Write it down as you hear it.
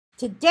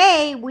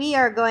Today we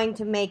are going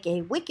to make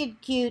a wicked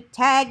cute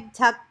tag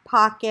tuck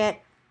pocket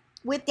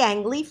with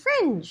dangly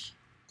fringe.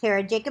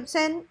 Tara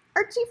Jacobson,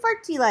 Artsy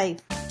Fartsy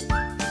Life.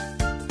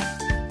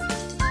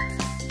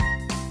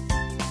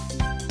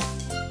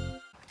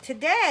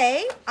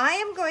 Today I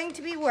am going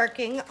to be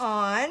working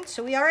on,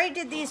 so we already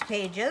did these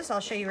pages,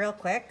 I'll show you real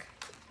quick.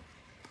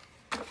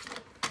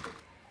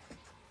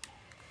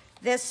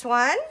 This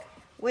one,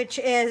 which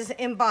is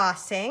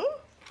embossing.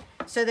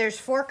 So there's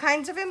 4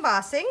 kinds of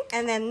embossing,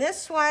 and then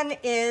this one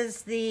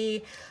is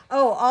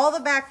all the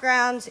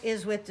backgrounds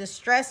is with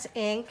Distress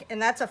ink, and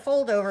that's a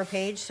fold over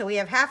page, so we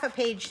have half a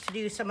page to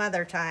do some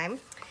other time.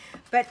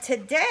 But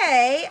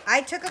today,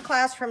 I took a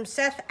class from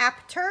Seth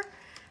Apter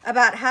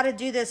about how to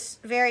do this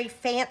very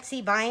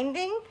fancy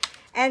binding,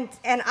 and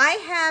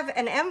I have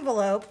an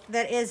envelope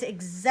that is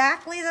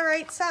exactly the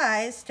right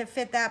size to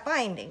fit that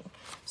binding.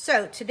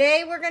 So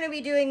today we're going to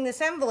be doing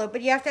this envelope,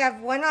 but you have to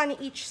have one on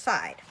each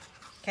side.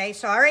 Okay,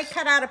 so I already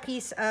cut out a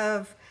piece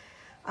of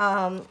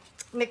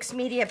mixed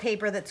media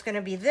paper that's going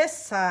to be this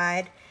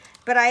side,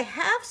 but I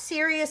have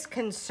serious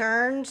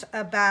concerns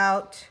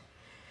about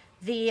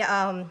the,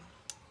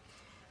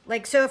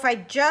 so if I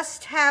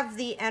just have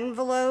the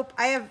envelope,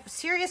 I have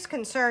serious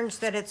concerns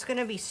that it's going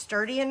to be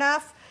sturdy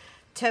enough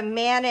to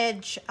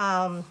manage,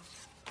 I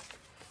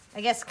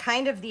guess,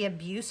 kind of the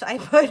abuse I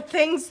put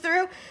things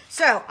through.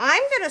 So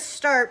I'm going to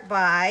start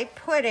by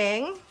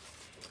putting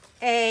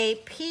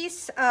a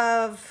piece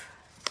of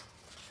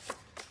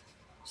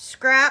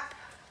scrap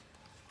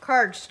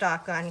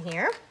cardstock on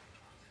here.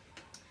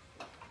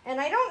 And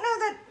I don't know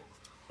that,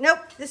 nope,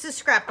 this is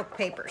scrapbook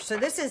paper. So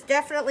this is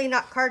definitely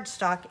not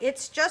cardstock.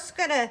 It's just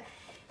gonna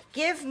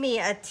give me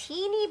a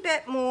teeny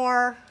bit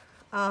more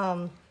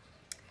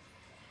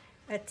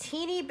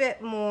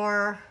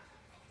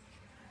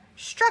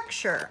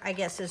structure, I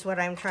guess is what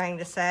I'm trying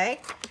to say.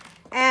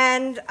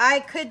 And I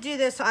could do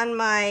this on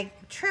my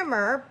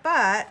trimmer,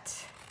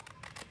 but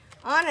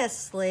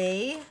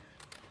honestly,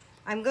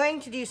 I'm going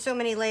to do so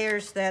many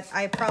layers that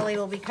I probably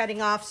will be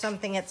cutting off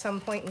something at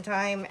some point in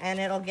time and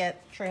it'll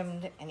get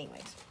trimmed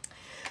anyways.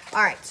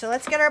 All right, so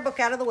let's get our book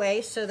out of the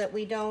way so that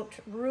we don't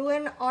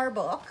ruin our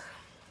book.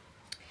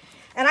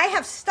 And I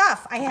have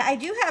stuff. I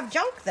do have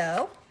junk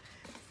though,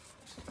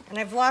 and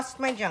I've lost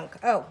my junk.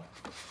 Oh,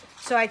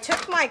 so I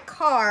took my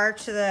car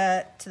to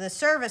the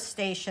service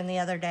station the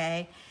other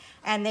day,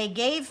 and they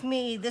gave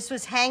me, this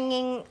was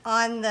hanging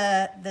on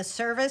the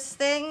service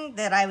thing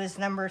that I was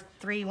number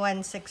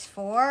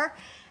 3164,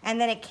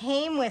 and then it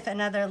came with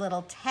another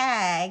little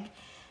tag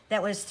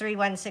that was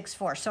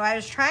 3164. So I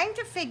was trying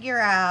to figure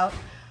out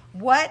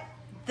what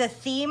the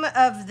theme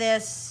of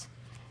this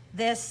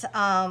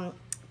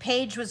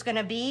page was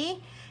gonna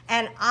be,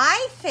 and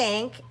I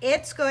think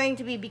it's going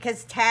to be,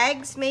 because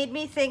tags made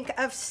me think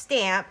of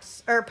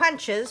stamps, or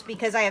punches,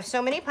 because I have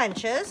so many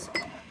punches.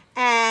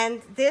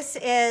 And this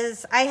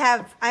is,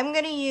 I'm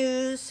going to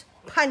use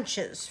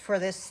punches for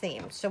this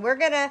theme. So we're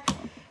going to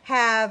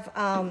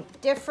have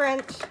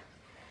different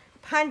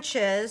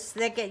punches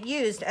that get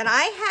used. And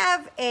I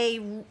have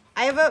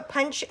a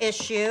punch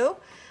issue.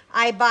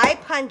 I buy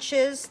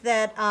punches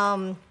that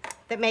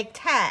make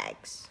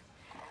tags.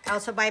 I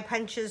also buy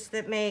punches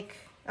that make,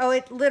 oh,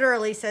 it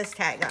literally says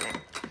tag on it.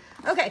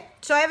 Okay,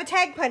 so I have a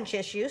tag punch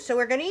issue. So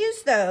we're going to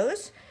use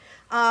those.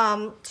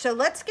 So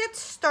let's get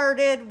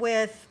started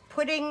with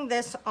putting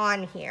this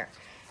on here.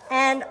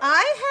 And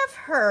I have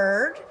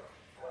heard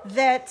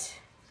that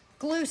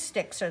glue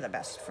sticks are the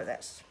best for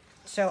this.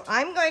 So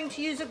I'm going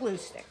to use a glue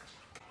stick.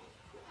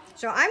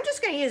 So I'm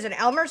just going to use an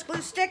Elmer's glue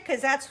stick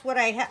because that's what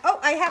I have. Oh,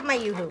 I have my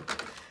Yoo-Hoo.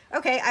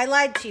 Okay, I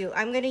lied to you.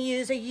 I'm going to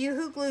use a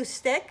Yoo-Hoo glue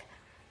stick.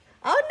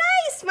 Oh,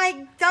 nice.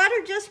 My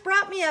daughter just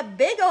brought me a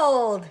big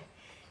old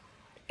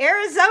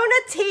Arizona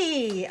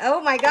tea.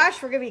 Oh my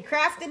gosh, we're going to be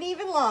crafting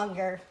even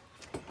longer.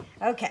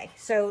 Okay,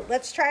 so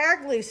let's try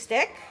our glue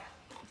stick.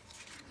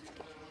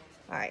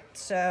 All right,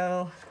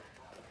 so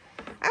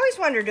I always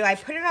wonder, do I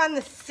put it on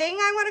the thing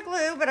I want to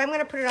glue, but I'm going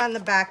to put it on the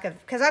back of,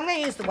 because I'm going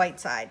to use the white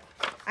side.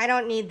 I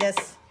don't need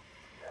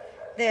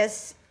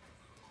this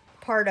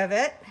part of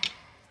it.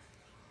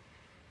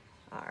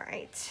 All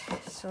right,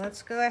 so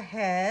let's go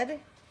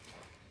ahead.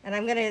 And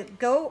I'm going to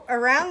go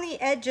around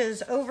the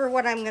edges over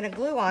what I'm going to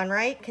glue on,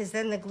 right? Because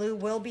then the glue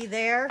will be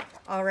there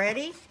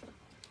already.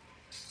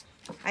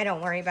 I don't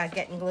worry about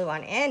getting glue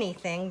on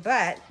anything,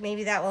 but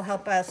maybe that will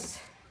help us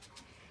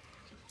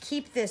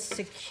keep this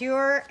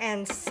secure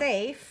and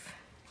safe.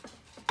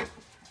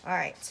 All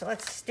right, so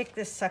let's stick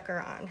this sucker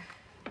on.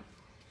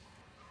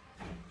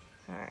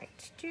 All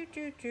right,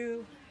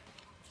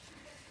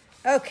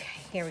 Okay,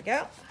 here we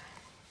go.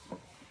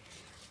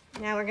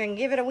 Now we're going to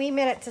give it a wee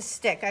minute to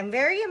stick. I'm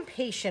very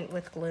impatient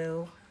with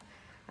glue.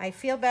 I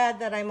feel bad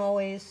that I'm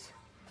always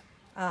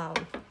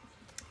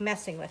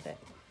messing with it.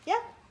 Yeah?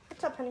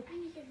 What's up, honey? I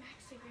need to get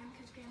Max to Graham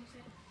because Graham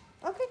said.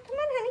 Okay, come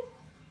on, honey.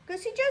 Go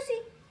see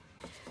Josie.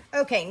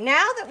 Okay,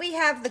 now that we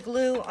have the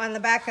glue on the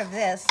back of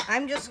this,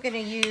 I'm just going to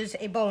use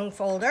a bone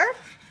folder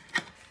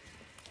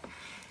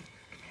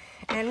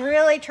and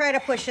really try to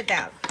push it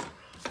down.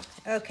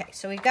 Okay,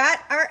 so we got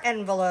our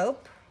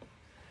envelope.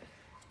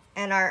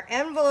 And our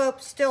envelope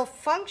still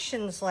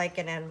functions like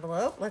an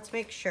envelope. Let's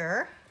make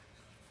sure.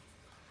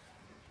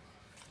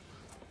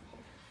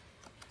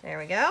 There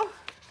we go.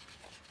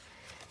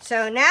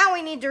 So now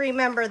we need to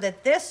remember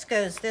that this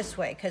goes this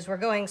way because we're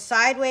going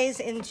sideways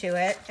into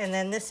it, and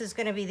then this is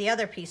going to be the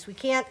other piece. We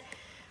can't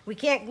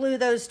glue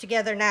those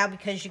together now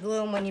because you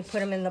glue them when you put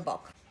them in the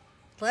book.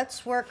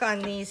 Let's work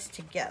on these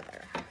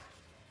together.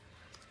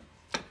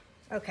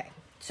 Okay,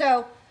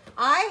 so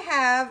I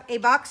have a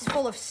box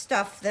full of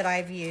stuff that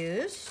I've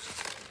used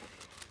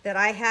that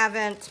I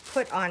haven't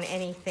put on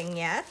anything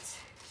yet.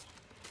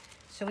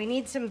 So we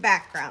need some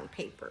background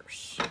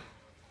papers.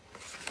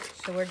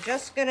 So we're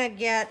just gonna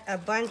get a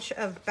bunch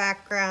of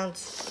background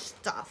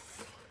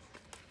stuff.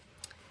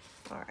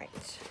 All right,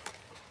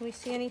 can we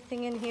see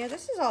anything in here?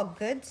 This is all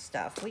good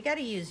stuff. We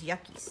gotta use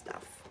yucky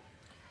stuff.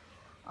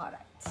 All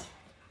right,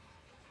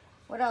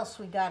 what else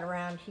we got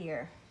around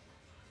here?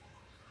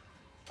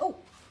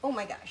 Oh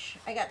my gosh,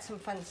 I got some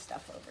fun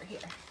stuff over here.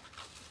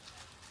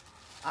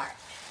 All right,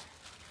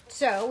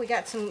 so we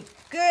got some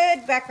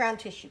good background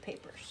tissue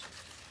papers.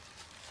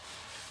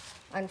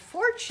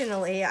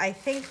 Unfortunately, I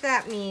think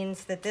that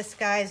means that this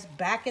guy's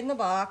back in the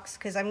box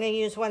because I'm going to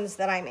use ones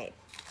that I made.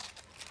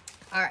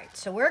 All right,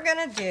 so we're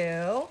going to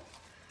do,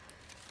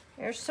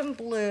 there's some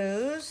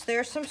blues,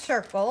 there's some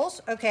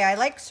circles. Okay, I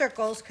like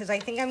circles because I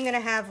think I'm going to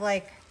have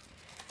like,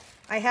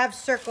 I have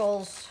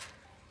circles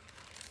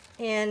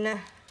in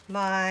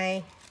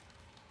my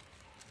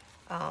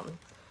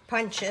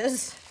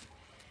punches.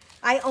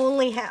 I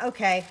only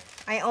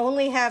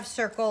have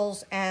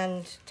circles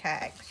and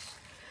tags.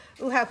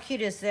 Ooh, how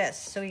cute is this?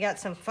 So we got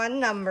some fun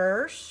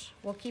numbers.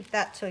 We'll keep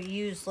that to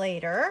use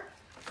later.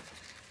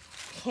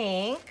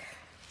 Pink.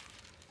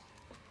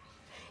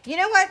 You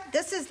know what?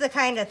 This is the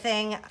kind of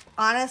thing,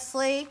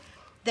 honestly,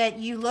 that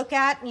you look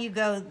at and you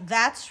go,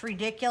 that's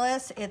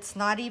ridiculous. It's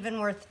not even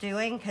worth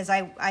doing because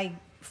I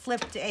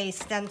flipped a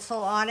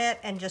stencil on it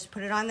and just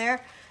put it on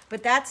there.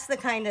 But that's the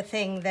kind of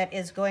thing that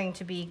is going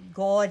to be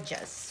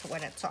gorgeous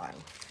when it's on.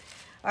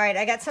 All right,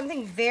 I got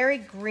something very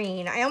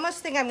green. I almost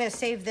think I'm going to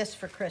save this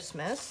for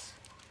Christmas.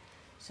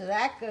 So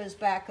that goes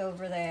back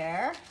over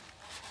there.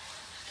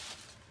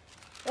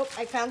 Oh,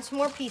 I found some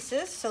more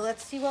pieces. So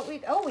let's see what we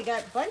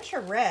got a bunch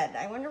of red.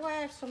 I wonder why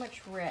I have so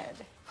much red.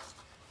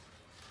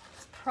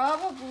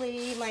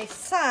 Probably my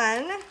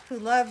son who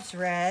loves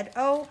red.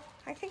 Oh,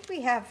 I think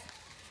we have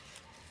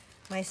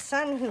my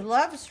son who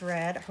loves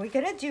red. Are we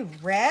gonna do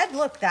red?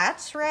 Look,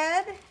 that's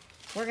red.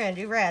 We're gonna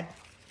do red.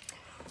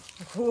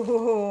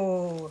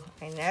 Ooh,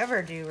 I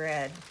never do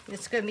red.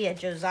 It's gonna be a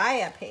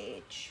Josiah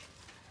page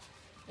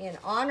in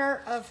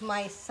honor of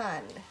my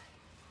son.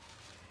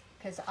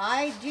 Because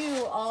I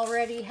do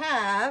already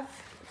have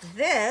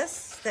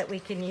this that we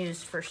can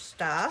use for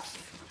stuff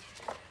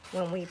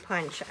when we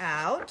punch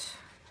out.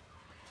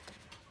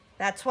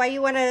 That's why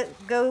you want to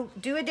go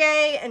do a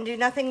day and do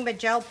nothing but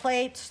gel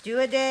plates. Do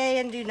a day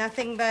and do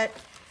nothing but,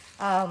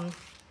 I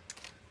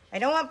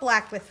don't want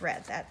black with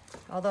red,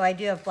 although I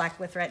do have black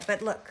with red.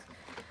 But look,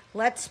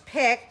 let's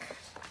pick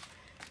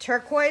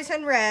turquoise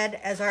and red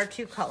as our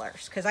two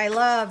colors because I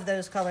love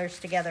those colors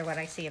together when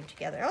I see them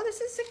together. Oh, this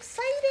is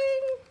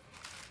exciting.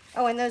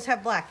 Oh, and those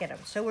have black in them.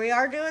 So we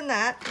are doing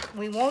that.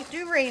 We won't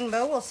do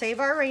rainbow. We'll save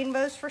our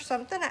rainbows for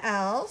something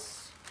else.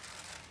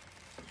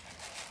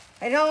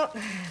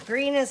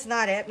 Green is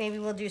not it. Maybe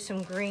we'll do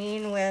some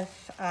green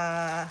with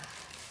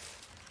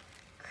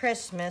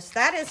Christmas.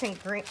 That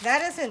isn't green.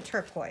 That isn't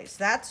turquoise.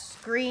 That's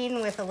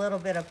green with a little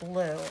bit of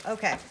blue.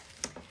 Okay.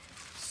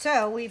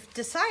 So we've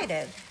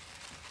decided.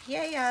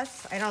 Yay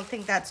us. I don't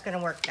think that's going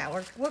to work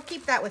now. We'll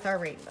keep that with our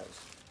rainbows.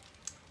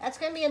 That's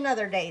going to be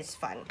another day's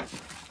fun.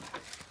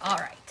 All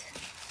right.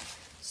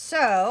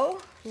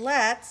 So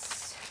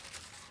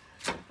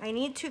I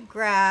need to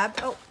grab,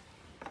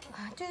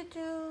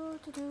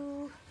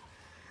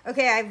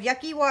 okay, I have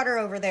yucky water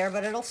over there,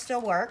 but it'll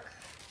still work.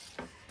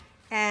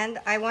 And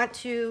I want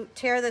to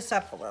tear this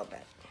up a little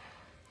bit.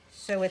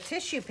 So with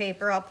tissue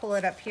paper, I'll pull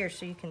it up here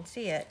so you can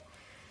see it.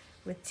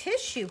 With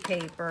tissue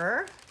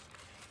paper,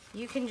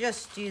 you can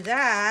just do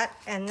that,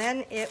 and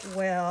then it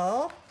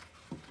will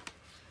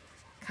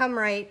come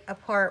right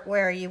apart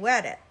where you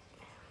wet it.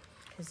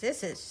 Because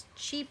this is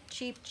cheap,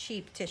 cheap,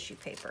 cheap tissue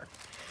paper.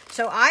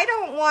 So I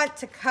don't want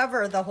to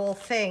cover the whole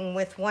thing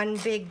with one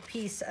big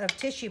piece of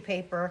tissue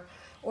paper,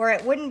 or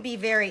it wouldn't be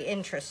very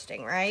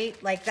interesting,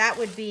 right? Like that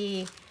would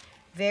be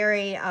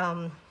very,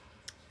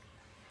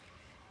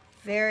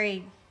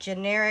 very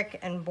generic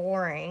and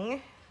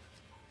boring.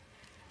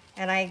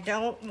 And I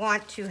don't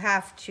want to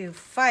have to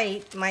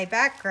fight my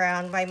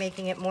background by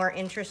making it more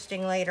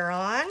interesting later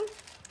on.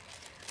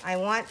 I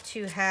want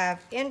to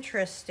have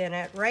interest in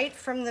it right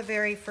from the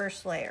very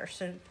first layer.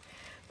 So,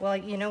 well,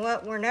 you know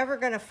what? We're never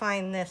going to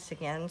find this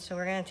again. So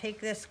we're going to take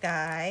this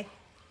guy.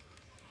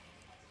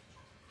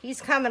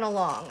 He's coming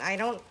along. I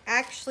don't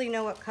actually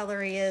know what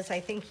color he is. I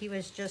think he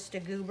was just a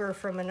goober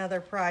from another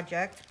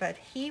project, but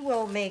he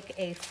will make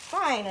a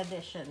fine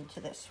addition to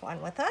this one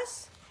with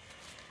us.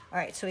 All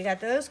right, so we got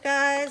those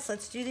guys.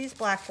 Let's do these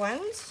black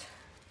ones.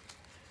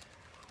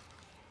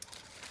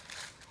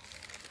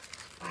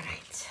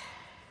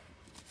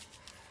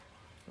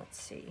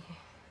 see.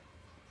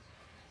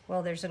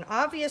 Well, there's an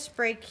obvious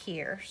break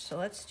here, so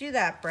let's do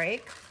that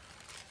break.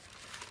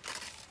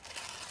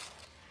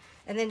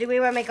 And then do we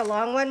want to make a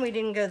long one? We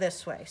didn't go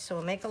this way, so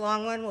we'll make a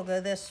long one. We'll go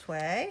this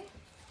way.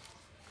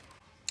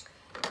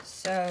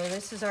 So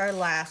this is our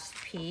last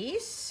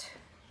piece.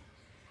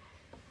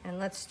 And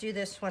let's do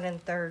this one in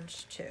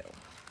thirds too.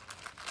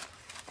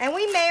 And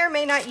we may or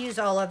may not use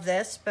all of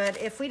this, but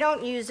if we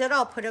don't use it,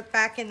 I'll put it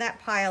back in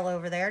that pile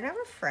over there.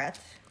 Never fret,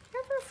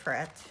 never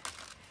fret.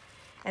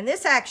 And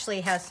this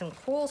actually has some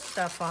cool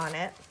stuff on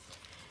it,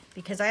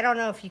 because I don't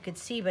know if you could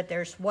see, but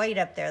there's white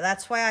up there.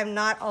 That's why I'm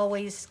not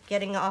always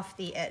getting off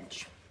the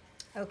edge.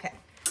 Okay,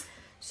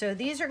 so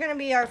these are gonna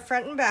be our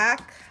front and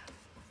back.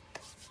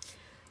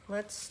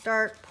 Let's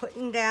start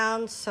putting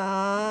down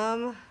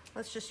some,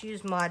 let's just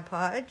use Mod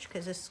Podge,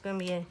 because this is gonna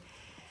be a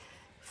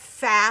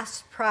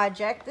fast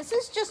project. This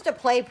is just a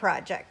play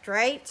project,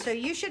 right? So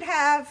you should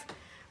have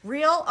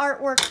real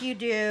artwork you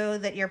do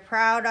that you're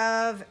proud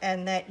of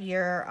and that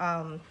you're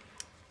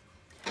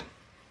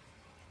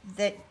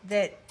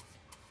that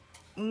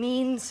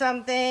means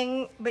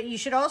something, but you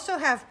should also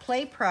have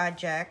play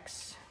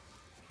projects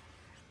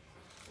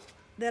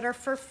that are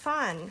for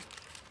fun,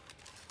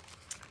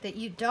 that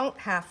you don't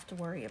have to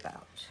worry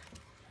about.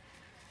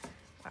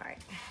 All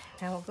right,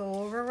 now we'll go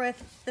over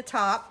with the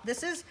top.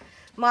 This is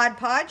Mod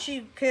Podge.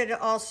 You could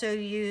also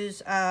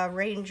use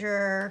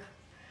Ranger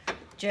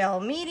Gel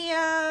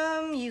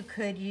Medium. You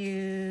could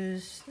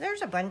use,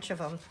 there's a bunch of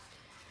them.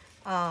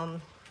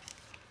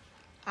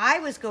 I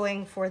was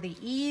going for the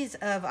ease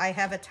of, I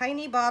have a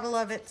tiny bottle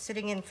of it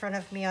sitting in front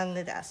of me on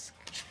the desk.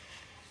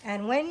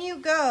 And when you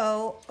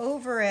go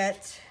over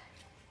it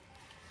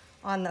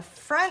on the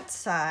front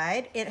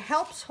side, it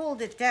helps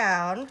hold it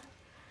down,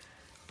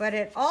 but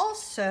it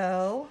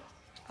also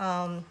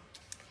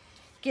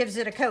gives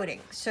it a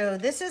coating. So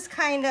this is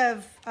kind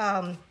of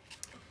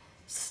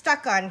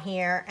stuck on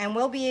here, and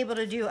we'll be able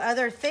to do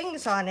other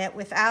things on it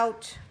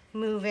without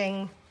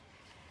moving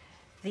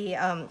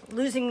the,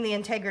 losing the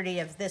integrity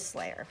of this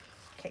layer.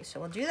 Okay, so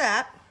we'll do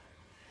that.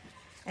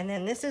 And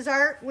then this is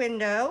our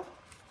window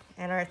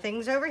and our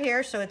things over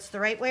here, so it's the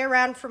right way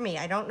around for me.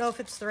 I don't know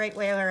if it's the right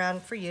way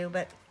around for you,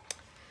 but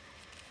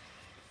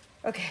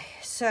okay,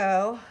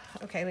 so,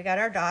 okay, we got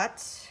our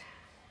dots.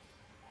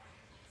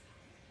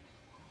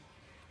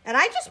 And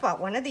I just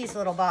bought one of these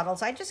little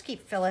bottles. I just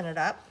keep filling it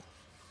up.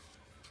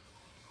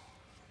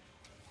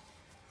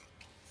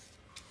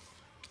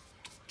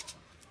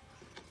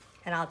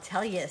 And I'll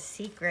tell you a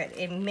secret.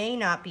 It may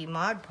not be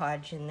Mod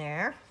Podge in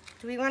there.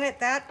 Do we want it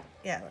that?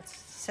 Yeah, let's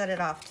set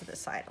it off to the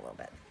side a little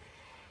bit.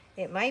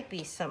 It might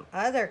be some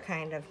other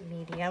kind of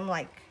medium,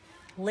 like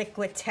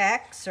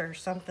Liquitex or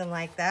something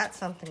like that,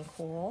 something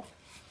cool.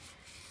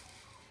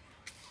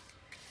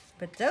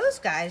 But those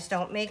guys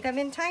don't make them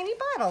in tiny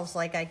bottles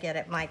like I get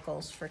at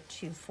Michael's for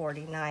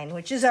 $2.49,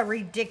 which is a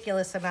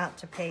ridiculous amount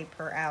to pay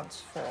per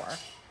ounce for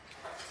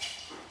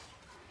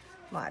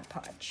Mod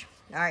Podge.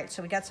 All right,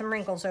 so we got some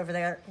wrinkles over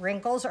there.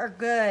 Wrinkles are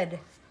good.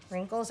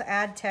 Wrinkles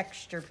add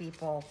texture,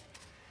 people.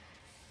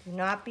 Do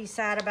not be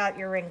sad about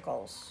your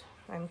wrinkles.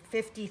 I'm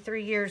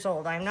 53 years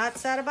old. I'm not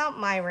sad about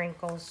my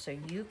wrinkles, so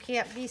you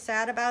can't be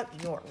sad about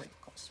your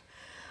wrinkles.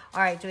 All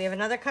right, do we have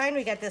another kind?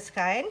 We got this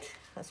kind.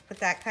 Let's put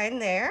that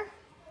kind there.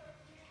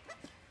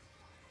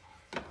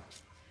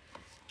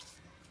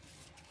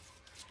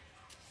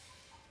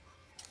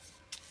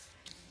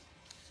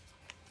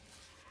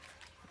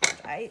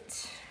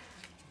 Right.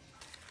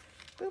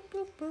 Boop,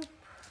 boop, boop.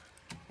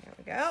 There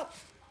we go.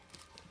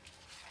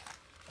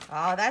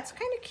 Oh, that's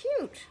kind of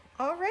cute.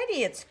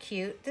 Already it's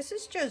cute. This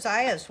is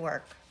Josiah's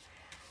work.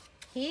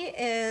 He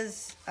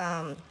is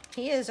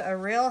a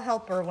real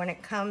helper when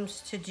it comes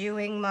to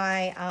doing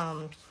my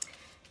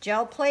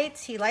gel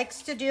plates. He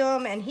likes to do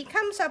them, and he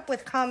comes up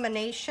with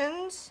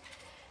combinations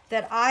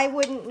that I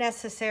wouldn't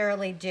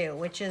necessarily do,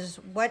 which is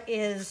what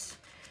is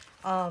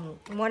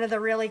one of the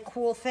really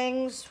cool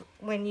things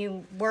when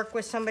you work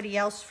with somebody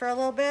else for a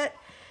little bit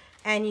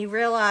and you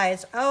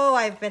realize, oh,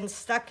 I've been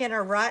stuck in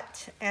a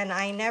rut and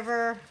I'm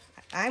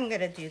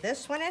gonna do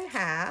this one in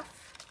half.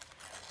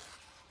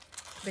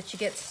 But you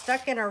get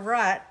stuck in a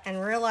rut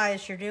and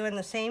realize you're doing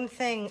the same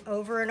thing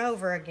over and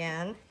over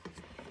again.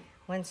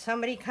 When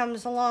somebody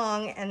comes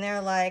along and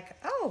they're like,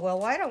 oh, well,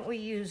 why don't we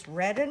use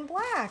red and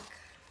black?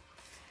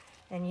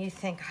 And you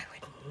think, I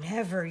would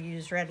never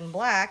use red and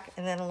black.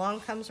 And then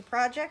along comes a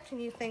project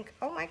and you think,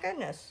 oh my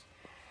goodness,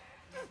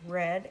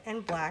 red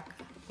and black.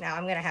 Now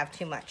I'm gonna have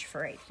too much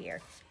for right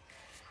here.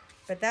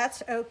 But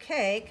that's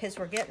okay, because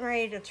we're getting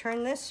ready to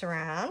turn this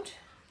around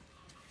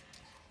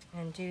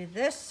and do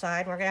this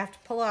side. We're gonna have to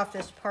pull off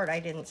this part I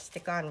didn't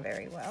stick on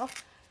very well,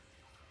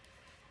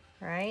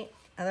 right?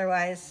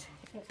 Otherwise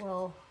it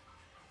will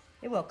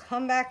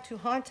come back to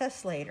haunt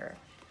us later.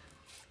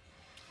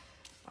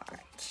 All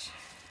right.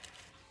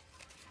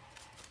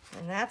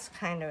 And that's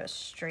kind of a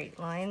straight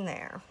line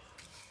there.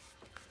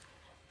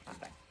 All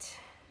right.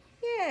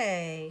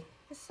 Yay,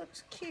 this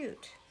looks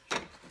cute.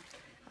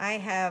 I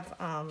have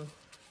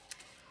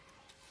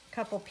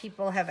couple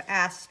people have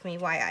asked me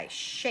why I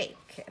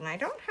shake, and I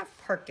don't have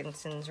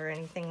Parkinson's or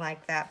anything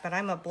like that, but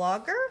I'm a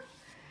blogger,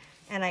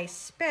 and I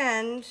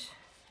spend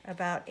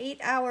about 8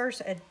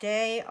 hours a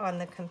day on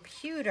the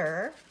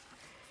computer,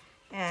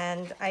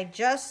 and I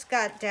just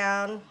got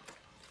down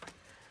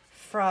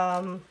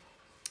from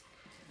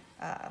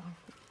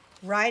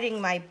riding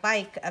my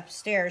bike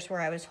upstairs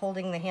where I was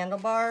holding the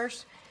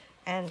handlebars,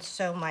 and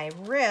so my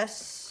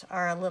wrists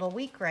are a little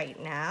weak right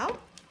now.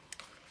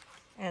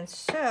 And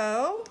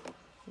so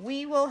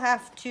we will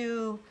have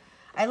to,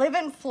 I live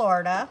in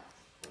Florida,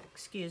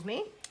 excuse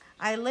me.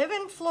 I live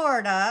in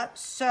Florida,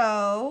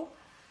 so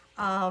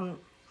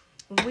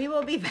we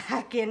will be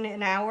back in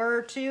an hour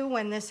or two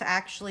when this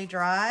actually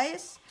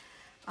dries.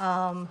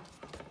 Yeah,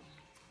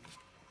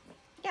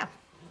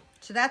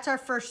 so that's our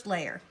first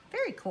layer.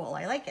 Very cool,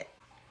 I like it.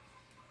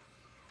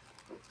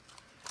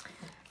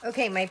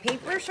 Okay, my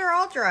papers are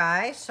all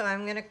dry, so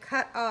I'm gonna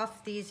cut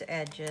off these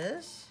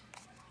edges.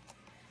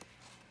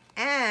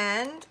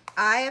 And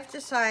I have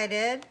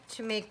decided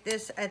to make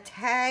this a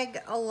tag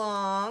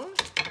along.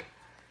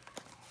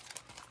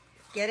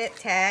 Get it?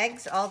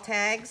 Tags, all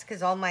tags,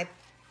 because all my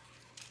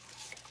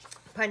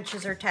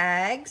punches are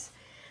tags.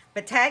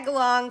 But tag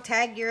along,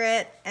 tag your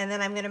it, and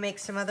then I'm gonna make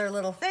some other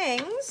little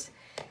things.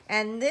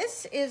 And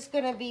this is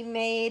gonna be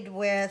made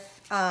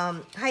with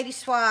Heidi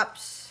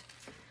Swapp's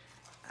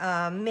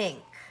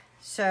Mink.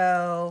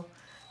 So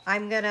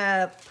I'm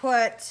gonna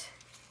put,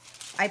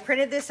 I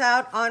printed this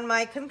out on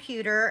my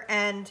computer,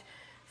 and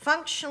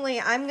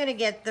functionally I'm gonna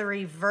get the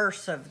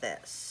reverse of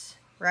this,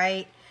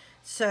 right?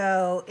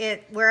 So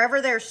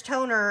wherever there's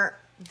toner,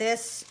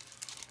 this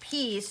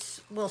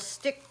piece will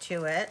stick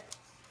to it,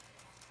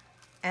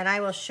 and I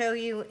will show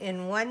you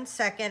in 1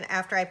 second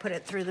after I put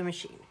it through the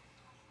machine.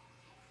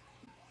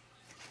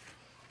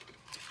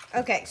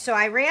 Okay, so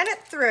I ran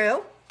it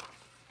through,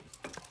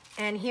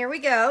 and here we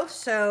go.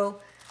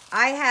 So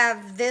I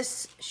have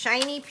this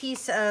shiny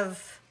piece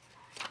of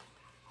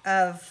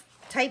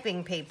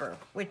typing paper,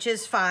 which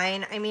is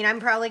fine. I mean,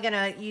 I'm probably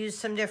gonna use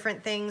some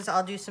different things.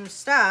 I'll do some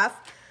stuff,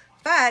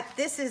 but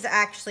this is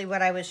actually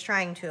what I was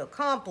trying to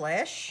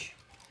accomplish.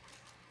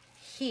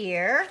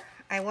 Here,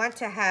 I want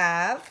to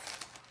have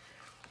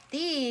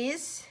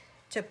these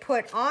to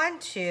put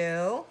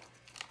onto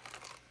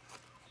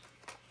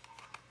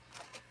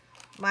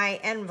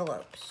my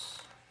envelopes,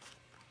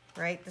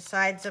 right? The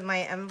sides of my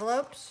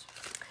envelopes.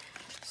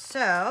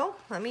 So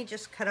let me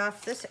just cut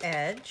off this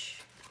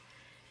edge,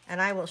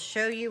 and I will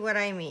show you what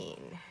I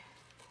mean.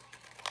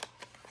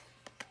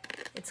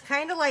 It's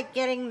kind of like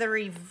getting the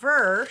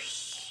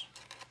reverse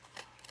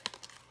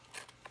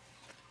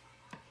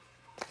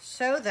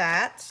so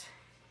that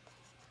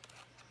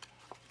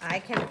I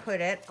can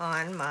put it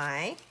on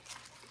my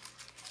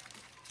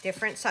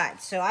different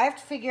sides. So I have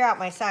to figure out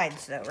my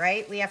sides though,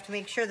 right? We have to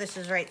make sure this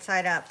is right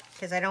side up,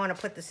 because I don't want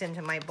to put this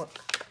into my book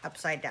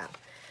upside down.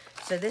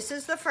 So this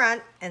is the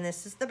front and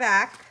this is the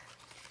back.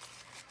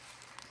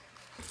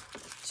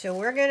 So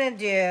we're gonna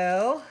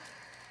do,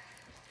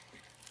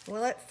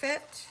 will it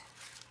fit?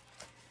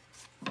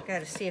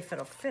 Gotta see if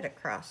it'll fit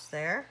across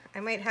there. I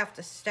might have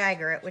to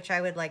stagger it, which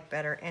I would like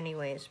better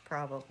anyways,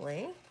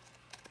 probably.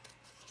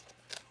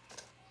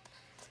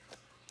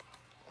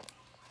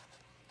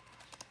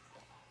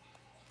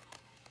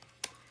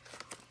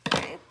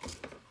 Okay,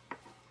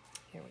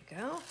 here we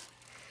go.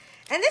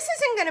 And this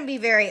isn't gonna be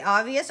very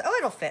obvious. Oh,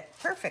 it'll fit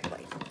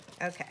perfectly.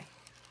 Okay,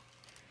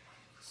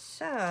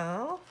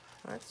 so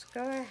let's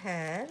go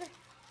ahead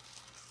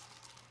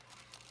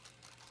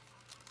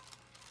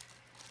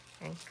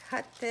and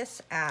cut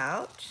this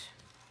out.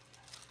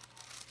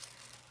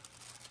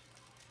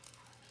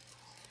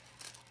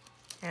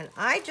 And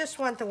I just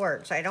want the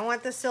words. I don't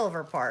want the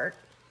silver part.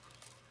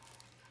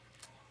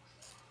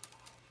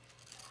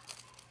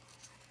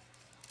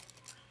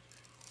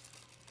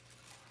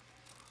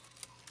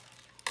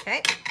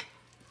 Okay.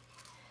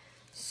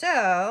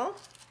 So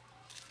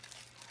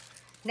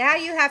now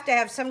you have to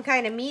have some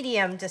kind of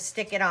medium to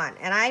stick it on.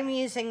 And I'm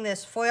using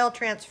this foil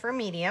transfer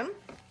medium.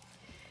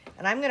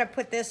 And I'm gonna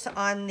put this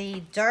on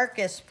the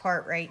darkest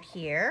part right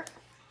here.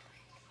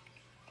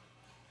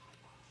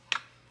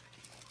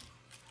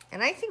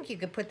 And I think you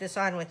could put this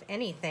on with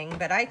anything,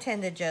 but I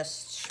tend to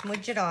just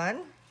smudge it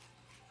on.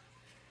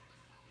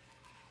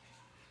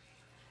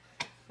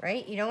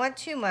 Right? You don't want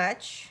too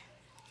much.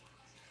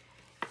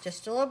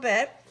 Just a little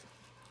bit.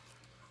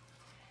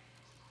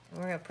 And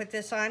we're gonna put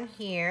this on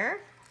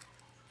here.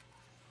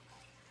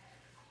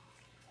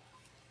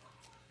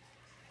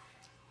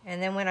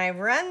 And then when I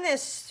run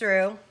this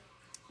through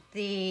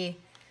the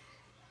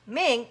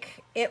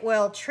Mink, it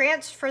will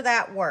transfer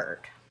that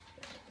word.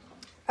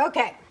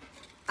 Okay,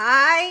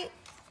 I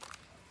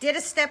did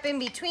a step in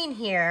between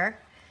here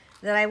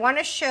that I want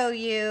to show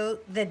you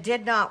that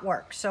did not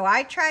work. So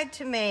I tried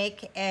to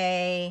make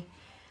a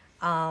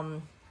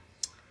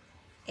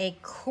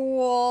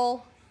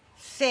cool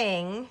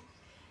thing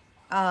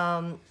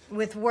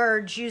with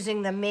words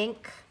using the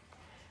Mink,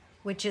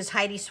 which is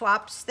Heidi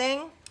Swapp's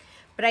thing.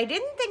 But I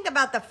didn't think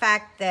about the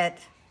fact that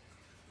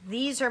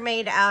these are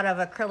made out of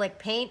acrylic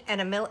paint,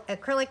 and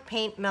acrylic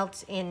paint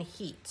melts in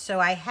heat. So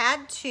I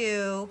had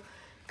to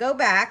go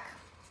back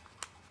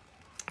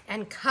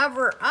and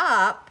cover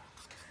up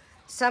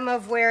some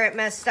of where it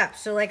messed up.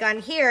 So like on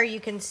here, you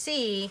can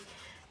see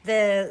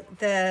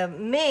the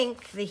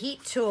Mink, the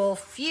heat tool,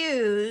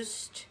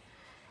 fused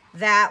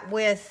that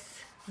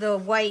with the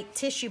white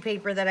tissue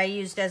paper that I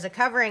used as a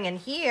covering, and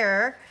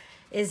here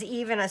is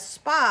even a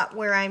spot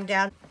where I'm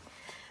down.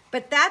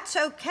 But that's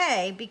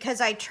okay,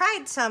 because I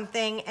tried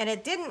something and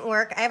it didn't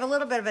work. I have a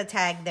little bit of a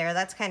tag there.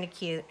 That's kind of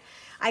cute.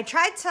 I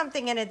tried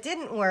something and it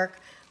didn't work,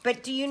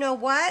 but do you know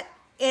what?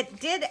 It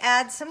did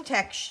add some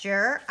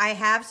texture. I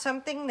have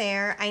something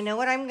there. I know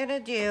what I'm gonna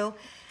do,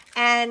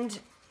 and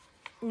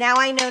now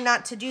I know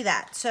not to do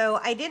that. So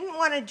I didn't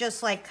want to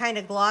just like kind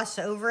of gloss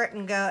over it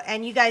and go,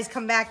 and you guys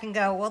come back and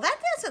go, well, that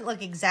doesn't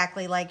look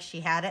exactly like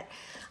she had it.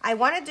 I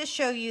wanted to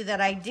show you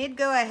that I did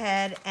go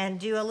ahead and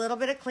do a little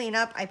bit of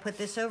cleanup. I put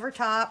this over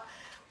top.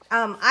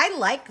 I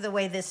like the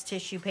way this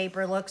tissue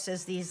paper looks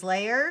as these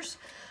layers.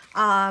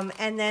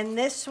 And then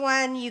this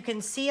one, you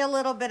can see a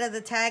little bit of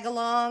the tag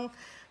along,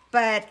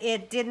 but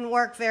it didn't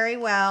work very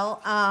well.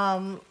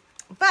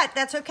 But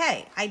that's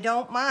okay. I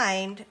don't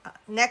mind.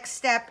 Next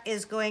step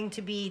is going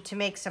to be to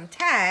make some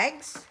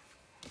tags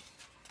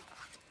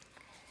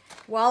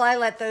while I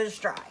let those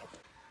dry.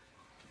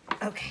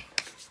 Okay.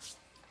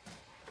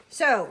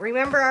 So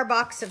remember our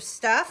box of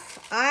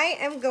stuff. I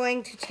am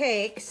going to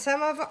take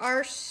some of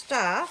our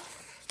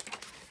stuff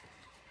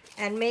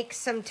and make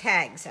some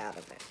tags out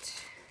of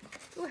it.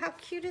 Ooh, how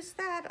cute is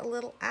that? A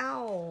little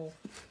owl.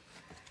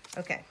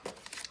 Okay.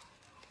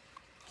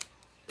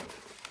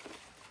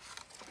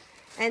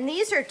 And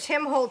these are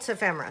Tim Holtz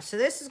ephemera. So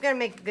this is going to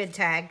make a good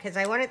tag because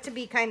I want it to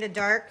be kind of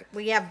dark.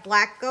 We have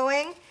black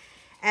going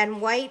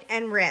and white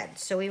and red.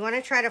 So we want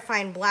to try to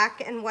find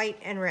black and white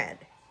and red.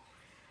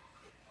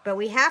 But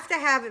we have to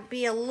have it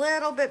be a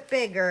little bit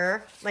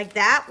bigger. Like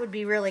that would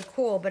be really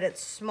cool, but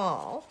it's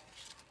small.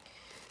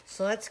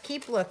 So let's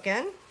keep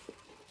looking.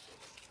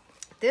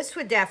 This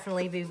would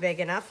definitely be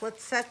big enough.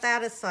 Let's set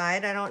that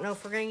aside. I don't know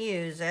if we're going to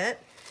use it.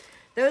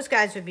 Those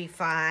guys would be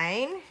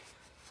fine.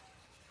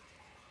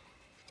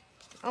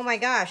 Oh my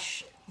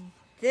gosh.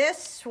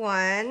 This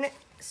one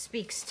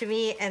speaks to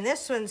me, and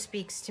this one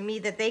speaks to me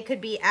that they could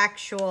be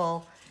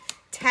actual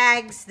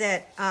tags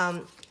that...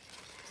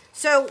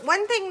 So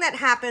one thing that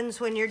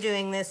happens when you're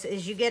doing this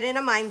is you get in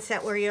a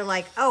mindset where you're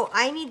like, oh,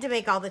 I need to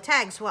make all the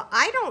tags. Well,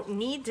 I don't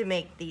need to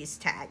make these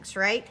tags,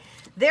 right?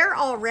 They're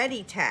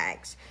already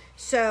tags.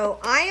 So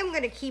I am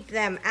going to keep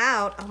them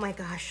out. Oh my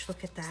gosh,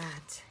 look at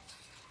that.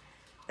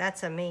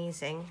 That's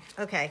amazing.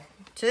 Okay,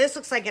 so this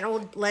looks like an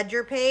old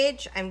ledger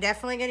page. I'm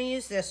definitely going to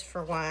use this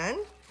for one.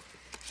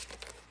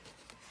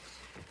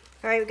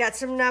 All right, we got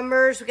some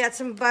numbers. We got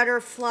some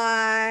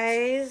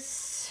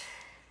butterflies.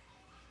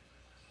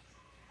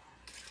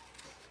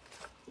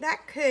 That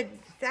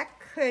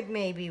could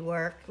maybe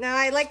work. Now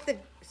I like the,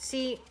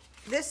 see,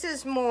 this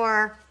is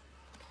more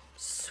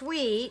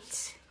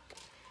sweet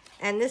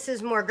and this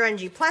is more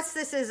grungy. Plus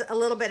this is a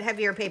little bit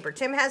heavier paper.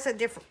 Tim has a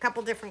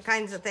couple different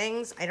kinds of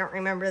things. I don't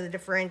remember the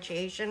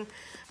differentiation,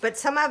 but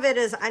some of it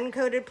is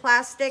uncoated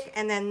plastic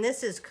and then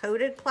this is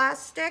coated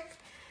plastic.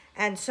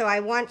 And so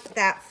I want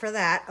that for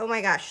that. Oh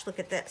my gosh, look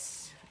at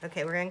this.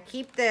 Okay, we're gonna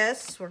keep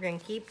this. We're gonna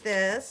keep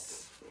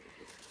this.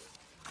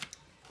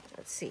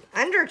 Let's see,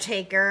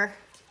 Undertaker.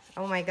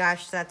 Oh my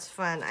gosh, that's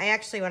fun. I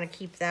actually want to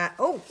keep that.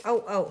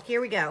 Oh,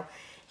 here we go.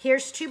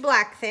 Here's two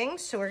black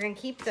things, so we're going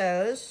to keep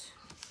those.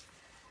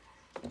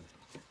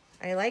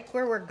 I like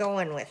where we're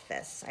going with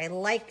this. I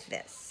like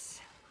this.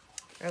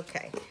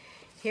 Okay,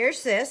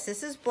 here's this.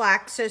 This is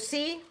black. So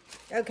see,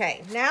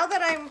 okay, now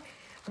that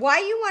why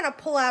you want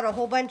to pull out a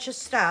whole bunch of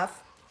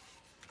stuff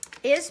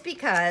is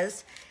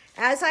because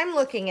as I'm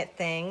looking at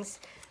things,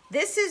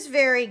 this is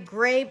very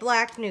gray,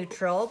 black,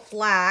 neutral,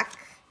 black.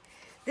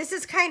 This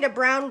is kind of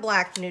brown,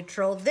 black,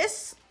 neutral.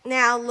 This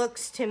now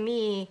looks to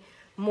me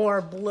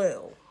more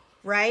blue,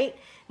 right?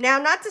 Now,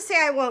 not to say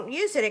I won't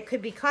use it. It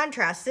could be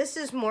contrast. This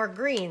is more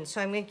green,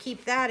 so I'm going to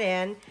keep that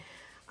in.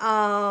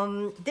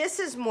 This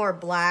is more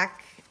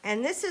black,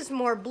 and this is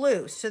more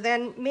blue. So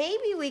then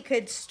maybe we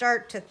could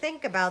start to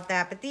think about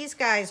that, but these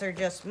guys are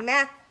just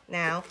meh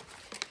now.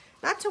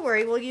 Not to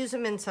worry. We'll use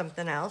them in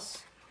something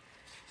else.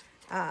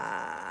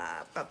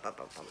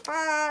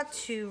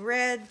 Two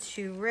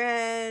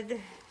red.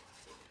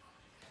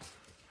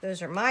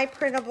 Those are my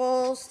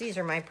printables. These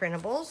are my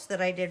printables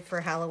that I did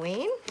for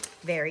Halloween.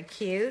 Very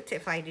cute,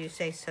 if I do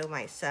say so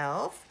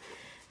myself.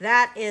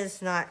 That is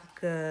not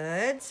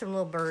good. Some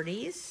little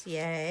birdies,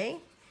 yay.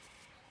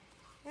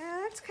 Yeah,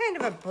 that's kind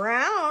of a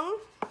brown,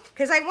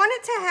 because I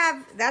wanted to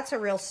have, that's a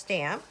real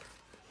stamp.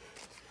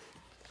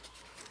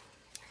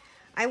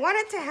 I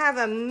wanted to have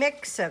a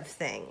mix of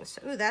things.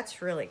 Ooh,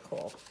 that's really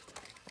cool.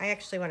 I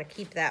actually want to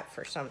keep that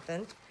for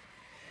something.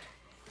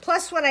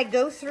 Plus, when I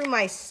go through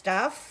my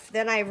stuff,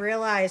 then I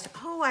realize,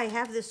 oh, I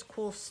have this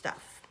cool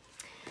stuff.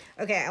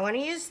 Okay, I want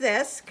to use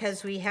this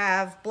because we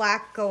have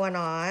black going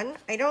on.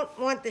 I don't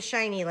want the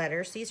shiny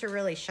letters. These are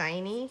really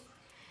shiny.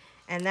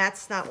 And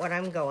that's not what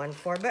I'm going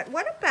for. But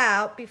what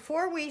about,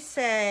 before we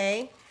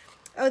say,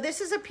 oh, this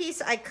is a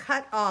piece I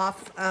cut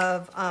off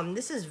of,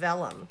 this is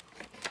vellum,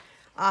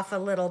 off a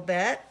little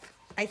bit.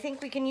 I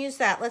think we can use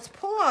that. Let's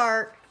pull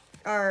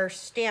our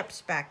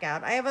stamps back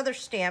out. I have other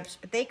stamps,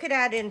 but they could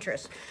add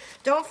interest.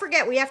 Don't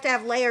forget, we have to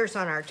have layers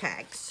on our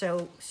tags.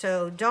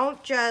 So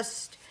don't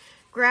just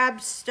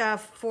grab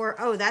stuff for,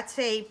 oh, that's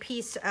a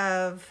piece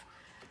of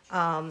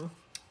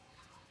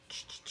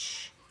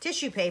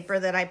tissue paper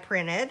that I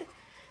printed.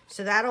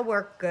 So that'll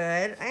work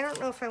good. I don't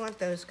know if I want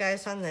those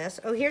guys on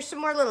this. Oh, here's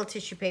some more little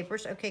tissue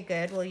papers. Okay,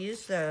 good. We'll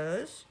use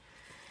those.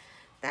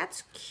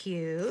 That's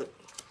cute.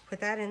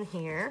 Put that in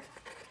here.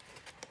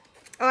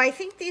 Oh, I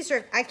think these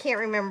are, I can't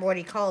remember what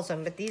he calls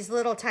them, but these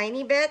little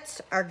tiny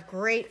bits are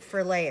great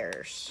for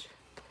layers.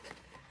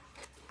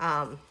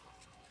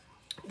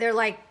 They're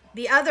like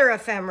the other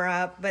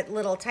ephemera, but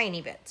little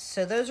tiny bits.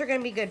 So those are going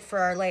to be good for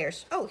our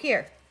layers. Oh,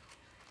 here.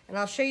 And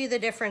I'll show you the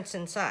difference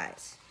in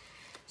size.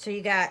 So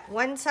you got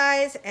one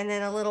size and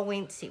then a little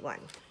weensy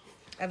one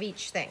of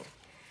each thing.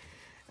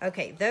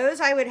 Okay, those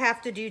I would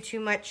have to do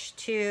too much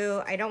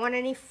too. I don't want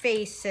any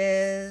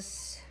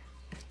faces.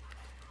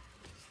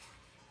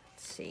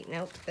 Let's see,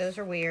 nope, those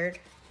are weird.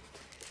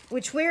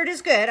 Which weird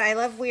is good. I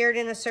love weird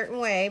in a certain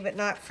way, but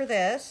not for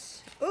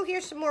this. Oh,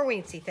 here's some more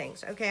weensy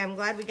things. Okay, I'm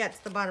glad we got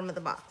to the bottom of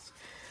the box.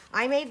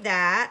 I made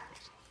that.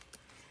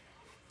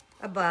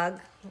 A bug.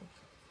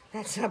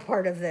 That's not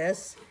part of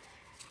this.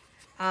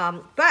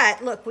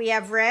 But look, we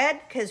have red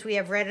because we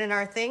have red in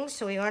our things,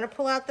 so we want to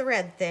pull out the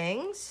red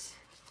things.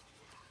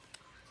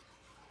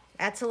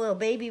 That's a little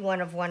baby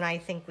one of one I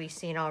think we've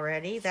seen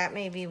already. That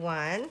may be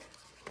one.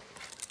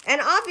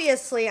 And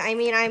obviously, I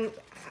mean,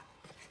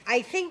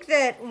 I think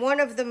that one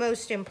of the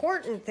most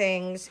important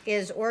things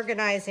is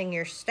organizing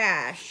your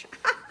stash.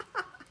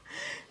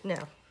 No.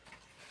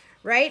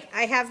 Right?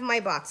 I have my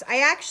box.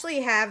 I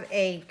actually have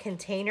a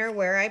container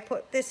where I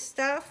put this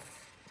stuff.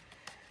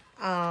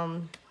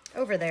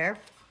 Over there.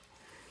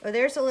 Oh,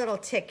 there's a little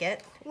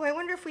ticket. Oh, I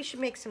wonder if we should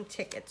make some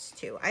tickets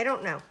too. I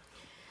don't know.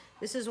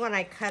 This is one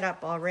I cut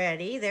up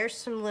already. There's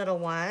some little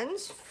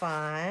ones.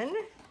 Fun.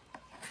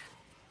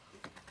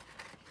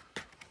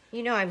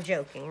 You know I'm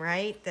joking,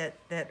 right?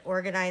 That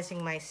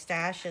organizing my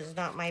stash is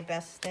not my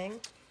best thing.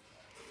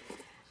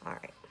 All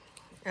right.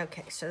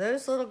 Okay, so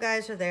those little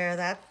guys are there.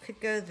 That could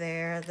go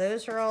there.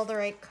 Those are all the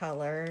right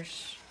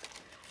colors.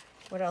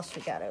 What else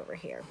we got over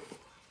here?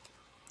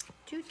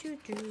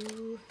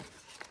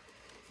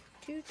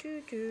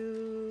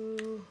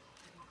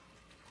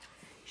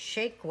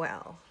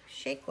 Shakewell.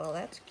 Shakewell,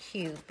 that's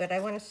cute, but I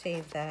want to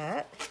save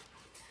that.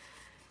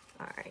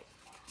 All right.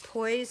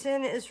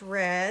 Poison is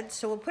red,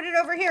 so we'll put it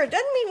over here. It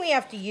doesn't mean we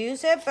have to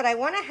use it, but I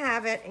want to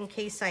have it in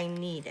case I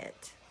need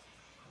it.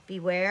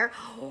 Beware.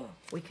 Oh,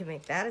 we could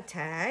make that a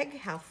tag.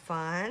 How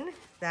fun.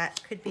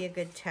 That could be a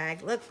good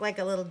tag. Look like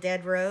a little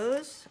dead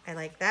rose. I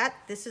like that.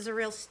 This is a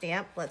real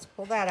stamp. Let's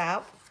pull that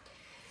out.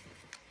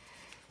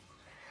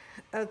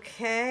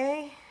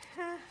 Okay.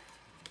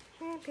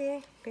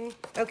 Okay,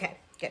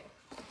 good.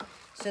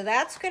 So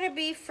that's going to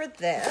be for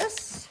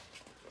this.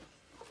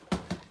 All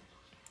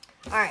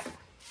right.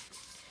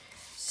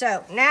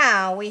 So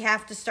now we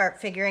have to start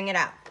figuring it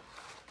out.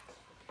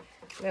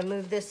 I'm going to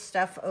move this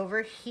stuff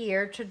over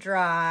here to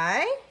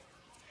dry.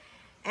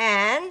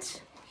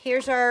 And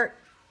here's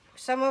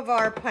some of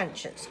our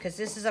punches, because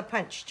this is a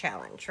punch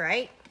challenge,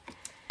 right?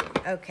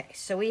 Okay,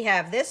 so we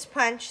have this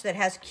punch that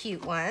has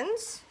cute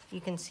ones.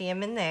 You can see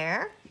them in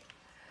there.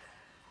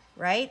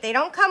 Right? They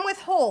don't come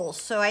with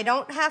holes, so I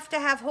don't have to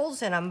have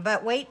holes in them,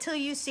 but wait till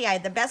you see. I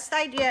had the best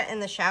idea in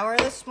the shower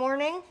this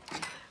morning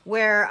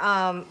where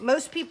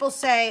most people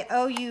say,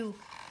 oh, you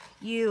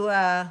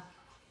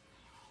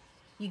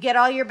get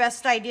all your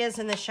best ideas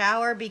in the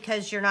shower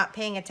because you're not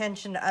paying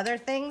attention to other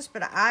things,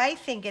 but I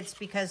think it's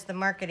because the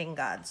marketing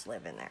gods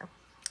live in there,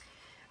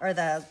 or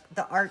the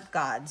art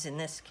gods in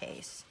this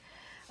case.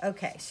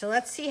 Okay, so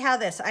let's see how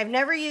this, I've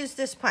never used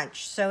this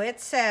punch. So it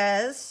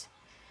says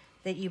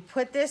that you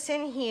put this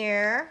in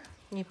here,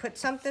 you put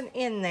something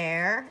in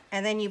there,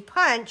 and then you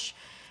punch,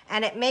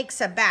 and it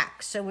makes a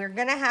back. So we're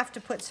gonna have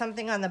to put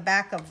something on the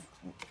back of,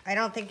 I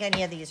don't think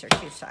any of these are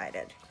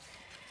two-sided.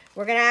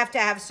 We're gonna have to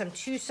have some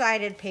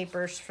two-sided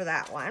papers for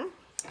that one.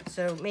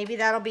 So maybe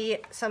that'll be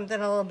something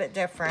a little bit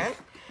different.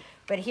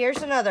 But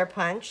here's another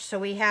punch. So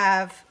we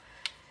have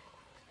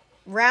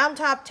round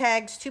top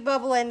tags, two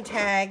bubble end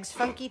tags,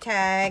 funky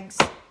tags,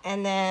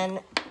 and then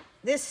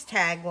this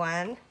tag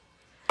one.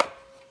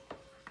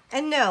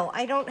 And no,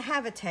 I don't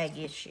have a tag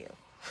issue.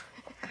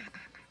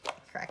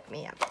 Crack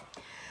me up.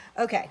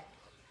 Okay.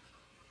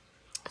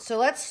 So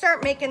let's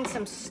start making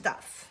some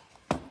stuff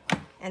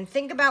and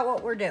think about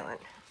what we're doing.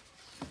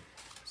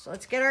 So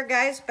let's get our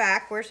guys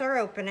back. Where's our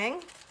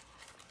opening?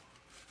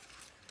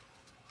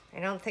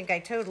 I don't think I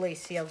totally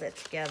sealed it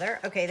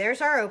together. Okay,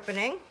 there's our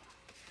opening.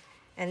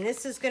 And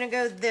this is gonna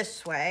go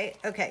this way.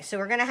 Okay, so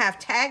we're gonna have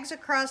tags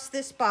across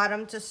this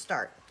bottom to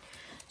start.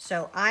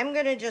 So I'm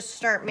gonna just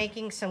start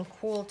making some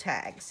cool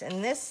tags.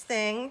 And this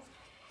thing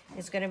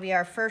is gonna be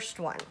our first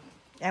one.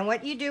 And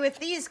what you do with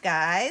these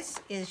guys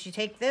is you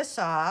take this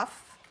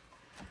off,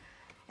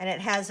 and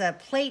it has a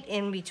plate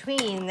in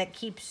between that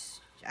keeps,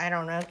 I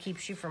don't know,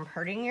 keeps you from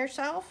hurting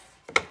yourself.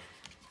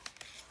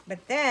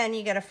 But then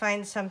you got to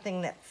find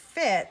something that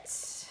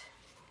fits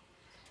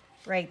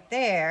right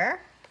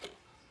there.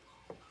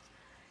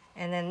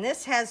 And then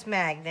this has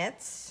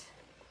magnets.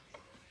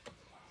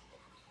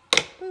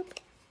 Boop.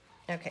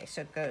 Okay,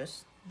 so it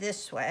goes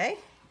this way.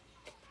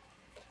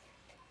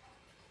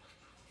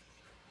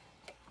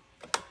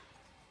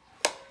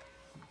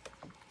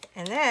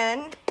 And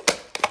then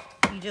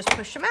you just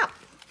push them out.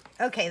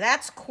 Okay,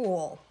 that's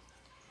cool.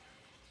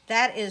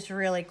 That is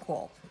really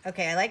cool.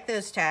 Okay, I like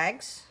those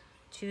tags.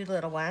 2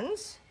 little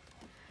ones.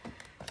 And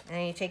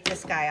then you take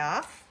this guy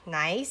off.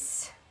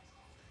 Nice.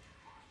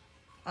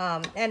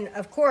 And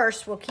of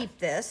course, we'll keep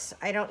this.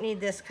 I don't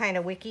need this kind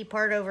of wicky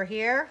part over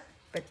here,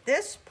 but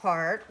this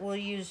part we'll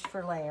use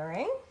for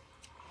layering.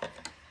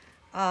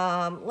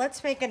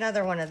 Let's make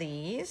another one of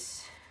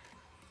these.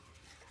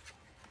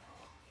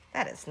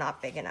 That is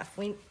not big enough.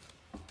 We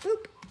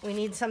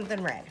need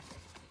something red.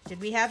 Did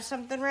we have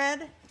something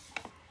red?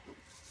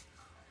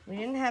 We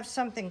didn't have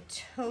something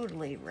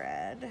totally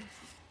red.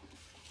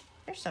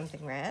 There's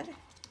something red.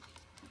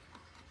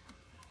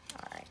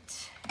 All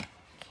right.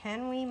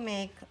 Can we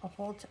make a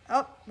whole,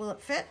 oh, will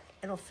it fit?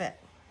 It'll fit.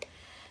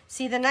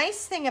 See, the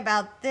nice thing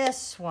about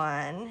this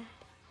one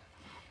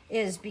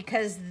is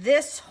because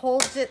this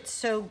holds it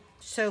so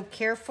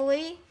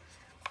carefully.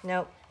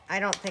 Nope, I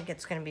don't think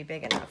it's gonna be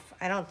big enough.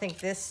 I don't think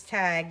this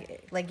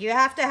tag, like, you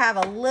have to have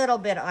a little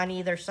bit on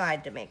either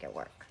side to make it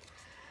work.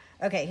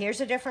 Okay, here's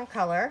a different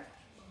color.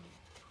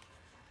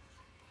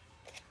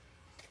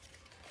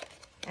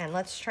 And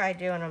let's try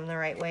doing them the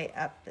right way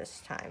up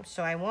this time.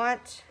 So I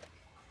want,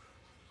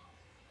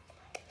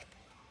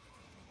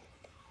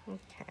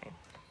 okay.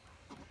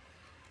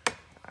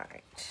 All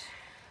right,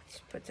 let's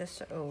put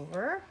this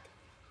over.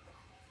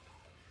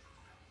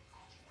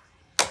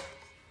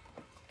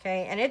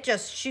 Okay, and it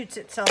just shoots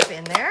itself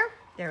in there.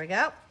 There we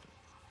go.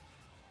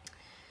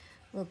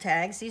 Little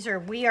tags. These are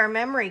We Are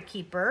Memory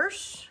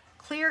Keepers.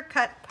 Clear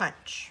Cut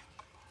Punch.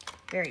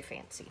 Very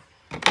fancy.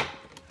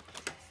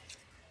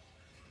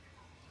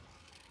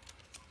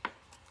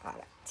 Got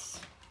it.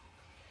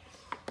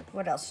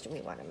 What else do we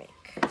want to make?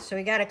 So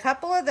we got a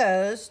couple of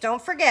those.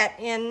 Don't forget,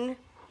 in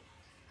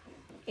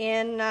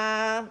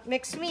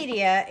mixed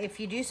media, if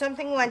you do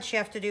something once, you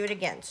have to do it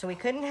again. So we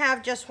couldn't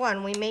have just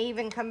one. We may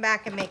even come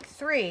back and make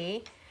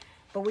 3,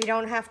 but we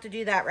don't have to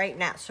do that right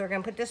now. So we're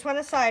going to put this one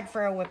aside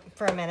for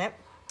a minute.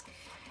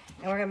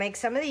 And we're going to make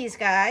some of these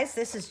guys.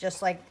 This is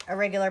just like a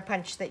regular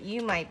punch that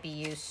you might be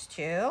used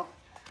to.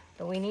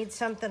 But we need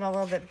something a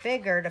little bit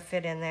bigger to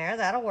fit in there.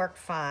 That'll work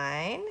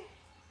fine.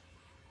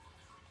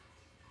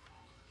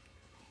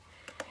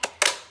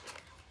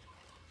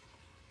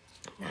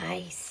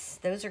 Nice.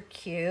 Those are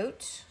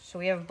cute. So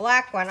we have a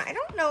black one. I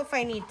don't know if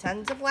I need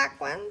tons of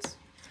black ones.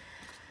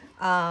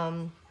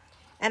 And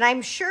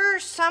I'm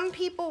sure some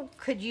people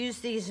could use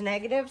these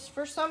negatives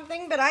for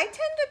something, but I tend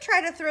to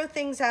try to throw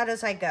things out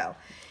as I go.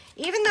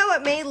 Even though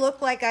it may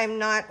look like I'm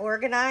not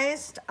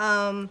organized,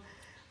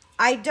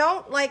 I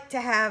don't like to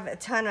have a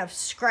ton of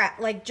scrap,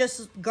 like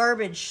just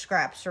garbage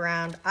scraps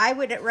around. I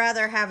would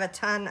rather have a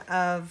ton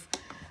of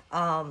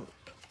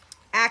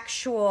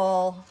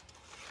actual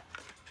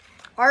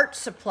art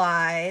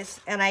supplies,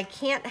 and I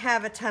can't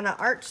have a ton of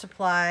art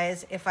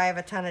supplies if I have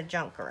a ton of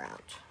junk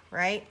around,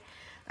 right?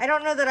 I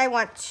don't know that I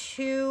want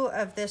 2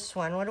 of this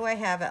one. What do I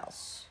have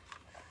else?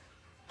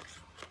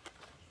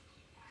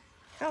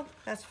 Oh,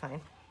 that's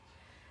fine.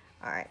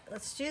 All right,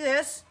 let's do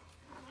this.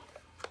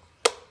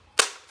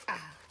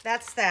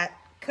 That's that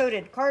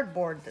coated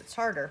cardboard that's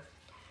harder.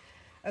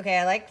 Okay,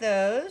 I like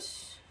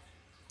those.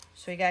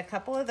 So we got a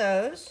couple of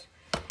those.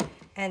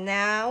 And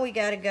now we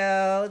gotta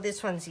go,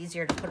 this one's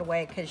easier to put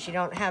away because you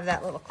don't have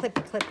that little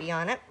clippy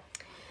on it.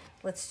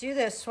 Let's do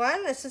this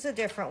one. This is a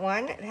different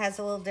one. It has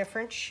a little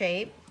different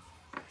shape.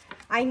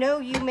 I know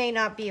you may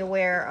not be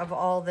aware of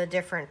all the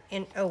different,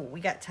 oh,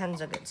 we got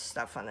tons of good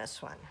stuff on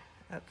this one.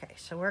 Okay,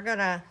 so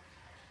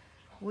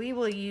we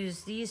will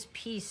use these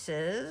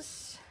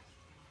pieces.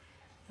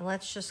 And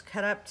let's just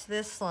cut up to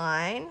this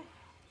line.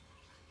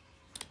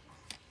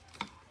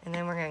 And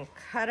then we're gonna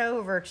cut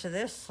over to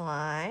this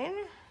line.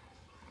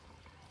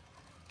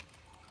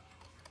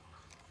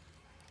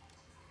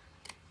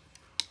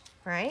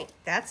 Right,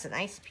 that's a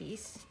nice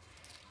piece.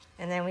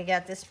 And then we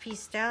got this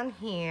piece down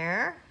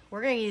here.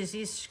 We're gonna use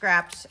these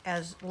scraps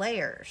as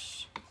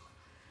layers.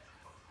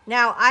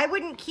 Now, I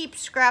wouldn't keep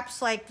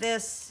scraps like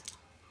this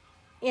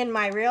in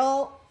my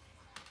real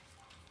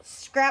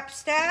scrap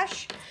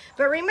stash,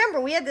 but remember,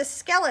 we had the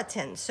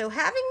skeleton, so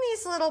having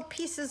these little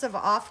pieces of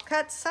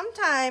offcuts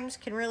sometimes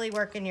can really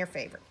work in your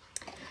favor.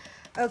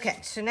 Okay,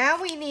 so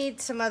now we need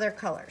some other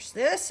colors.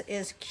 This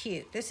is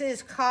cute. This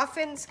is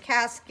Coffins,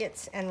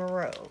 Caskets, and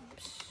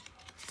Robes.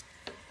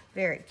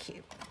 Very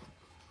cute.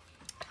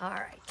 All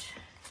right.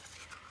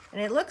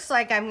 And it looks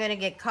like I'm gonna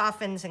get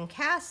coffins and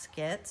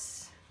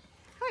caskets.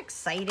 How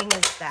exciting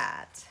is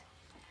that?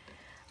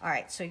 All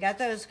right, so we got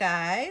those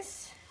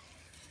guys.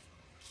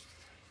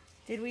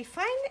 Did we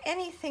find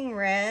anything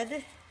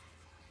red?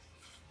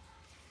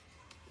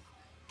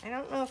 I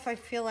don't know if I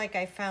feel like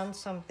I found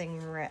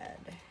something red.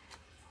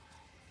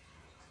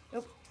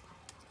 Oop.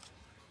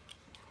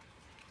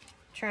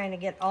 Trying to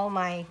get all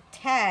my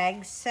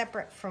tags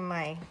separate from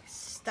my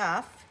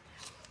stuff.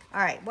 All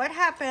right, what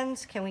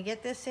happens? Can we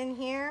get this in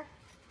here?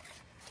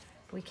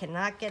 We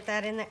cannot get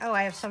that in there. Oh,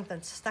 I have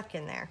something stuck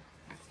in there.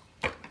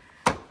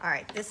 All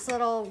right, this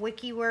little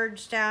wiki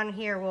words down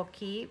here we'll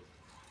keep.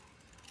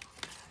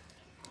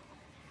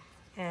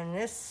 And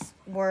this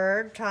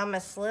word,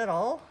 Thomas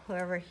Little,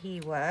 whoever he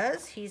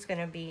was, he's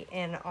gonna be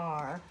in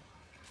our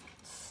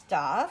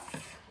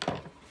stuff. All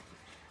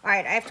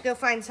right, I have to go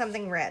find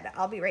something red.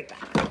 I'll be right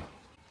back.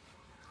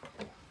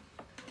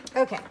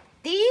 Okay,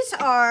 these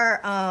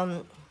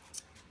are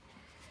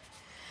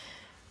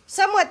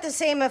somewhat the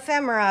same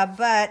ephemera,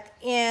 but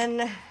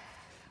in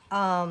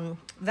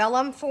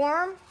vellum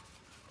form.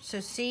 So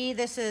see,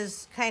 this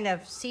is kind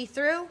of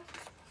see-through.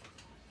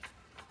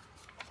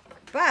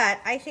 But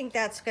I think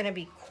that's going to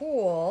be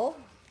cool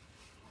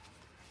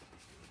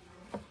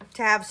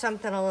to have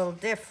something a little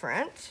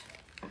different.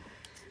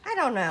 I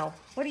don't know.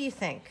 What do you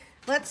think?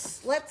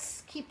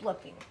 Let's keep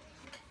looking.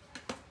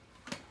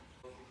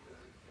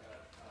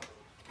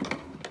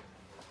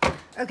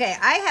 Okay,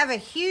 I have a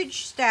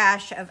huge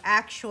stash of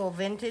actual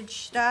vintage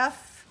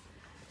stuff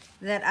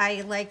that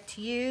I like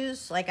to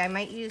use. Like I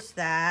might use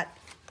that.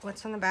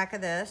 What's on the back of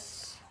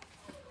this?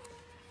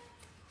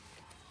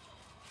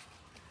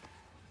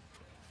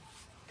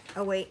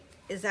 Oh wait,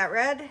 is that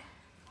red?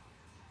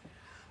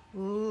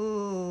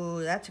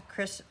 Ooh, that's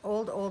a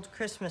old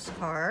Christmas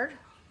card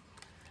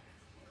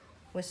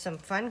with some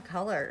fun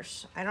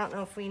colors. I don't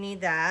know if we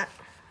need that.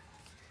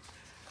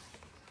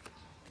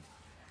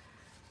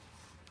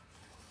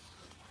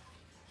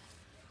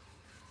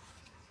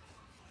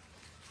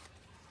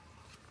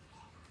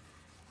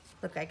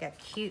 Look, I got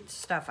cute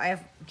stuff. I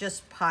have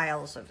just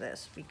piles of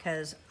this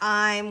because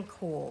I'm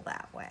cool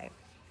that way.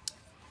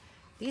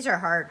 These are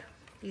hard.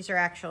 These are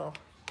actual.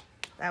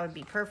 That would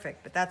be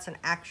perfect, but that's an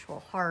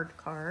actual hard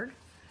card.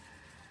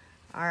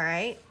 All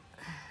right.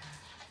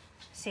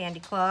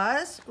 Sandy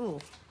Claus. Ooh.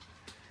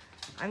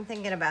 I'm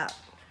thinking about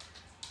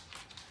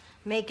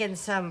making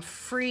some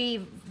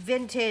free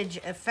vintage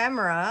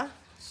ephemera,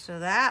 so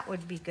that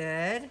would be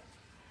good.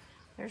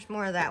 There's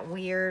more of that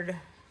weird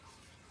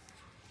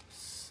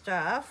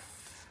stuff.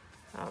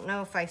 I don't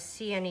know if I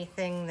see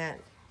anything that...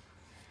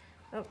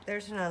 Oh,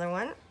 there's another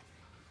one.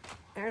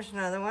 There's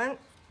another one.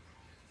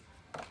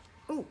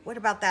 Ooh, what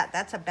about that?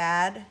 That's a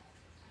bad.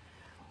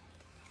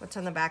 What's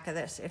on the back of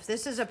this? If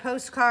this is a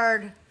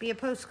postcard, be a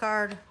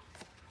postcard.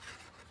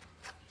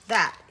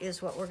 That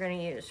is what we're going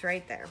to use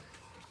right there.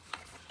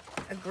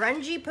 A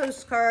grungy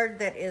postcard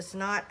that is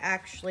not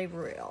actually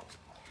real.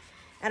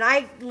 And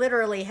I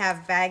literally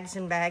have bags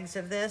and bags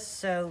of this,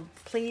 so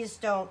please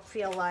don't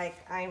feel like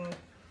I'm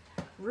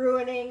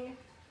ruining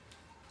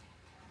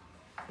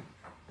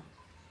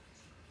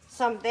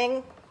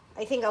something.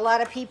 I think a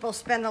lot of people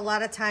spend a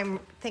lot of time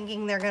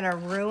thinking they're going to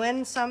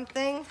ruin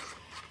something.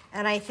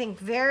 And I think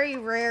very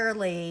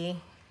rarely,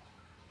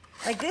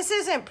 like this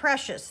isn't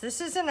precious.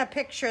 This isn't a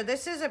picture.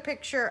 This is a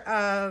picture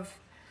of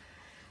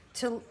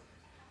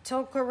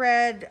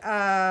Tolkared,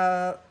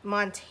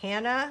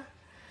 Montana.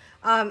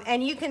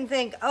 And you can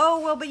think,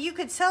 oh, well, but you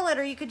could sell it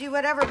or you could do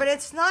whatever, but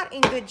it's not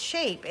in good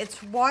shape.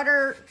 It's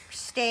water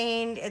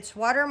stained, it's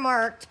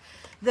watermarked.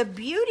 The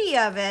beauty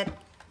of it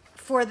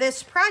for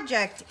this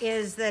project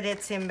is that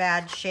it's in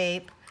bad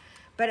shape.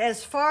 But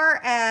as far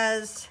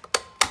as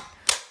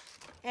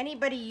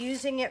anybody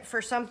using it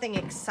for something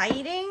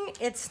exciting,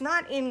 it's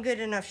not in good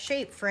enough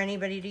shape for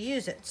anybody to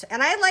use it.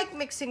 And I like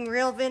mixing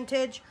real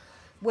vintage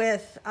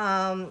with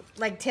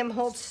like Tim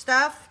Holtz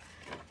stuff,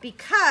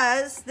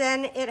 because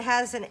then it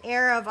has an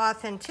air of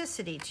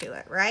authenticity to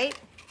it, right?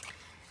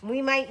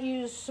 We might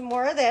use some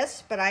more of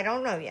this, but I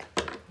don't know yet.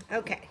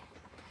 Okay,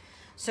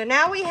 so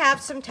now we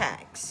have some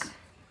tags.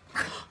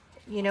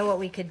 You know what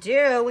we could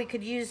do? We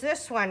could use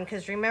this one,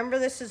 because remember,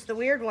 this is the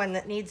weird one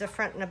that needs a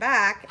front and a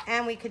back,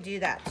 and we could do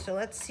that. So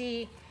let's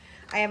see.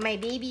 I have my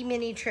baby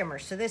mini trimmer.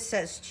 So this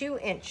says 2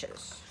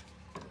 inches.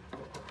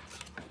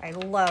 I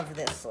love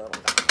this little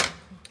guy.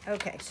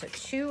 Okay, so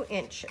 2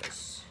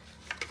 inches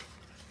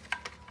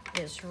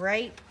is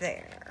right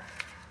there.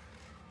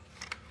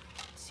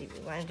 Let's see,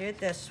 we want to do it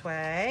this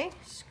way.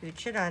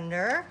 Scooch it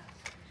under.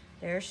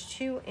 There's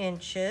 2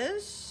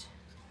 inches.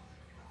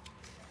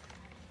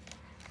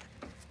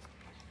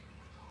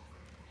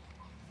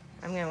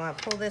 I'm going to want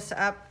to pull this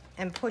up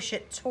and push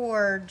it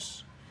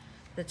towards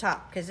the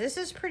top, because this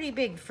is pretty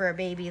big for a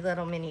baby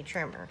little mini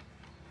trimmer.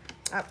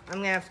 Oh, I'm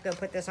going to have to go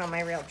put this on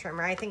my real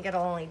trimmer. I think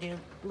it'll only do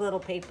little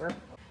paper.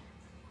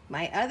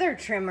 My other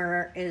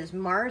trimmer is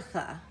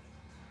Martha.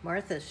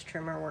 Martha's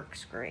trimmer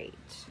works great.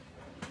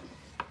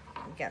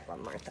 Get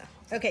one, Martha.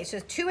 Okay, so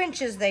 2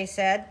 inches, they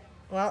said.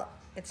 Well,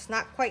 it's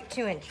not quite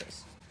 2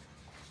 inches.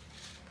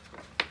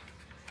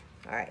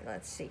 All right,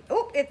 let's see.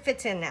 Oh, it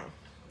fits in now.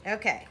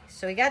 Okay,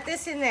 so we got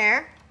this in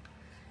there.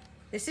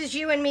 This is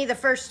You and Me the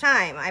first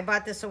time. I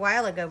bought this a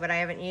while ago, but I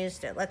haven't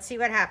used it. Let's see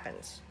what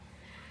happens.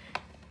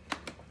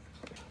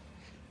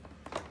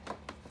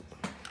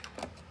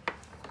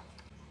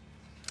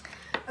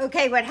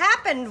 Okay, what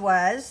happened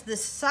was the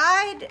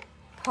side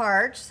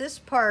parts, this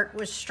part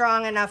was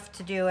strong enough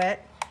to do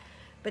it,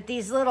 but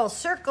these little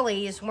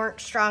circlies weren't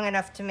strong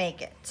enough to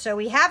make it. So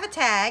we have a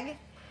tag.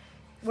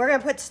 We're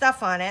gonna put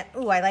stuff on it.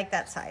 Ooh, I like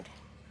that side.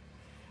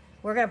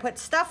 We're gonna put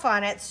stuff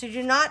on it, so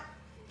do not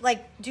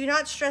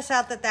stress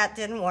out that that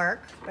didn't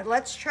work, but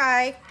let's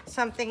try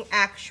something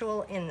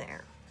actual in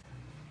there.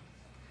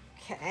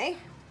 Okay,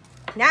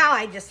 now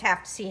I just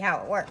have to see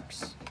how it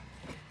works.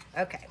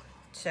 Okay,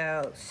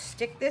 so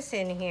stick this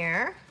in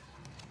here.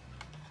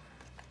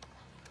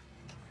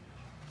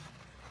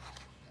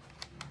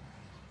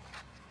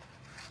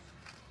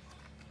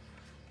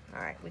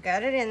 All right, we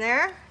got it in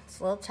there. It's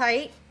a little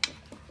tight.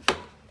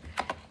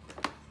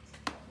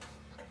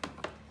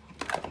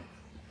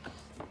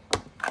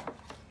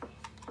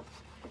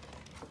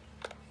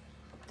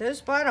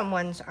 Those bottom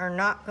ones are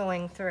not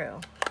going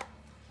through.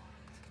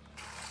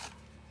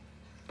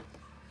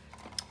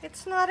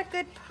 It's not a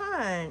good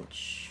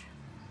punch.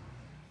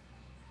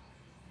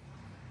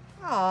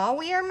 Aw,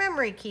 we are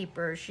memory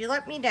keepers. You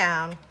let me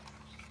down.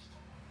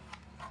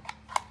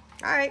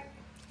 All right,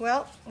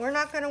 well, we're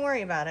not gonna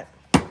worry about it.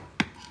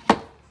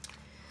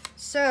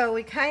 So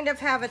we kind of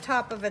have a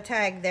top of a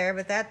tag there,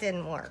 but that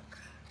didn't work.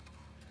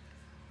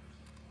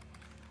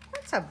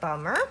 That's a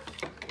bummer.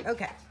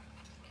 Okay.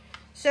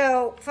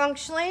 So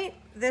functionally,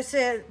 this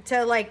is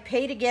to like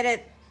pay to get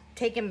it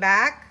taken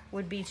back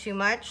would be too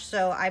much.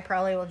 So I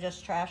probably will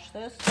just trash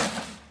this.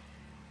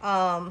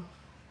 I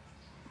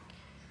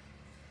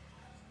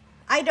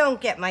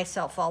don't get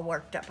myself all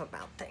worked up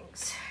about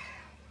things.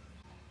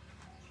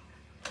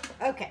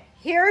 Okay,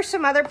 here are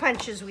some other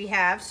punches we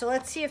have. So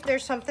let's see if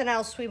there's something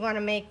else we want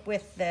to make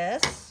with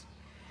this.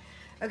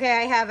 Okay,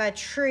 I have a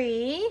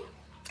tree.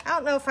 I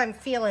don't know if I'm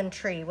feeling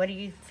tree. What are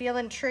you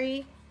feeling,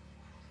 tree?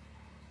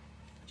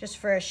 Just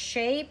for a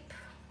shape.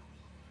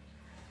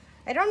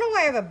 I don't know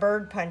why I have a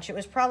bird punch. It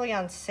was probably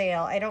on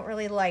sale. I don't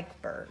really like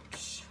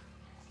birds.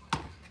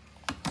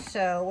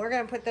 So we're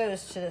gonna put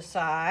those to the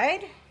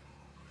side.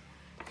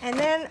 And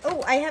then,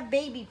 oh, I have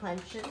baby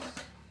punches.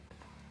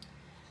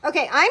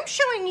 Okay, I'm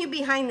showing you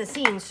behind the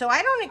scenes, so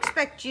I don't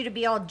expect you to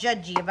be all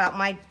judgy about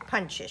my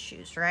punch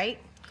issues, right?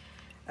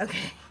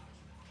 Okay.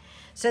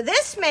 So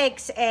this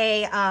makes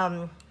a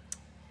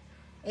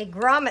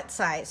grommet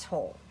size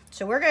hole.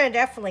 So we're gonna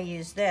definitely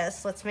use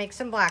this. Let's make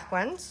some black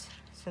ones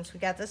since we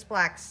got this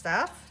black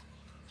stuff.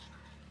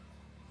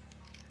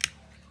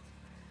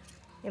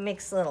 It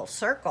makes little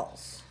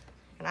circles,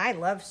 and I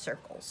love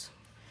circles.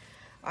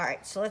 All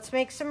right, so let's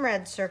make some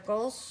red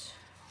circles.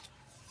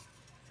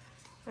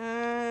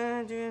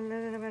 What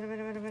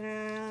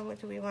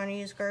do we want to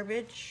use?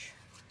 Garbage.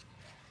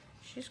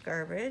 She's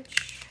garbage.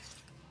 Does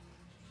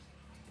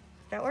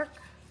that work?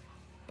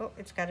 Oh,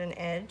 it's got an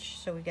edge,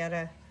 so we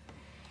gotta,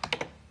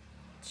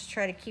 let's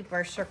try to keep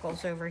our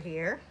circles over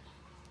here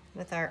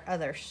with our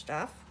other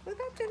stuff. Well,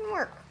 that didn't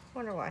work.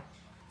 Wonder why.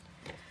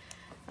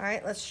 All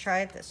right, let's try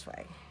it this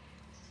way.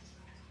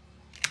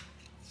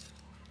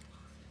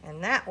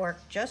 And that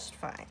worked just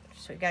fine.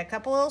 So we got a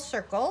couple little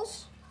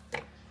circles.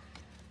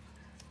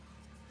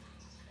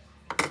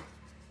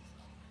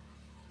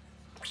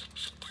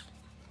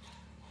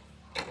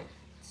 Let's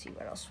see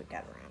what else we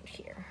got around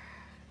here.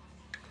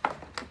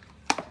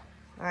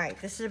 All right,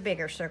 this is a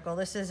bigger circle.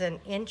 This is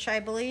an inch, I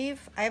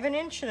believe. I have an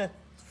inch and a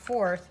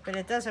fourth, but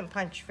it doesn't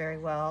punch very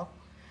well.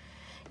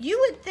 You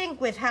would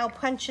think with how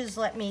punches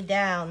let me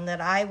down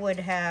that I would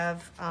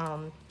have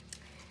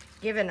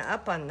given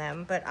up on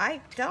them, but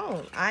I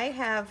don't. I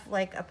have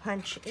like a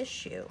punch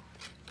issue.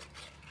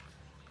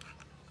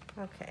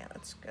 Okay,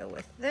 let's go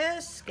with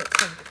this, get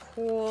some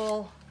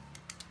cool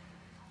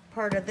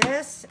part of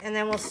this, and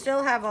then we'll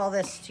still have all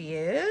this to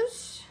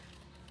use.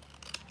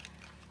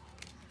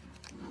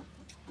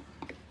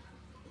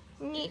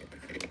 Neat.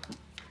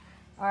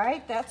 All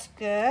right, that's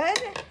good.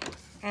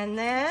 And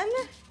then,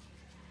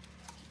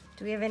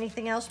 do we have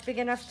anything else big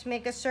enough to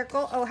make a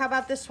circle? Oh, how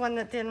about this one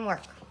that didn't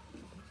work?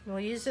 We'll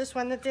use this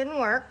one that didn't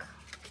work.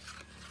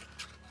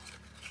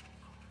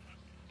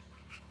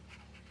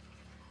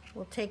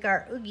 We'll take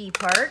our oogie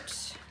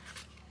parts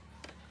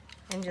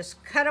and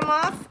just cut them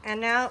off.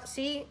 And now,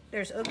 see,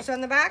 there's oogs on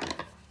the back.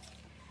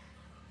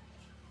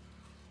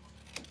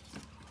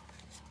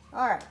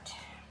 All right,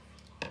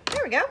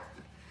 there we go.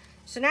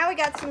 So now we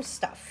got some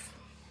stuff.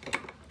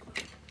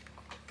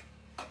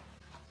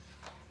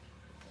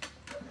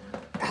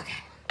 Okay.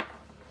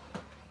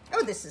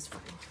 Oh, this is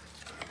fun.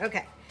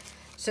 Okay,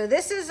 so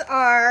this is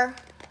our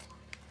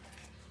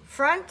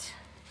front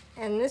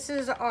and this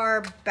is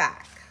our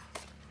back.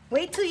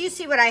 Wait till you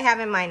see what I have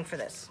in mind for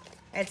this.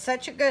 I had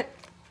such a good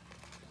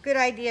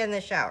idea in the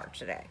shower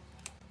today.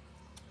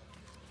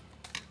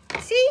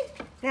 See?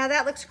 Now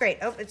that looks great.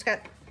 Oh, it's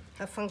got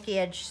a funky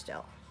edge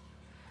still.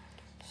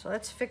 So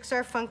let's fix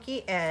our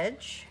funky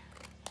edge.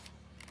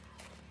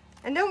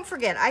 And don't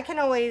forget, I can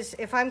always,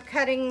 if I'm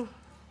cutting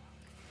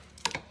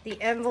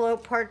the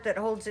envelope part that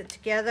holds it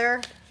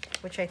together,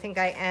 which I think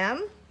I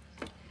am.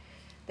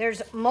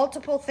 There's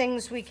multiple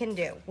things we can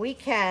do. We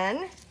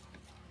can,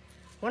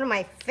 one of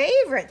my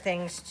favorite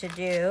things to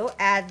do,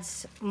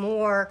 adds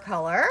more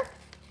color.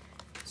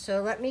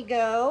 So let me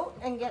go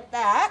and get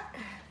that.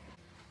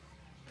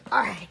 All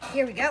right,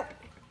 here we go.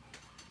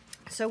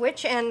 So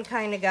which end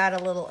kind of got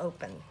a little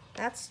open?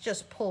 That's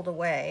just pulled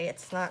away,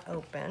 it's not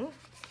open.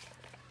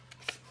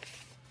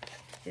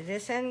 Did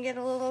this end get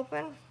a little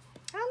open?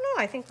 I don't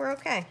know, I think we're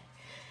okay.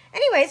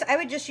 Anyways, I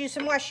would just use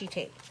some washi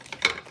tape,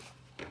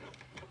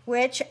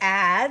 which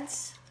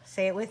adds,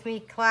 say it with me,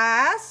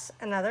 class,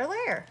 another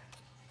layer.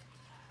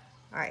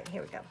 All right,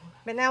 here we go.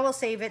 But now we'll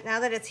save it. Now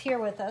that it's here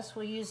with us,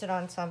 we'll use it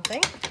on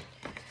something.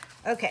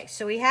 Okay,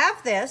 so we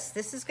have this.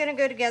 This is gonna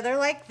go together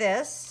like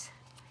this.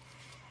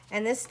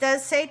 And this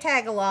does say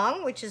tag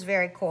along, which is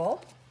very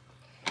cool.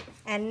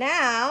 And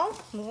now,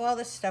 move all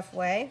this stuff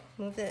away.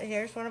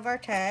 Here's one of our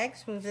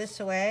tags. Move this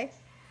away.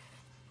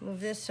 Move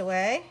this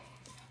away.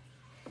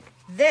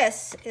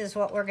 This is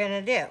what we're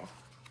gonna do.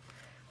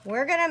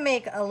 We're gonna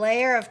make a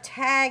layer of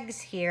tags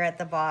here at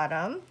the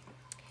bottom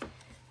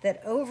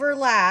that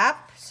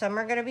overlap. Some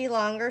are gonna be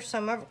longer,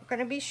 some are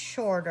gonna be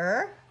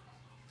shorter.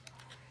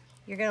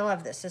 You're gonna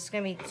love this. This is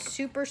gonna be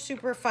super,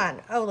 super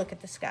fun. Oh, look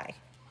at the sky.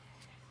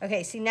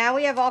 Okay, see, now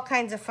we have all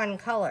kinds of fun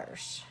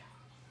colors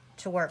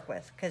to work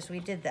with because we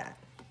did that.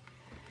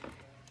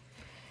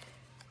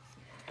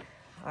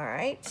 All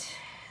right,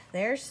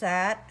 there's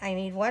that. I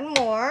need one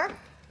more.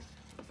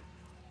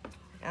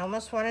 I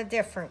almost want a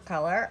different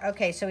color.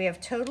 Okay, so we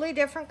have totally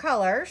different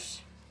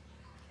colors,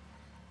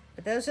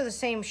 but those are the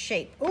same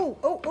shape. Ooh,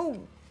 ooh,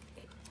 ooh.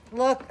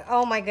 Look,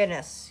 oh my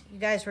goodness. You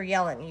guys were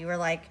yelling. You were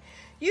like,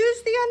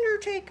 use the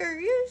Undertaker,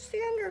 use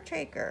the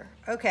Undertaker.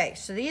 Okay,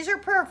 so these are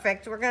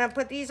perfect. We're gonna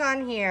put these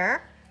on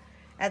here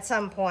at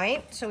some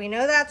point. So we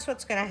know that's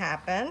what's gonna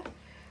happen.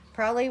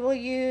 Probably we'll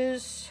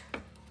use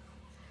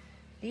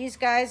these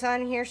guys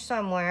on here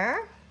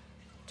somewhere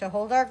to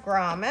hold our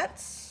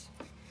grommets.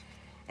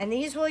 And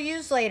these we'll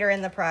use later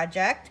in the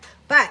project.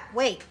 But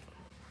wait,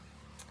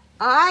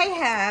 I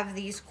have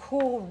these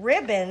cool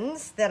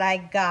ribbons that I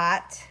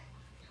got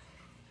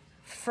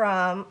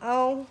from,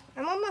 oh,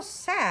 I'm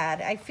almost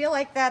sad. I feel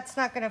like that's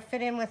not gonna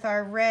fit in with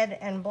our red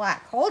and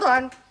black. Hold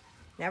on,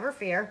 never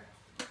fear.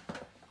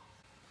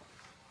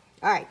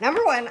 All right,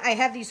 number one, I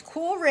have these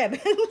cool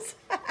ribbons,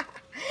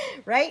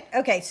 right?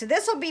 Okay, so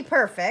this will be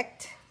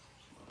perfect.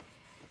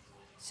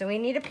 So we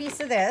need a piece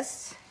of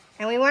this.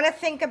 And we wanna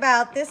think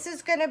about, this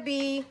is gonna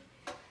be,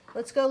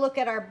 let's go look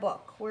at our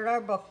book. Where'd our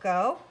book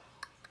go?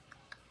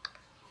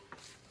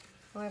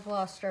 Oh, I've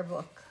lost our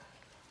book.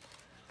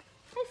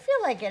 I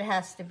feel like it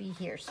has to be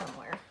here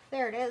somewhere.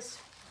 There it is.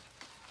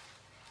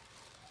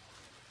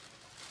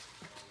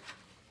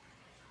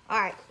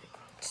 All right,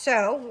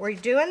 so we're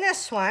doing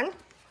this one.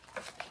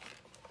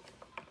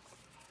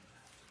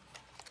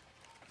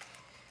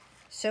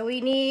 So we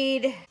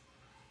need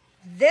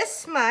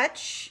this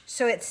much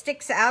so it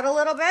sticks out a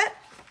little bit.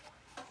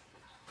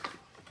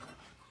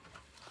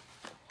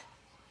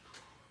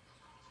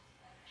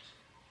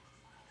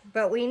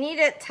 But we need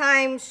it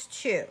times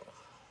 2.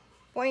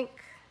 Boink,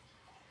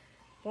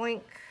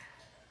 boink,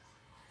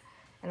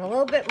 and a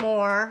little bit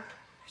more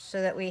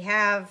so that we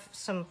have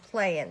some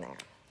play in there.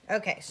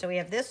 Okay, so we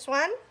have this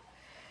one.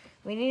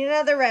 We need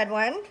another red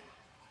one,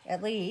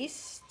 at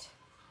least.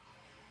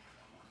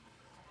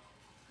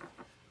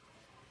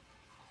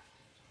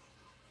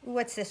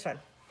 What's this one?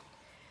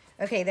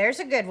 Okay, there's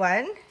a good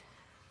one.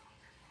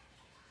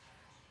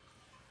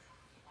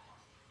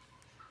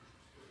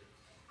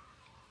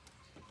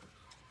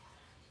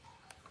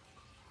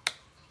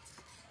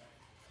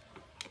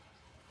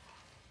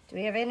 Do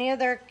we have any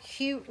other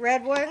cute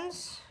red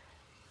ones?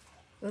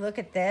 Ooh, look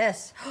at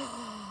this.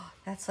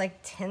 That's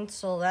like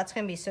tinsel. That's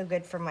gonna be so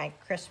good for my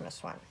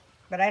Christmas one.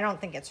 But I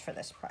don't think it's for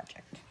this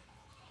project.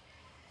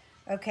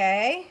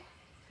 Okay,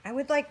 I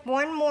would like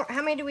one more.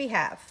 How many do we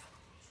have?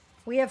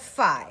 We have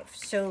 5.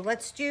 So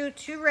let's do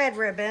 2 red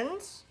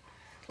ribbons,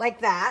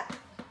 like that.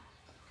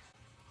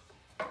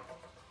 All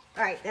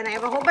right, then I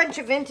have a whole bunch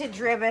of vintage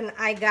ribbon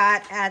I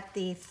got at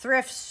the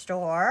thrift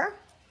store.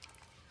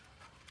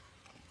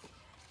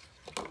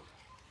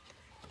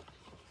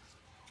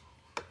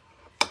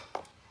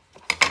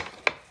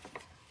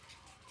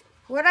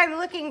 What I'm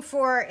looking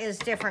for is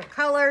different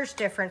colors,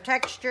 different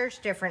textures,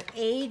 different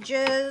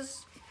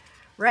ages,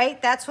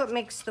 right? That's what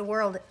makes the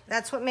world,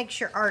 that's what makes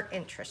your art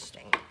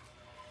interesting,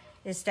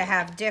 is to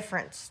have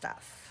different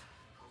stuff.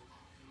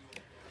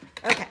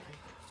 Okay,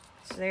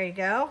 so there you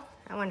go.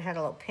 That one had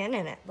a little pin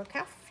in it. Look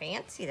how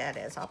fancy that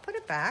is. I'll put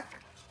it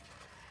back.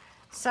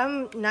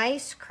 Some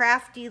nice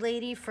crafty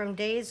lady from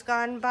days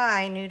gone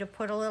by knew to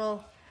put a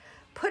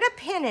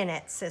pin in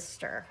it,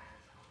 sister.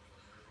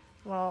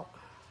 Well,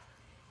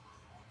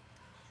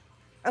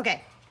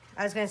 okay,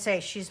 I was gonna say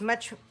she's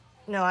much,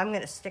 no, I'm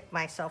gonna stick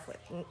myself with,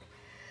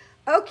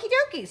 okie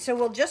dokie. So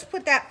we'll just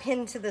put that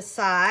pin to the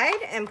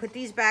side and put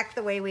these back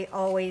the way we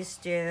always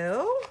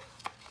do,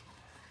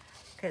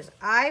 because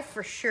I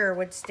for sure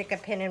would stick a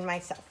pin in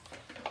myself.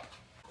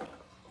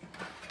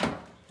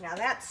 Now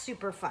that's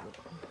super fun.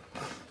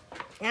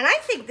 And I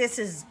think this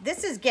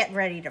is getting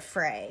ready to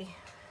fray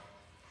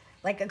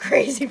like a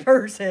crazy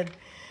person.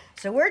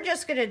 So we're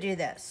just gonna do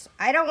this.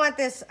 I don't want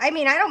this, I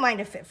mean, I don't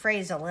mind if it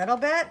frays a little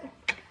bit,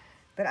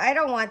 but I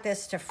don't want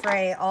this to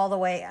fray all the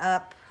way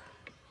up.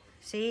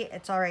 See,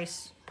 it's already,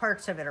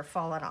 parts of it are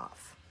falling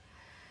off.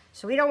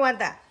 So we don't want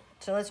that.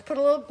 So let's put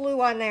a little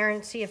glue on there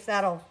and see if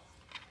that'll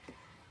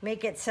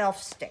make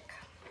itself stick.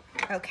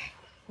 Okay,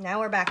 now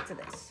we're back to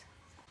this.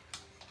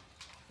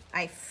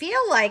 I feel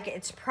like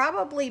it's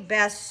probably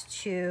best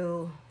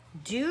to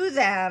do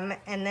them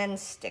and then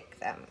stick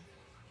them.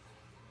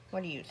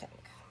 What do you think?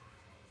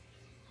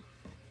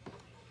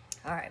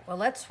 All right, well,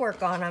 let's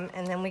work on them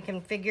and then we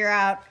can figure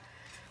out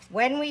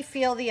when we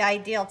feel the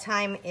ideal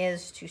time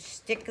is to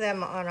stick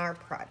them on our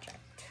project.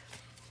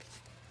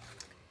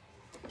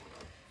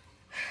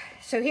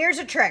 So here's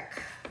a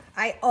trick.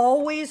 I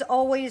always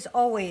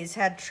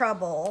had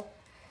trouble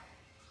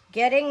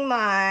getting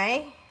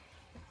my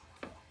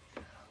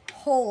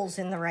holes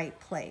in the right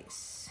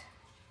place.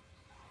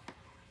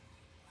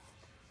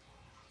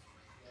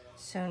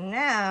 So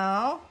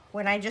now,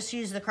 when I just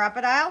use the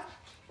Crop-A-Dile,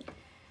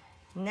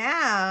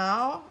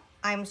 now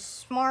I'm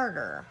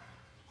smarter.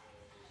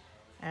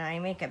 And I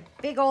make a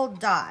big old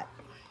dot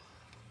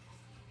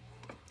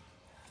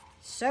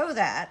so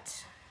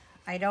that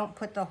I don't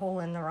put the hole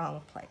in the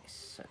wrong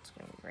place. So it's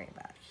going to be right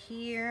about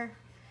here.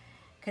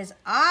 Because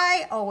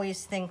I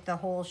always think the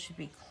hole should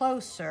be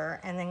closer,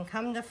 and then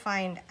come to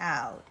find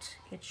out,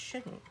 it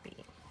shouldn't be.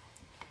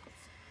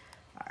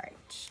 All right.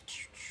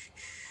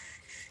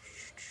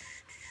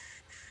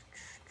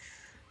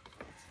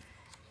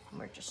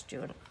 We're just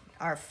doing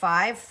our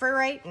 5 for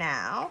right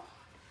now.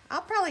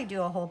 I'll probably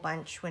do a whole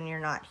bunch when you're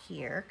not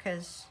here,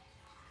 because,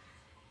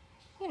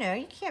 you know,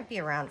 you can't be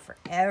around for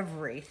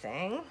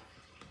everything.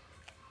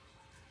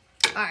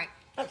 All right,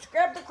 let's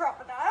grab the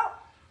Crop-A-Dile.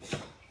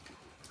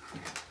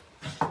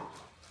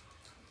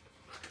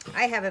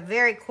 I have a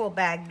very cool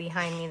bag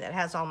behind me that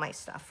has all my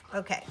stuff.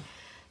 Okay,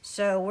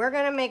 so we're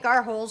gonna make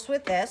our holes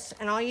with this,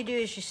 and all you do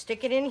is you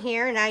stick it in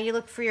here. Now you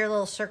look for your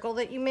little circle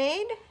that you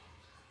made,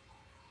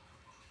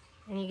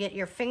 and you get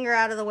your finger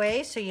out of the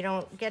way so you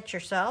don't get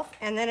yourself,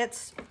 and then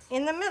it's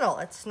in the middle.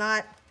 It's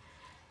not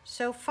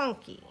so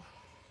funky.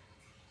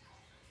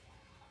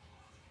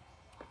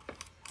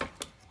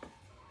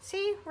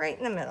 See, right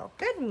in the middle.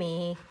 Good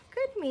me,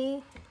 good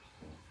me.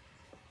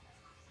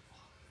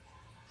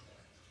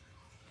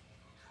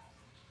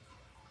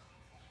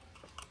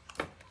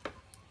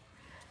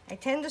 I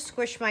tend to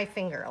squish my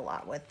finger a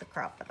lot with the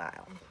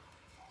Crop-A-Dile,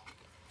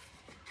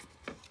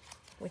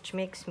 which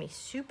makes me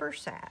super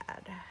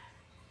sad.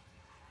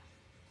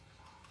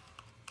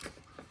 All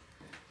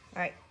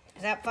right,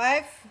 is that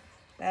 5?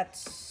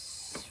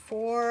 That's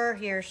 4,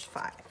 here's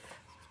 5.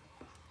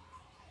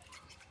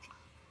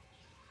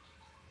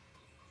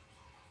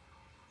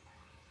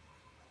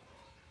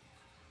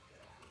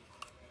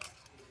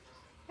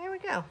 There we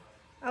go.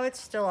 Oh, it's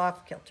still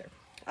off kilter.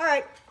 All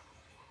right.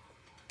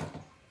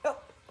 Oh.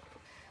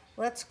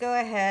 Let's go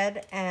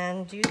ahead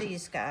and do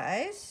these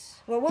guys.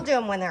 Well, we'll do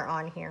them when they're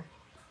on here.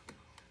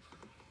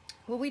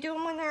 Will we do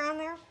them when they're on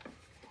there?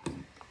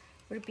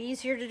 Would it be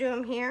easier to do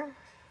them here?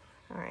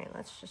 All right,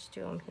 let's just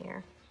do them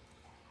here.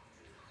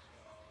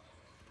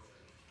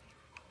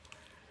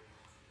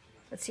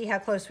 Let's see how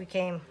close we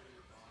came.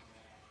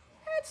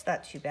 That's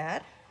not too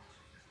bad.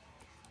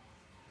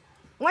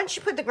 Once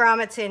you put the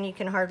grommets in, you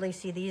can hardly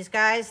see these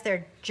guys.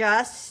 They're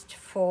just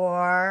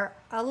for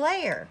a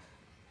layer.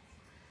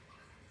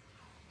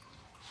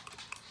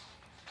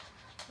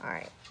 All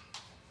right,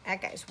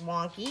 that guy's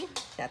wonky.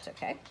 That's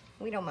okay,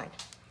 we don't mind.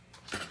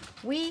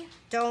 We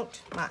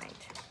don't mind.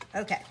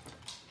 Okay,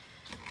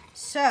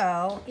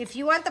 so if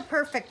you want the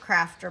perfect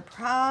crafter,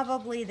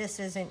 probably this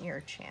isn't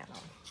your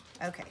channel.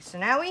 Okay, so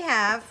now we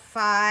have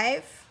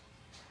 5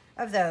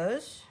 of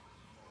those.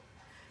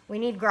 We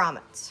need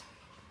grommets.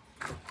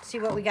 See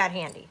what we got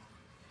handy.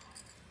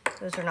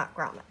 Those are not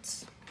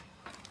grommets.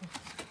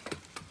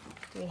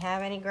 Do we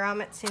have any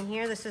grommets in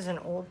here? This is an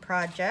old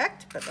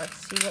project, but let's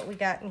see what we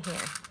got in here.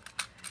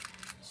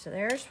 So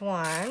there's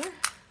one.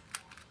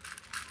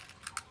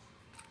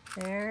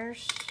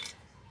 There's,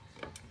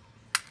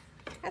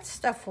 that's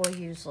stuff we'll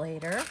use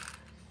later.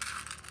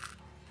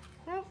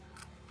 Nope.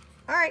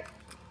 All right.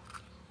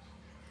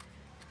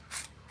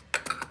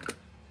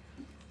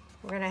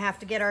 We're gonna have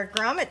to get our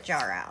grommet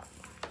jar out.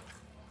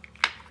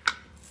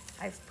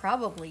 I've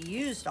probably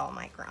used all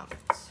my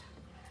grommets.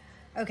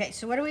 Okay,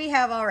 so what do we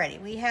have already?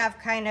 We have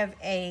kind of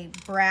a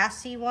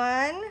brassy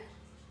one.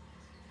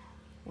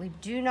 We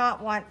do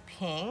not want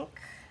pink.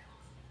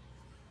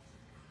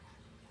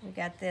 We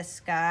got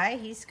this guy.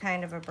 He's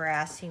kind of a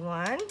brassy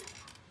one.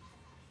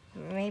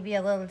 Maybe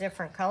a little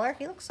different color.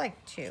 He looks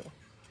like 2.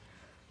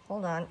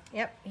 Hold on.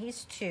 Yep,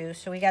 he's 2.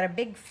 So we got a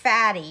big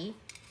fatty,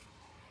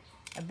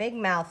 a big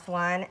mouth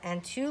one,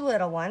 and 2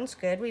 little ones.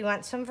 Good. We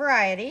want some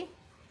variety.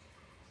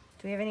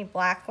 Do we have any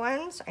black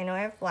ones? I know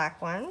I have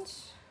black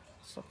ones.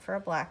 Let's look for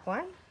a black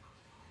one.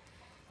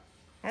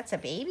 That's a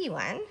baby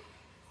one.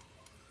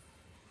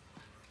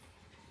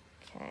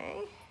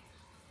 Okay.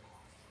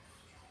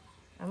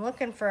 I'm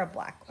looking for a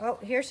black. Oh,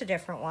 here's a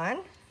different one.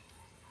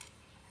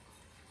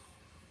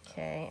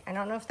 Okay, I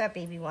don't know if that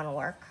baby one will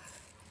work.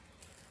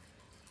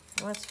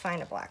 Let's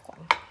find a black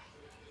one.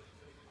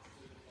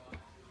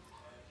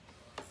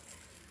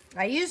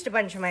 I used a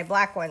bunch of my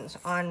black ones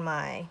on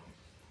my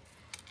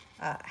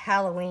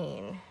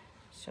Halloween,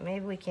 so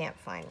maybe we can't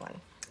find one.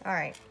 All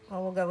right,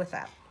 well, we'll go with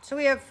that. So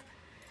we have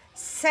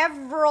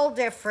several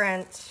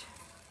different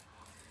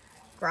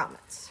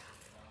grommets.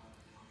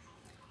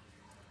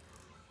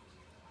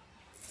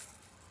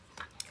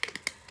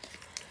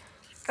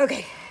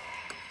 Okay.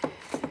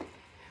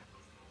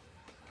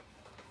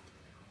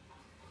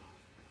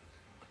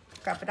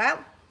 Crop it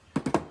out.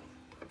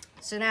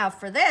 So now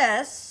for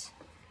this,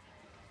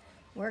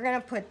 we're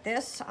gonna put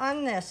this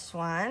on this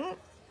one,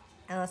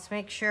 and let's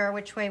make sure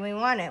which way we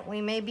want it.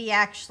 We may be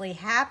actually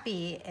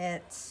happy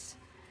it's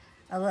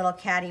a little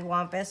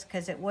cattywampus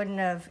because it would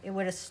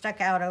have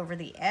stuck out over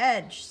the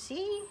edge,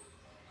 see?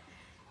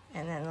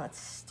 And then let's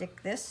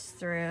stick this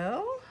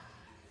through.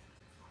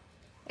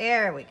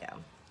 There we go.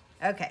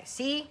 Okay,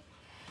 see?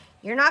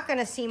 You're not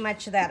gonna see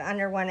much of that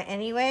under one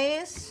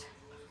anyways,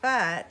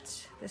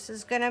 but this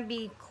is gonna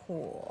be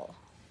cool.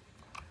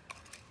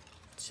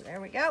 So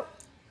there we go.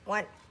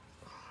 One.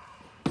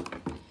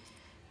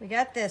 We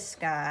got this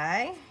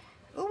guy.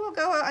 Ooh, we'll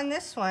go on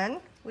this one,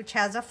 which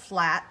has a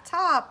flat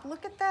top.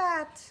 Look at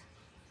that.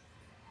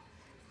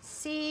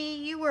 See,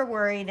 you were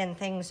worried and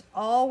things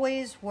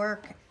always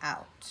work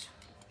out.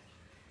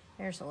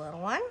 There's a little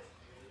one.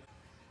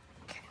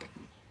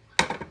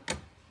 Okay.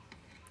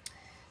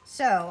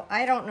 So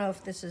I don't know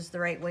if this is the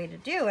right way to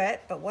do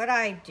it, but what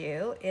I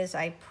do is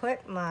I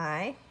put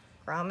my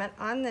grommet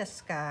on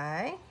this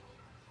guy,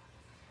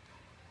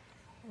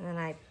 and then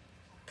I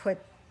put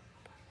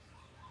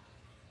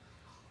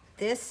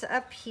this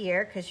up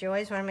here, because you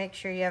always want to make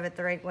sure you have it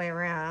the right way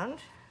around.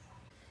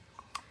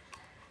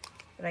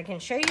 But I can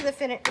show you the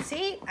finish.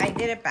 See, I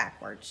did it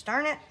backwards.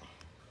 Darn it.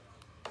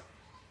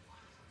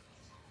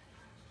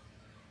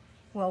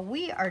 Well,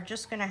 we are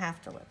just going to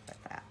have to live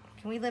with that.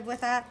 Can we live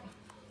with that?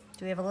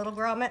 Do we have a little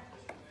grommet?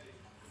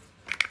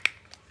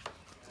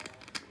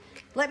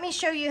 Let me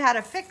show you how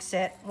to fix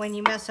it when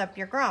you mess up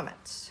your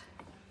grommets.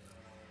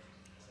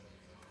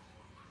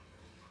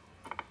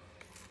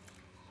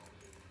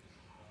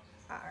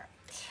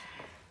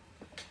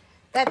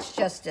 That's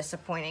just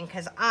disappointing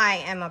because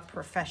I am a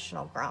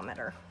professional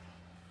grommeter.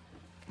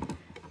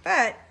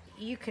 But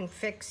you can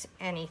fix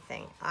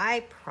anything,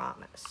 I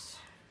promise.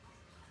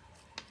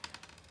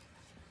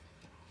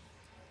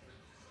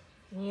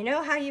 You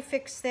know how you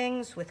fix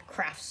things? With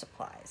craft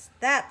supplies.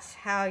 That's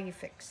how you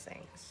fix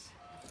things.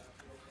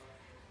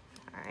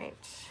 All right.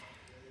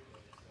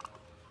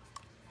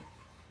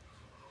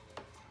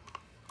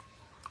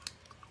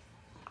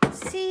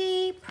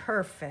 See,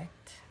 perfect.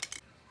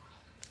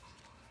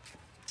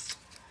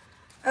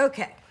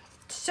 Okay,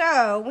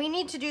 so we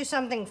need to do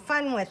something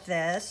fun with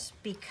this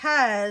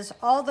because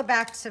all the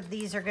backs of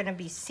these are going to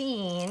be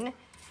seen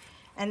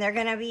and they're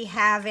going to be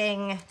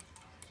having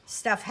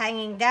stuff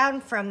hanging down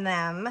from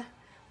them.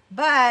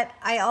 But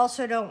I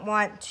also don't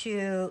want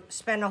to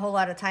spend a whole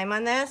lot of time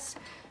on this.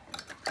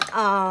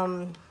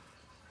 So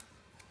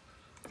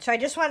I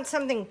just want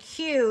something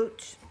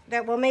cute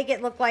that will make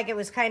it look like it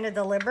was kind of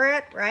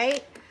deliberate,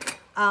 right?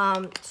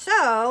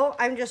 So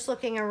I'm just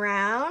looking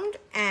around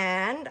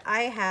and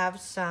I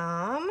have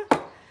some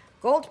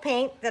gold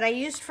paint that I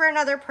used for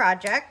another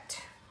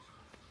project.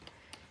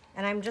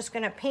 And I'm just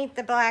going to paint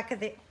the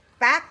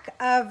back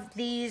of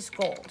these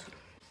gold.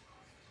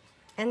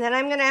 And then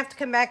I'm going to have to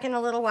come back in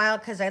a little while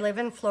because I live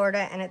in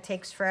Florida and it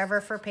takes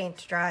forever for paint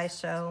to dry.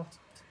 So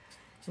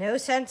no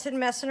sense in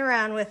messing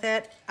around with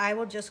it. I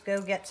will just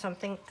go get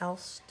something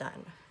else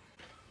done.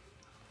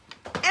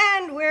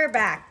 And we're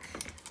back.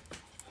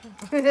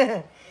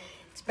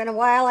 It's been a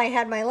while. I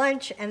had my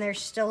lunch and they're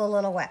still a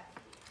little wet.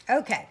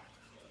 Okay.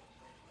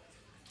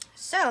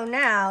 So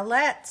now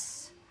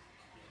let's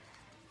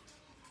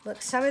look.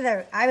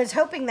 I was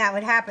hoping that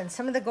would happen.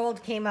 Some of the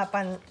gold came up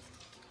on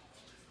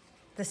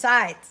the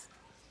sides.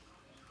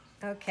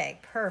 Okay,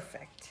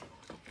 perfect.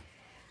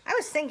 I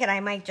was thinking I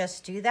might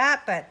just do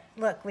that, but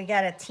look, we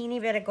got a teeny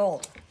bit of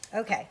gold.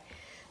 Okay.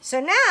 So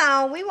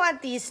now we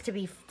want these to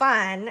be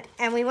fun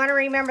and we want to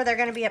remember they're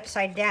going to be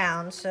upside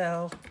down.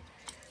 So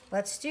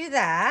let's do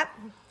that.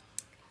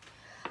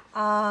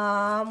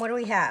 What do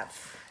we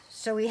have?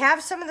 So we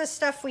have some of the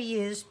stuff we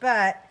used,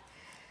 but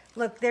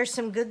look, there's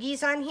some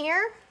googies on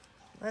here.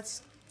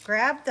 Let's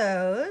grab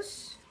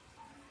those.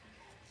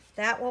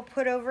 That we'll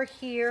put over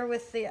here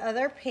with the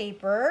other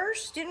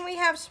papers. Didn't we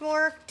have some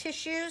more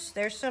tissues?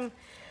 There's some,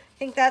 I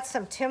think that's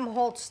some Tim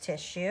Holtz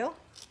tissue.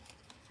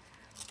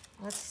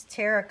 Let's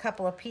tear a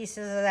couple of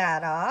pieces of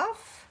that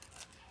off.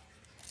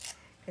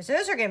 Because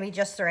those are going to be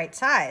just the right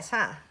size,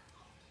 huh?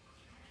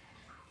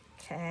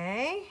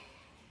 Okay.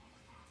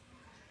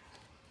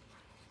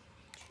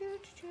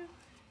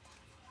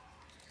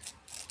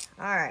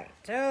 All right,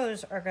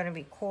 those are going to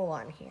be cool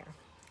on here.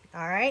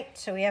 All right,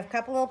 so we have a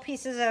couple little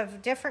pieces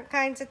of different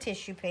kinds of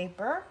tissue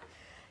paper.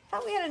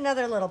 Thought we had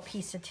another little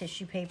piece of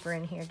tissue paper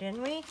in here,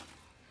 didn't we?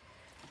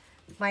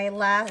 My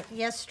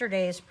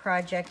yesterday's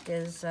project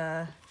is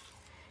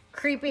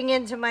creeping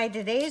into my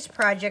today's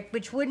project,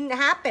 which wouldn't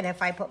happen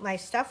if I put my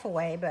stuff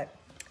away, but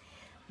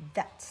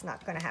that's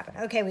not going to happen.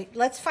 Okay,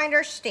 let's find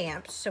our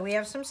stamps. So we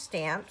have some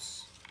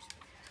stamps.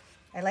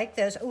 I like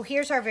those. Oh,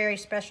 here's our very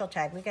special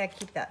tag. We got to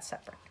keep that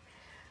separate.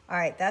 All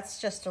right,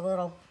 that's just a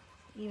little,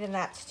 even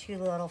that's too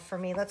little for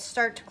me. Let's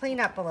start to clean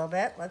up a little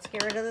bit. Let's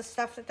get rid of the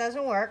stuff that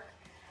doesn't work.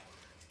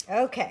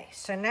 Okay,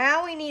 so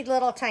now we need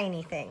little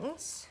tiny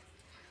things.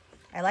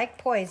 I like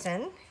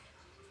poison.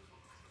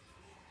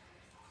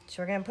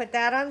 So we're going to put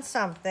that on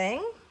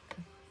something.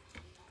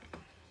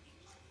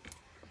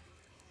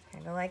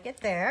 Kind of like it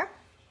there.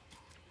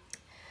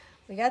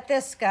 We got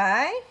this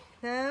guy.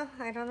 No,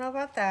 I don't know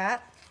about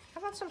that.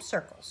 How about some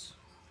circles?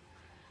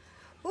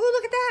 Ooh,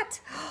 look at that.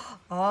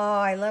 Oh,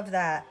 I love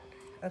that.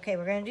 Okay,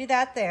 we're going to do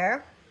that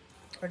there.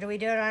 Or do we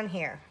do it on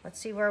here? Let's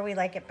see where we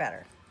like it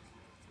better.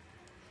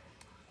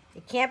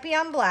 It can't be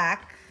on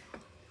black.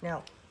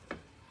 No.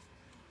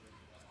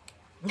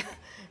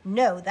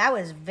 No, that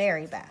was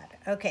very bad.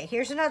 Okay,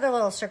 here's another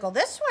little circle.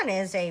 This one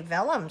is a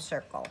vellum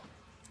circle.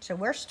 So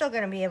we're still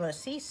going to be able to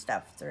see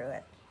stuff through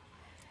it.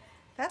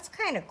 That's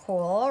kind of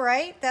cool,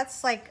 right?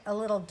 That's like a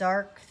little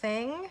dark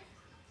thing.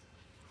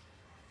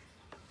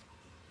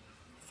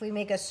 If we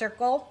make a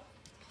circle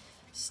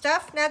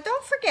stuff. Now,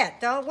 don't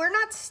forget, we're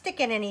not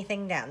sticking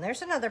anything down.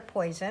 There's another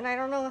poison. I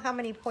don't know how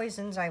many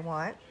poisons I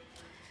want.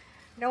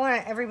 I don't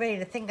want everybody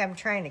to think I'm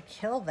trying to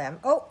kill them.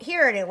 Oh,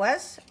 here it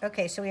was.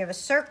 Okay, so we have a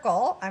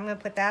circle. I'm going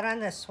to put that on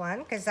this one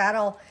because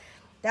that'll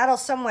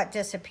somewhat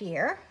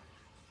disappear.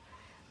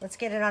 Let's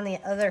get it on the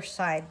other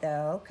side,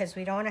 though, because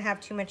we don't want to have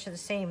too much of the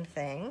same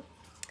thing.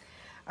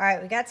 All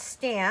right, we got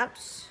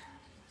stamps.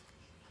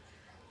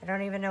 I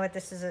don't even know what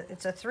this is.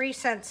 It's a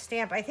 3-cent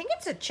stamp. I think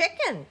it's a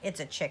chicken.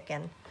 It's a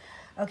chicken.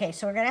 Okay,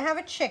 so we're going to have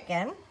a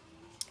chicken,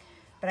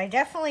 but I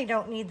definitely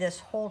don't need this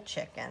whole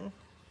chicken.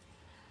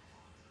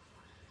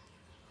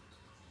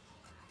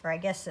 Or I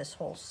guess this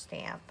whole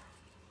stamp.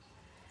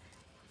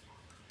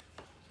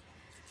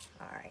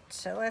 All right,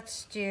 so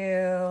let's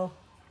do,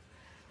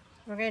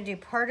 we're going to do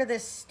part of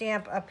this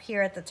stamp up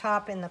here at the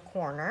top in the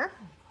corner.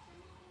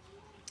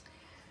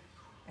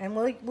 And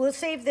we'll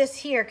save this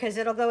here because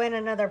it'll go in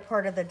another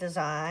part of the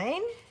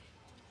design.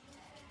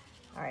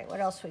 All right, what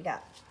else we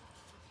got?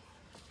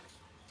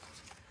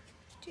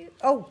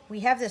 Oh, we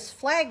have this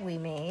flag we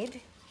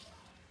made.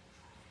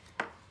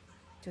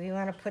 Do we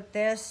want to put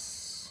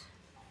this?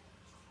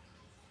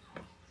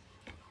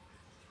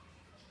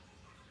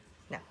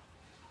 No.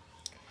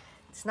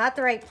 It's not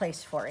the right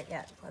place for it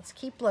yet. Let's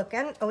keep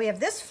looking. Oh, we have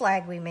this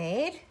flag we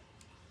made.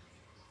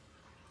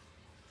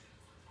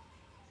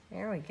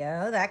 There we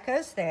go. That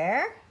goes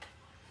there.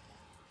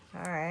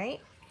 All right.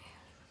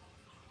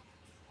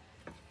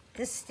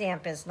 This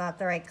stamp is not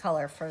the right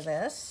color for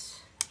this.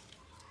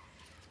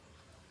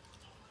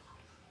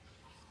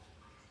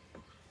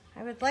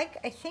 I would like,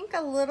 I think,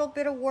 a little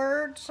bit of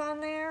words on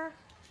there.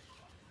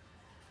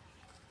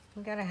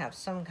 We gotta have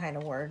some kind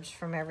of words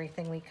from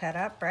everything we cut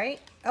up,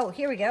 right? Oh,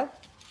 here we go.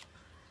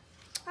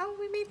 Oh,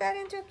 we made that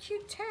into a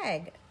cute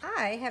tag.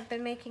 I have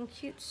been making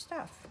cute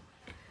stuff.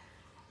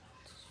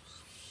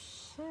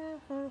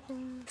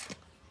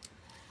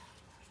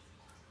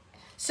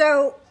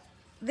 So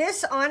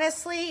this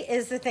honestly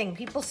is the thing.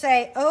 People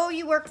say, oh,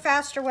 you work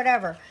fast or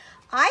whatever.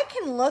 I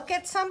can look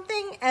at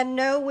something and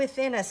know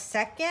within a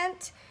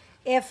second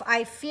if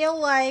I feel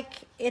like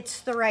it's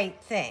the right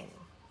thing,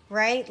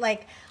 right?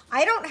 Like,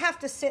 I don't have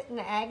to sit and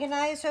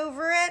agonize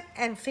over it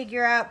and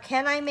figure out,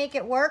 can I make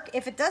it work?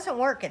 If it doesn't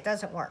work, it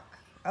doesn't work.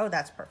 Oh,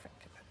 that's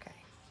perfect. Okay.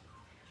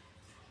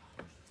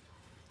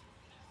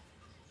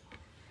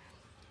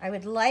 I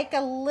would like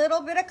a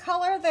little bit of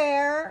color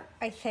there,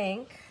 I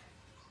think.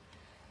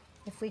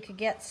 If we could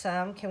get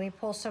some, can we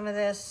pull some of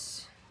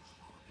this?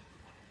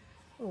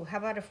 Ooh, how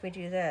about if we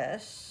do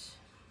this?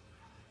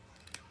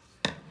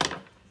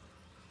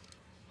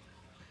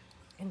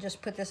 And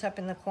just put this up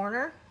in the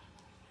corner.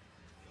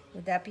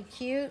 Would that be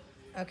cute?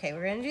 Okay,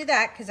 we're gonna do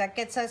that because that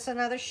gets us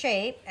another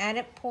shape and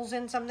it pulls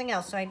in something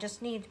else. So I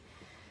just need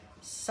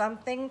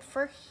something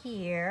for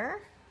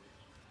here.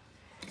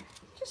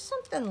 Just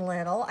something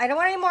little. I don't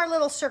want any more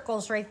little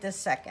circles right this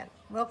second.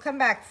 We'll come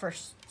back for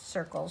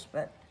circles,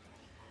 but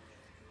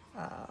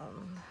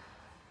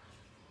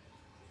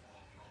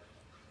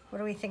what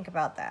do we think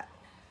about that?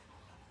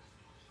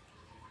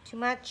 Too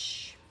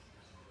much?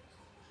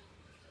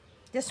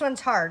 This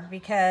one's hard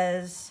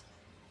because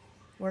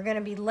we're going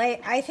to be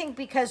I think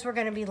because we're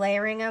going to be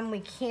layering them,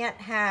 we can't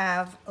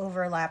have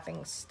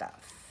overlapping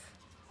stuff.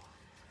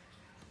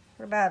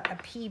 What about a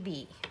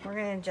PB? We're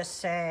going to just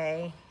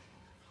say,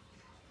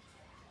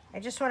 I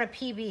just want a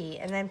PB,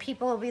 and then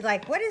people will be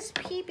like, what is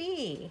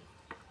PB?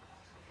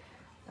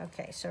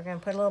 Okay, so we're going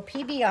to put a little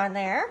PB on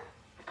there.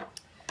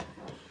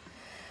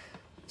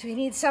 Do we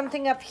need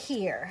something up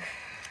here?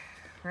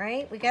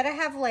 Right? We got to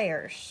have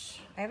layers.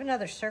 I have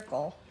another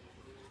circle.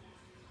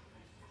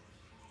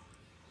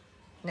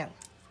 No.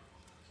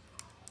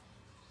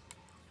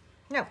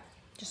 No.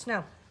 Just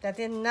know that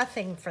did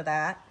nothing for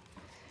that.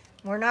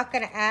 We're not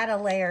going to add a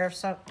layer of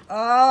some.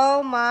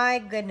 Oh my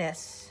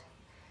goodness.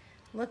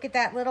 Look at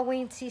that little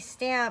weensy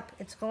stamp.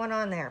 It's going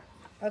on there.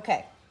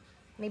 Okay,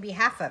 maybe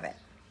half of it.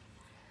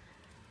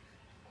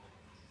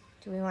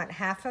 Do we want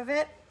half of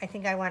it? I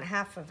think I want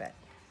half of it.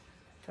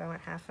 Do I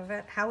want half of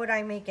it? How would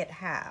I make it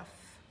half?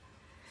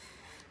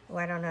 Oh,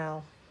 I don't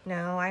know.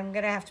 No, I'm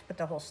going to have to put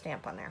the whole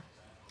stamp on there.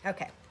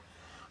 Okay.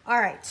 All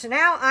right, so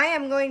now I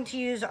am going to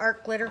use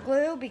Art Glitter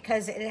Glue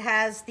because it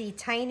has the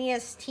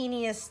tiniest,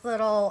 teeniest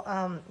little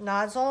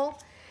nozzle.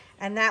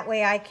 And that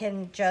way I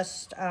can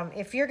just,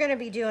 if you're going to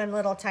be doing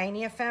little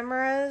tiny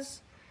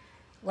ephemeras,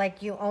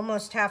 like you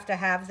almost have to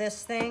have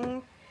this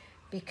thing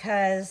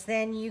because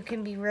then you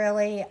can be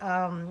really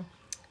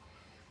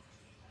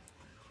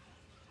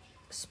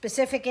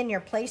specific in your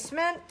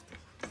placement.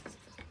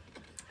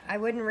 I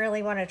wouldn't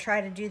really want to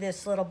try to do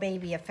this little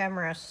baby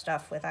ephemera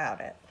stuff without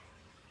it.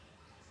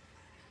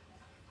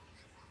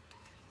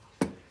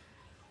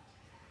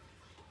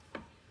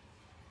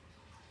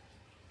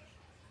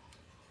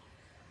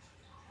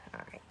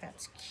 All right,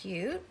 that's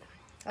cute.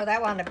 Oh,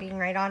 that wound up being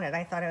right on it.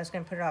 I thought I was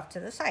going to put it off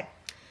to the side.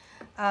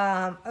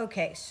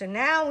 Okay, so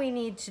now we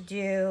need to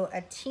do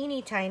a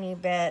teeny tiny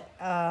bit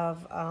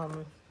of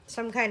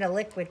some kind of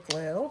liquid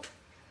glue.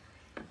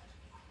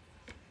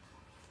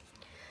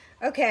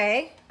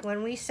 Okay,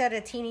 when we said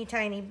a teeny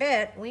tiny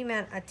bit, we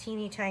meant a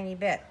teeny tiny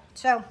bit.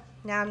 So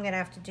now I'm going to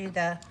have to do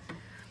the...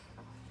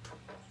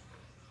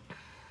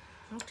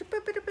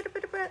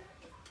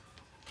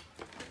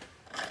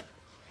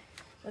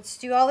 Let's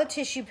do all the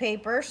tissue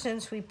paper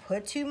since we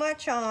put too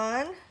much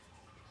on.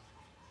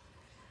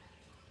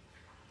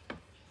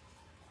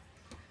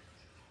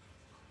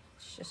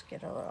 Let's just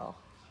get a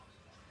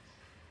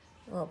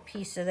little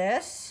piece of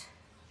this.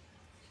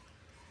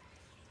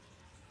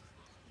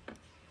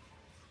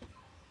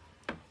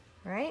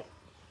 Right?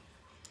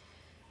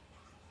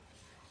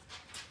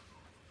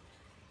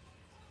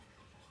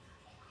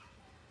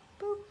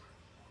 Boop.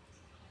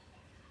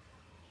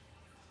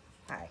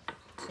 All right,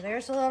 so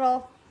there's just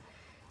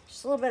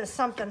a little bit of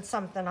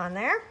something on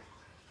there.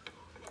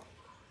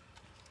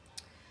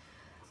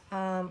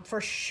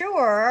 For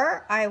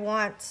sure, I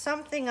want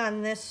something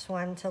on this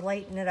one to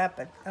lighten it up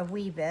a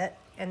wee bit.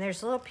 And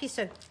there's a little piece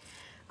of,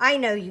 I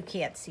know you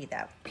can't see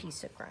that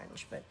piece of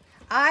grunge, but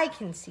I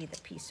can see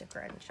the piece of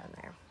grunge on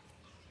there.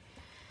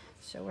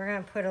 So we're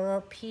going to put a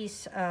little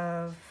piece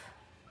of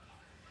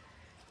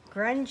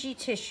grungy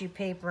tissue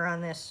paper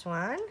on this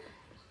one.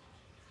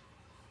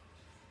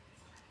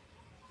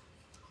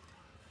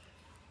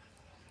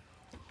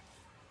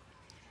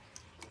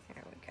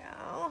 There we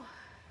go.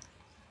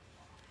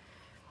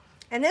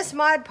 And this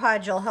Mod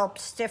Podge will help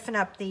stiffen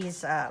up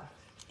these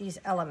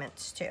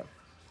elements too.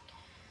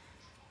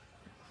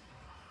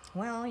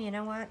 Well, you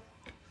know what?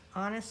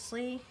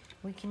 Honestly,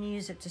 we can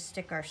use it to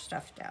stick our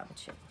stuff down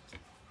too.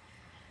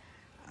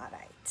 All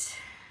right.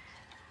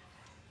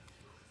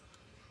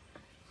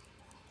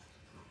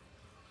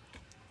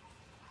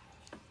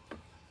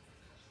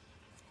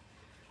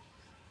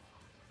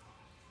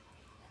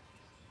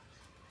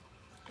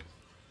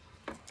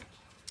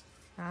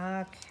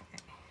 Okay.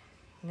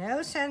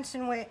 No sense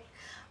in wait.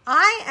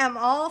 I am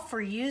all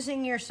for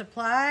using your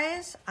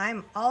supplies.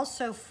 I'm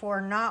also for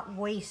not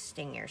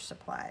wasting your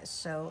supplies.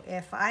 So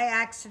if I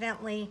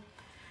accidentally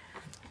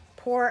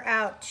pour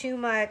out too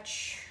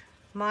much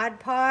Mod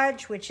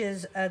Podge, which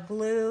is a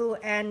glue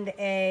and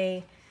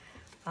it's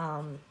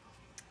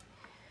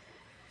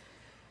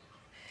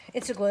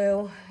a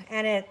glue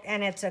and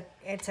it's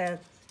a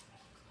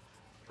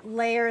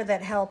layer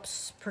that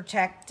helps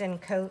protect and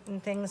coat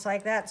and things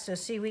like that. So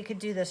see, we could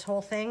do this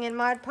whole thing in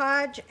Mod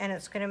Podge and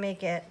it's going to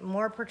make it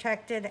more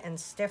protected and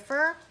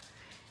stiffer,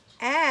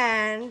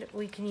 and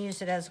we can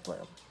use it as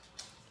glue.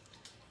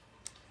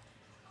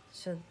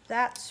 So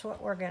that's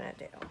what we're going to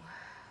do.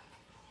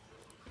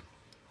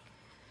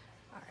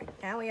 All right,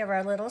 now we have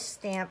our little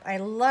stamp. I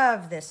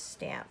love this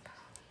stamp.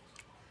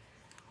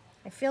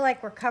 I feel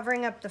like we're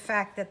covering up the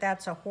fact that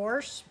that's a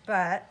horse,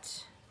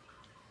 but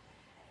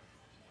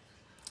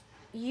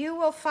you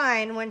will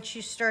find once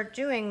you start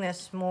doing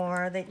this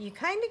more that you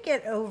kind of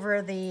get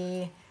over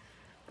the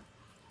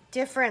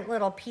different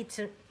little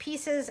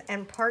pieces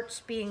and parts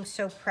being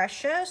so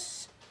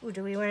precious. Ooh,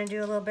 do we want to do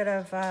a little bit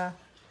of,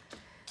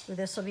 ooh,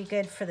 this will be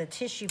good for the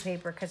tissue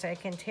paper because I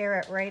can tear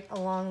it right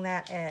along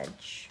that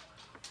edge.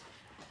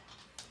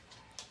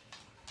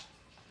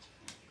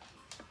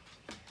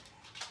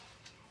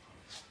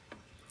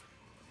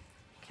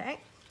 Okay,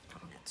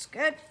 that's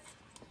good.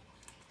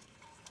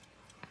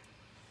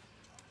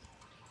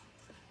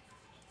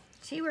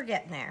 See, we're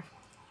getting there.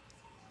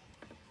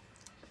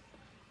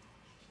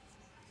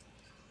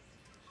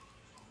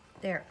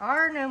 There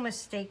are no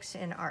mistakes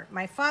in art.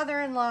 My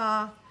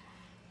father-in-law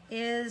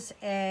is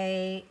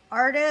an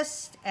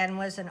artist and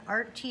was an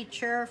art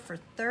teacher for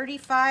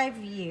 35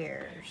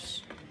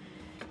 years.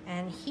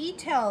 And he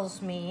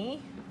tells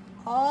me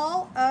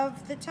all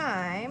of the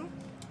time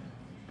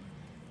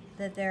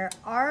that there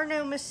are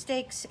no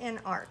mistakes in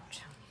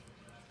art.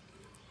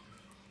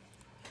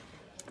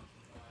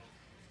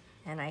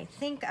 And I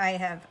think I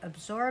have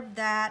absorbed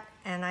that,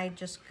 and I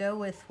just go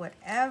with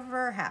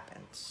whatever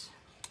happens.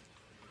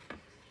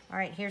 All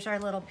right, here's our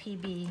little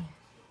PB.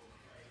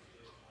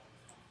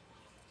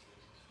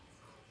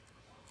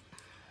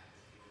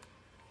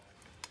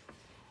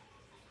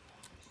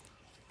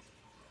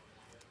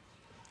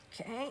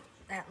 Okay,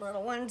 that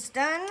little one's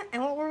done.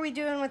 And what were we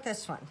doing with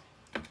this one?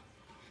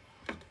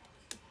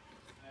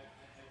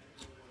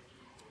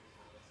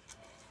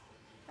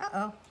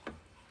 Uh-oh.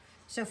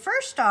 So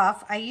first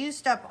off, I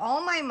used up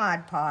all my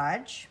Mod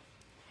Podge.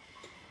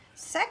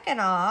 Second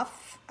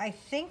off, I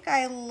think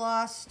I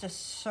lost a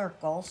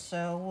circle,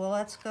 so well,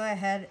 let's go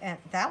ahead and,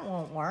 that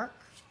won't work.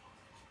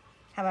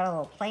 How about a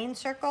little plain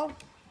circle?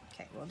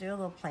 Okay, we'll do a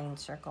little plain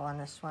circle on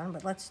this one,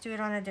 but let's do it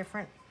on a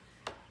different,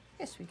 I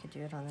guess we could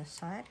do it on this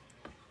side.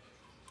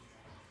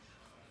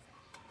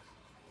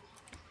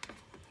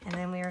 And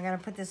then we are gonna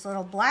put this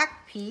little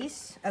black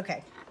piece.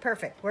 Okay,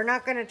 perfect. We're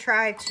not gonna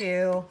try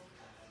to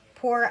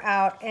pour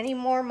out any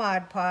more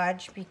Mod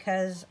Podge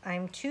because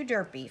I'm too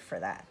derpy for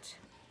that.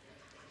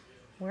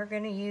 We're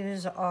gonna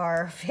use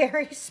our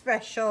very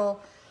special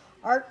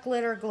art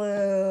glitter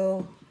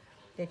glue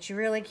that you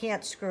really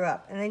can't screw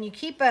up. And then you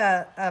keep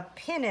a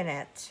pin in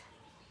it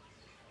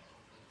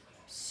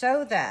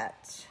so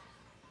that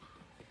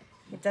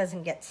it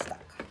doesn't get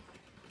stuck.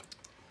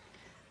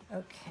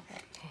 Okay,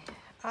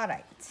 all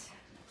right.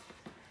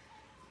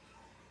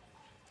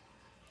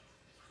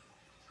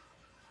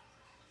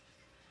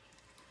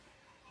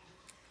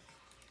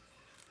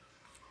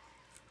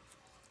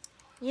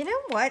 You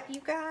know what,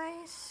 you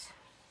guys?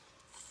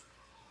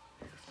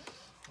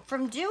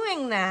 From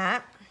doing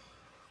that,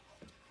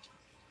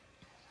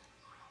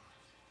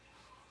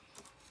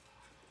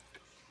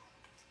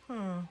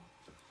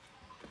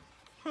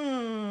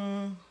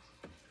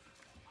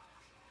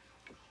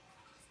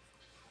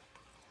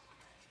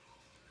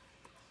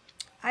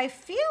 I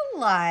feel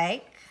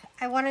like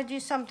I want to do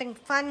something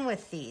fun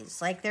with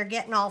these, like they're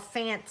getting all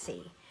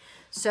fancy.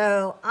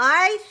 So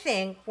I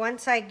think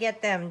once I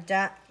get them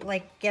done,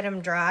 like get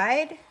them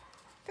dried,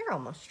 they're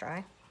almost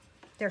dry.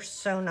 They're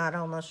so not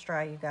almost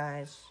dry, you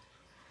guys.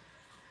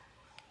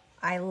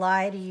 I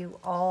lie to you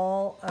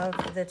all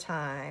of the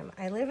time.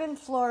 I live in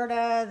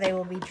Florida. They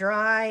will be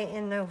dry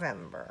in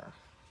November.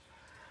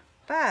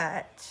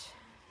 But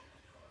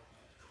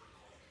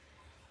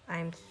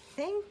I'm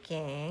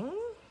thinking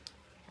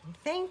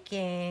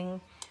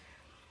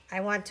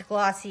I want to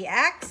glossy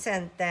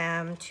accent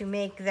them to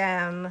make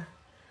them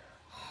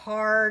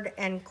hard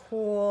and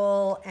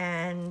cool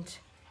and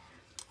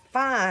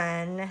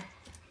fun.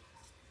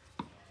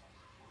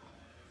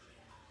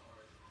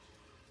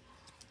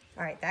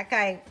 All right, that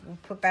guy we'll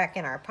put back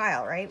in our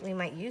pile, right? We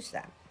might use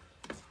that.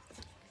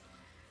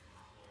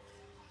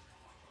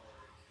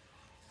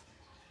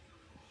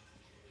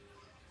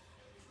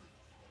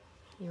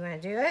 You want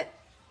to do it?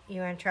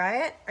 You want to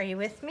try it? Are you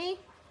with me?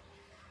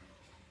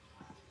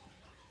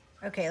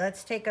 Okay,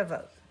 let's take a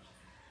vote.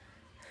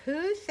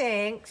 Who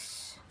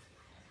thinks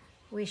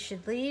we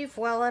should leave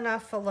well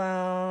enough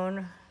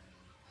alone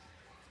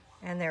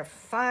and they're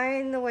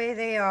fine the way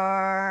they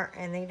are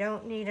and they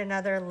don't need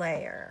another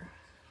layer?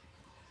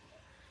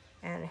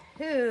 And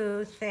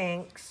who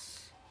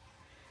thinks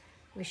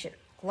we should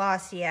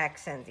glossy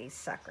accent these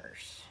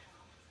suckers?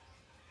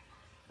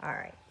 All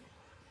right.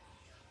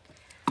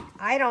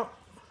 I don't,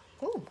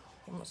 ooh,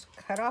 almost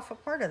cut off a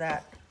part of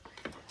that.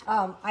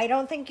 I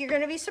don't think you're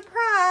gonna be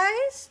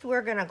surprised.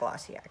 We're gonna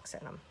glossy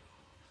accent them.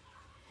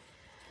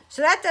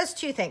 So that does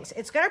two things.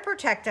 It's gonna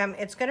protect them.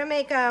 It's gonna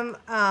make them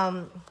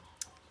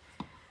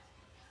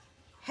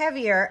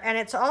heavier, and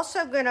it's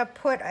also gonna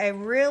put a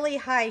really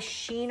high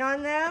sheen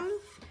on them,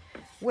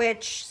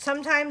 which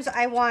sometimes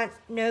I want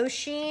no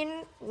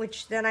sheen,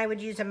 which then I would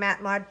use a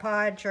matte Mod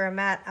Podge or a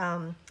matte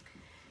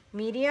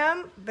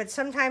medium, but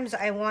sometimes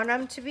I want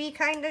them to be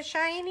kind of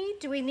shiny.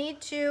 Do we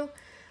need to?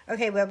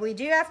 Okay, well, we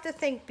do have to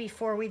think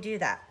before we do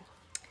that.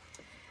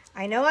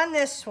 I know on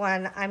this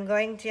one, I'm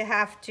going to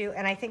have to,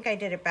 and I think I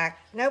did it back.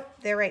 Nope,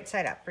 they're right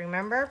side up,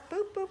 remember?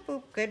 Boop, boop,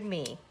 boop, good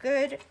me,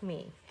 good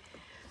me.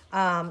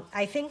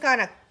 I think on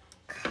a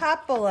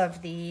couple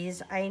of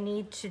these, I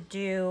need to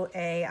do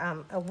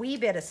a wee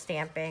bit of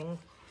stamping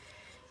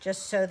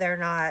just so they're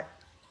not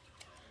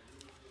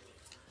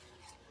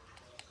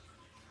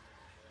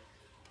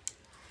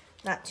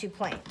too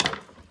plain.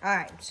 All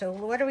right, so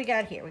what do we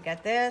got here? We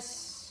got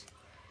this,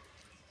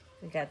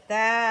 we got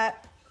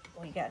that,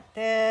 we got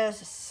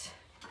this.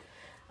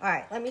 All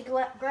right, let me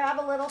grab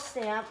a little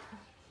stamp.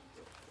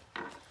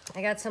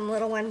 I got some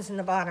little ones in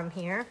the bottom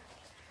here.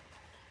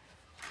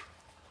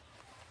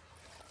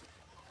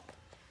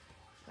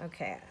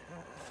 Okay,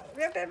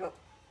 all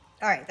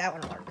right, that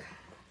one will work.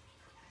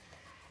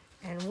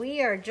 And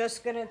we are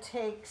just gonna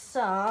take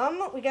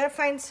some, we gotta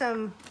find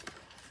some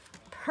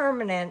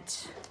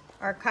permanent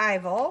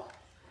archival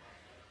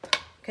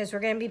because we're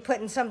gonna be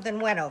putting something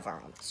wet over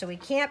them. So we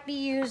can't be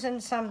using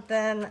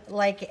something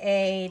like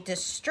a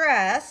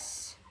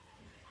distress.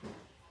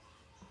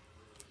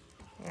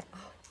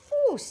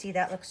 Oh, see,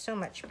 that looks so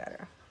much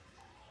better.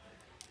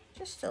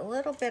 Just a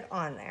little bit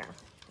on there.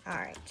 All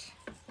right.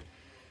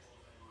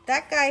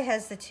 That guy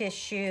has the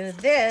tissue.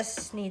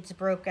 This needs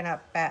broken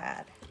up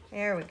bad.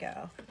 There we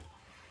go.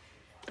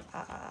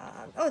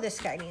 Oh,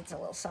 this guy needs a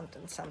little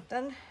something,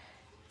 something.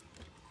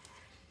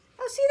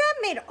 Oh, see, that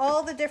made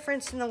all the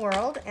difference in the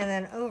world. And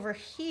then over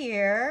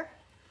here,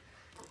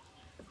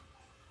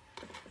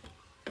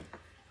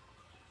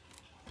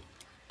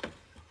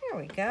 there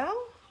we go.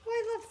 Oh,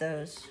 I love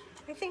those.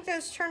 I think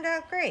those turned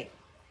out great.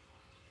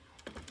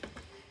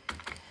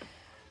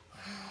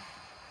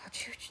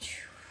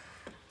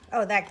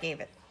 Oh, that gave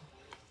it.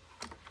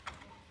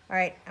 All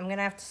right, I'm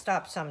gonna have to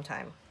stop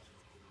sometime.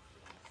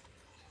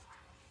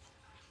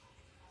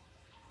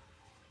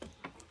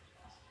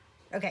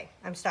 Okay,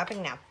 I'm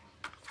stopping now.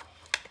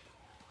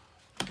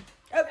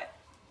 Okay.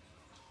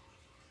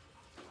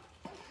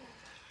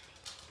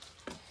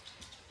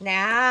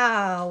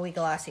 Now we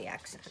glossy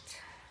accent.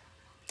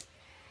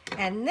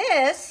 And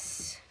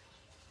this,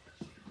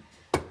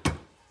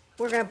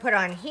 we're gonna put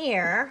on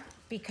here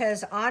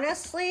because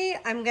honestly,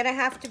 I'm gonna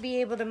have to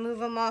be able to move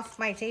them off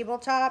my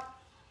tabletop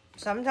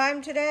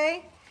sometime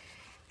today,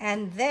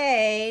 and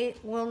they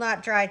will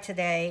not dry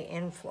today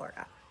in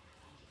Florida.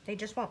 They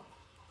just won't.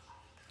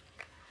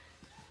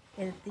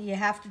 You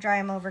have to dry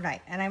them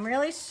overnight. And I'm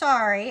really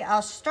sorry.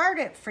 I'll start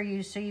it for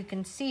you so you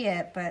can see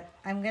it, but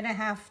I'm gonna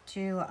have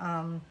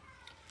to,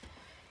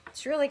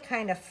 it's really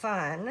kind of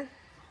fun.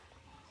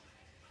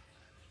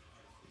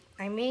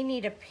 I may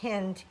need a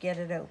pin to get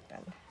it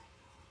open.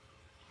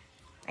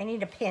 I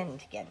need a pin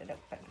to get it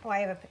open. Oh, I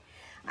have a pin.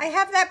 I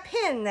have that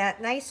pin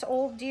that nice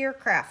old dear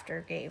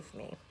crafter gave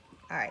me.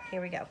 All right,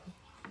 here we go.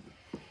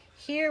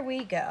 Here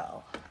we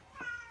go.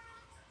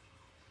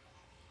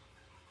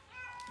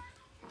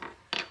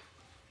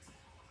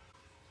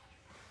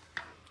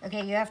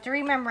 Okay, you have to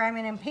remember I'm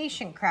an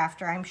impatient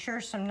crafter. I'm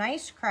sure some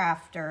nice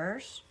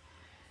crafters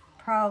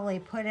probably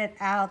put it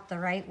out the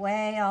right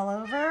way all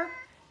over.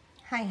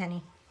 Hi,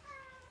 honey.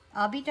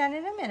 I'll be done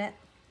in a minute.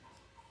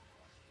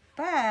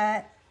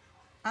 But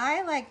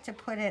I like to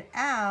put it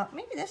out.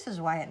 Maybe this is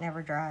why it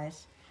never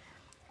dries.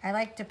 I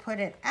like to put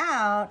it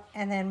out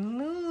and then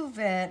move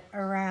it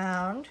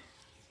around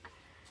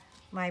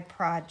my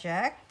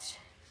project.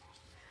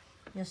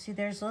 You'll see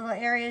there's little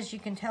areas you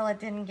can tell it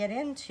didn't get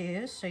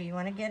into, so you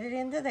want to get it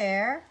into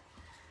there.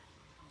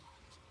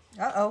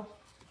 Uh-oh,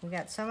 we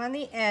got some on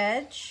the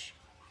edge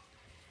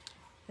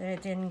that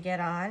it didn't get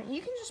on. You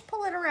can just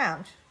pull it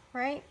around,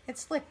 right?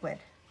 It's liquid,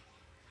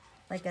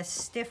 like a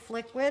stiff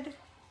liquid.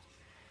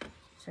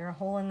 Is there a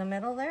hole in the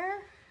middle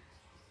there?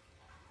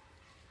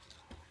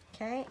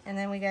 Okay, and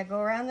then we gotta go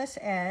around this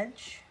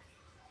edge.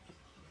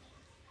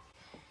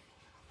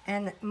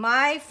 And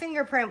my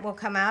fingerprint will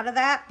come out of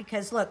that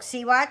because look,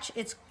 see, watch,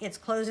 it's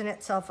closing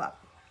itself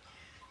up.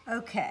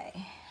 Okay,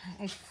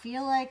 I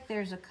feel like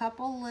there's a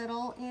couple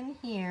little in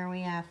here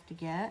we have to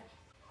get.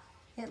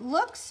 It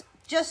looks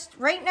just,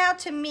 right now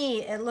to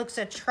me, it looks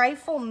a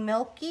trifle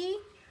milky,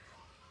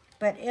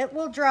 but it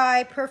will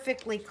dry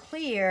perfectly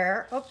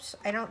clear. Oops,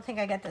 I don't think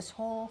I got this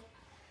whole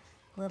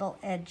little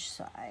edge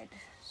side.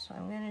 So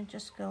I'm gonna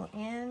just go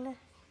in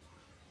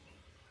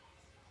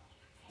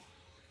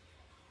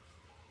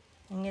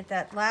and get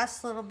that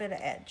last little bit of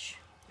edge.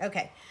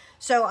 Okay,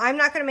 so I'm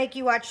not gonna make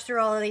you watch through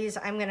all of these.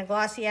 I'm gonna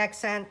glossy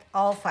accent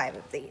all 5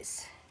 of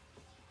these.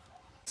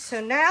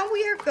 So now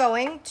we are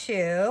going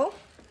to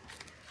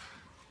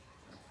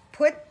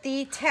put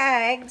the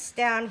tags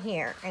down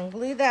here and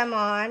glue them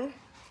on.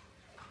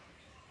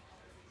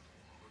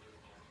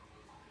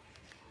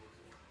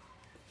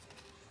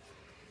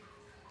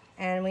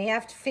 And we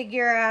have to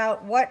figure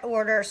out what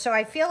order. So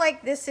I feel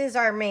like this is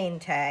our main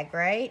tag,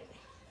 right?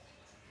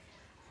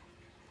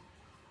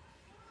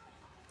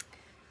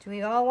 Do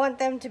we all want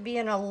them to be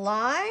in a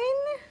line?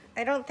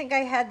 I don't think I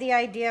had the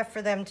idea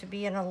for them to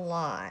be in a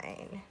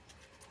line.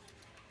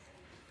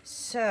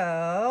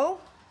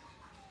 So,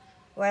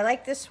 well, I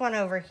like this one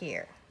over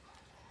here.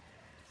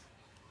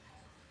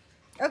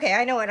 Okay,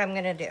 I know what I'm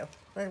gonna do.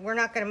 We're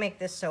not gonna make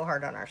this so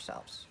hard on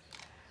ourselves.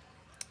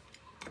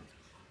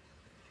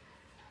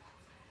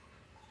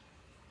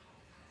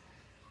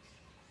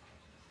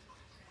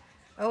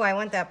 Oh, I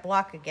want that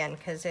block again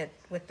because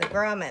with the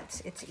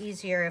grommets, it's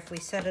easier if we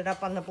set it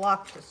up on the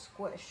block to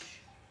squish.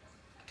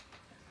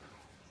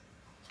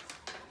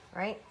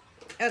 Right?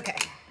 Okay.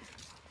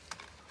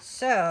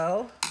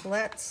 So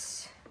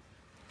let's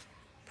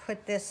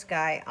put this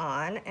guy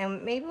on,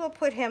 and maybe we'll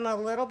put him a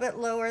little bit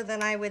lower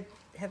than I would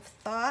have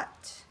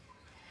thought.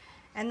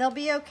 And they'll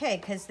be okay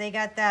because they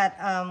got that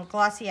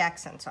glossy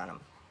accents on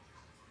them.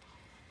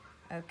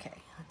 Okay,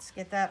 let's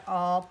get that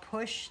all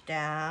pushed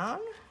down.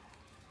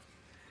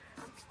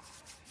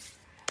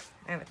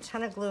 I have a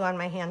ton of glue on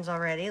my hands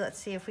already. Let's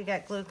see if we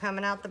got glue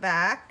coming out the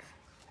back.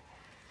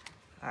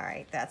 All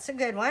right, that's a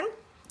good one.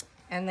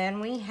 And then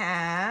we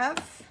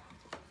have,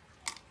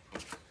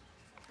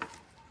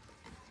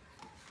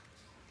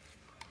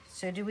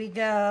 so do we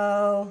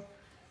go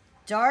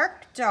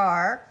dark,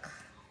 dark,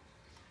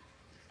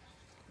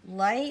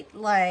 light,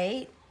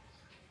 light?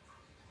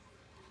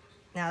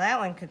 Now that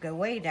one could go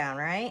way down,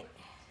 right?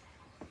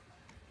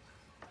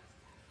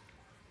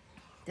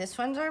 This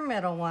one's our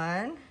middle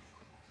one.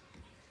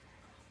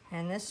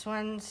 And this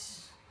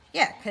one's,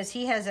 yeah, because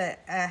he has a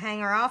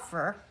hanger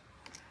offer.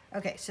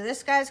 Okay, so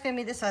this guy's gonna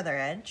be this other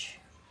edge.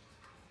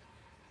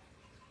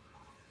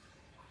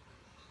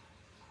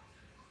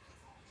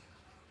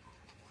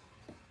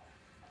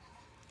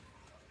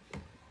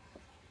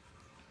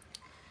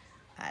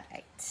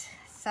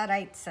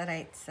 Alright,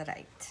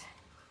 Sadite.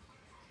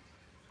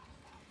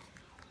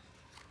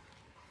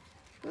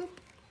 Boop.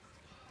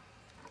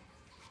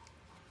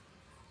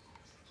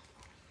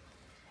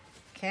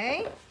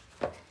 Okay.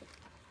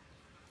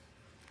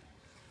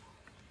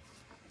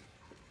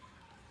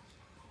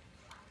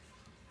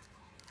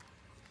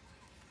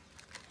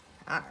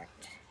 All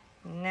right,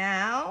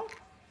 now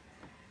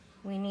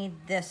we need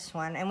this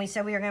one, and we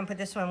said we were going to put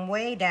this one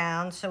way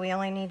down, so we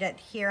only need it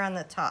here on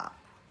the top.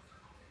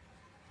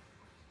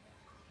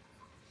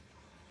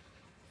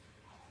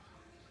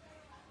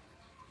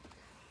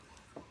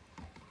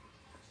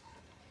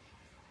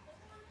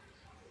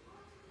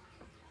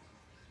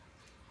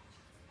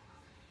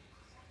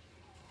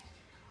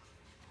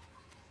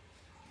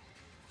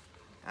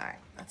 All right,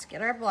 let's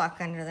get our block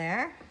under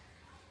there.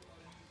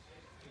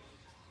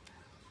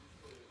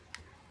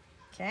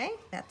 Okay,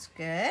 that's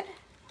good.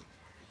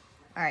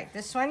 All right,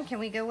 this one, can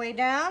we go way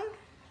down?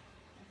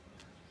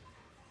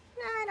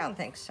 No, I don't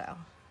think so.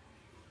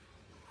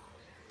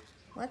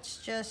 Let's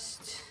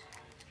just...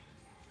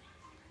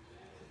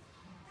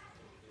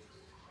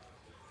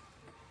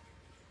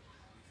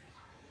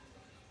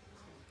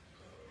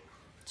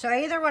 So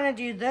I either want to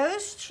do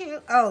those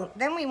two, oh,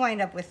 then we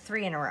wind up with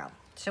 3 in a row.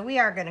 So we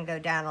are going to go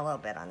down a little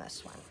bit on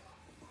this one.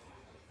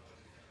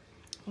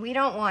 We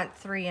don't want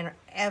 3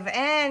 of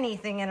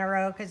anything in a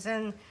row, because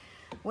then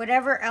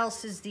whatever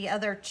else is the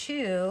other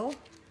 2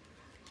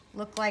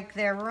 look like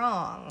they're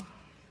wrong.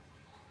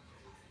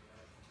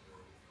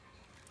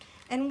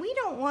 And we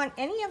don't want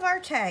any of our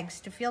tags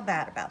to feel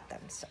bad about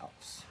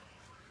themselves.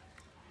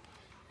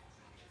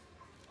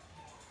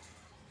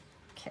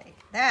 Okay,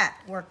 that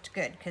worked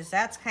good, because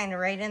that's kind of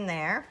right in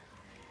there.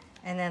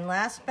 And then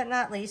last but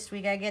not least,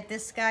 we gotta get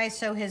this guy,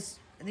 so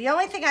the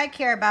only thing I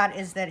care about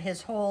is that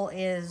his hole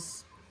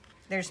is,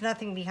 there's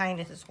nothing behind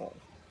his hole,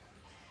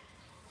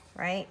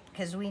 right?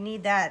 Because we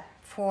need that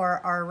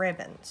for our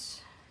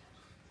ribbons.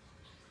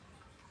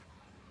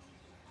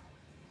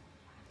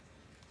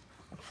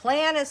 The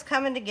plan is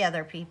coming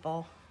together,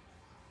 people.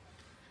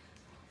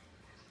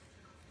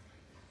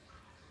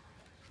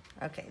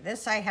 Okay,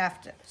 this I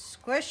have to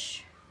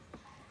squish.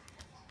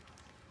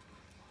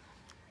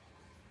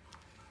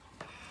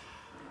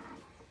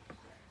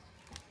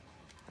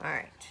 All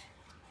right.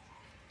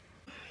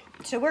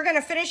 So we're going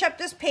to finish up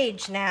this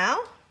page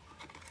now,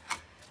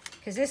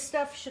 because this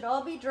stuff should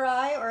all be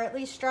dry, or at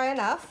least dry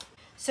enough.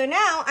 So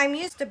now I'm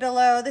used to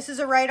below. This is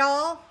a write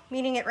all,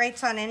 meaning it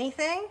writes on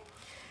anything.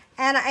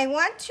 And I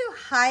want to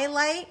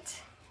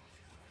highlight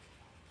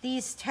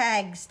these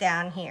tags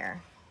down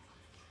here.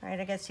 All right,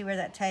 I gotta see where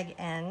that tag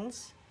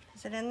ends.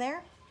 Is it in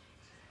there?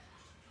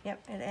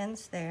 Yep, it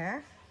ends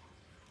there.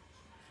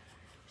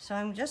 So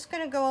I'm just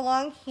gonna go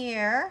along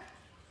here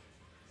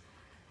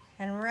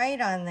and write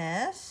on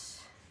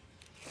this.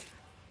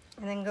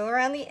 And then go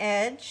around the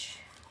edge.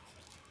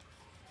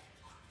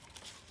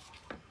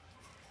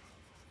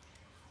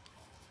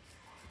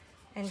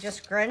 And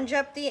just grunge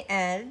up the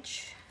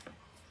edge.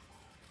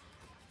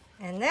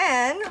 And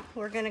then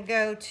we're gonna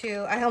go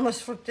to, I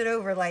almost flipped it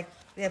over like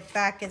the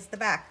back is the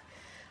back.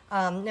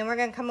 Then we're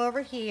gonna come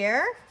over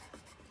here.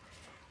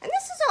 And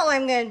this is all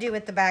I'm gonna do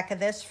with the back of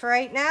this for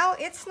right now.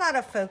 It's not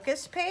a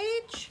focus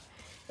page.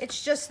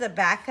 It's just the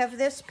back of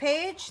this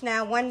page.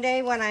 Now, one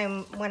day when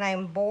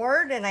I'm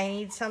bored and I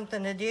need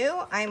something to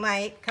do, I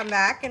might come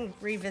back and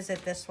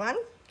revisit this one.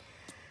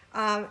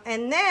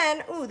 And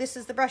then, ooh, this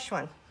is the brush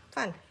one.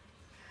 Fun.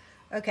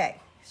 Okay,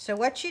 so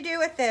what you do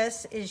with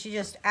this is you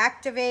just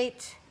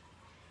activate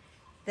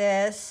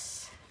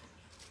this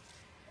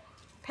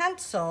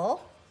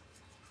pencil,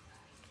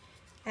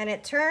 and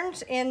it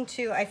turns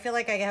into, I feel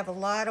like I have a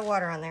lot of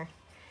water on there,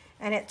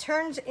 and it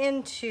turns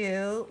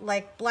into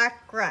like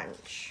black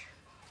grunge.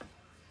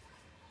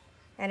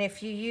 And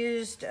if you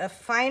used a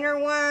finer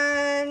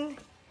one,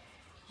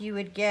 you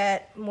would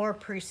get more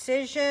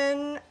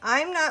precision.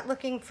 I'm not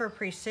looking for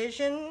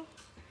precision.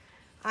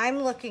 I'm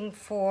looking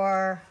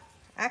for,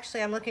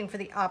 actually I'm looking for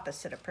the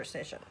opposite of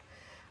precision.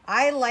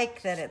 I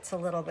like that it's a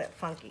little bit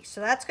funky.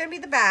 So that's gonna be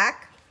the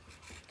back.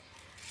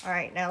 All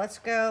right, now let's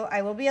go.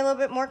 I will be a little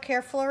bit more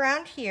careful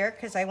around here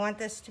because I want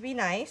this to be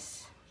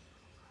nice.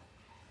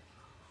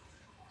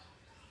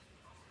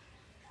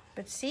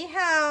 But see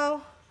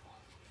how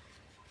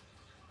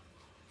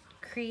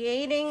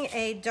creating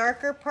a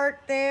darker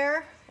part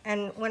there,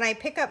 and when I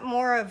pick up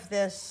more of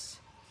this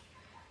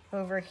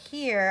over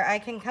here, I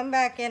can come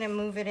back in and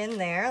move it in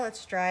there.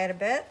 Let's dry it a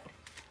bit.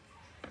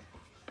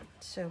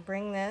 So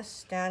bring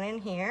this down in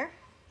here.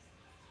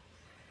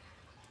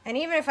 And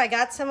even if I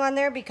got some on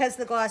there, because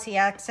the Glossy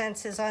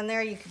Accents is on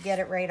there, you could get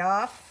it right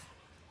off.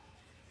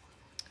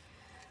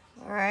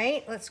 All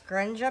right, let's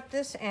grunge up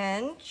this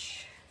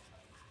edge.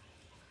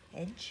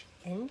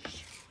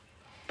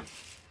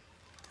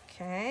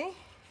 Okay.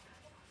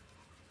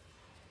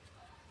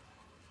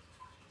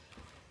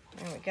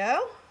 There we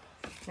go.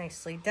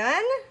 Nicely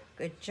done.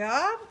 Good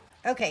job.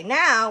 Okay,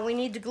 now we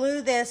need to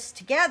glue this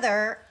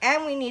together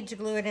and we need to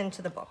glue it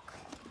into the book.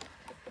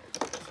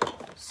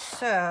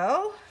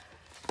 So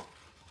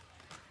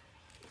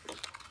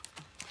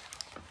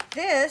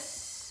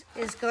this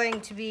is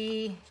going to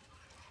be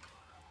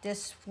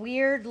this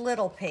weird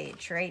little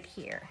page right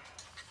here.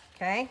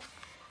 Okay,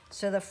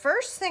 so the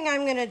first thing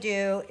I'm going to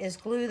do is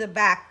glue the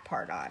back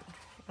part on,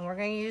 and we're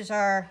going to use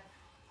our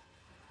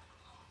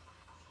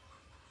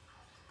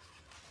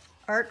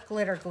art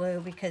glitter glue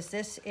because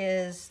this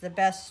is the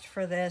best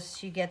for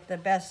this. You get the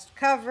best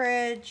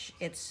coverage.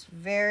 It's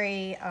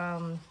very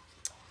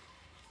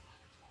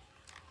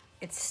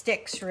it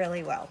sticks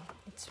really well.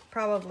 It's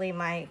probably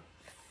my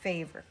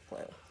favorite glue.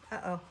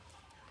 Uh-oh.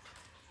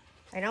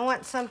 I don't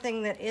want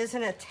something that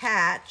isn't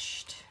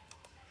attached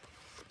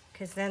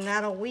because then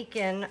that'll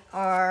weaken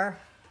our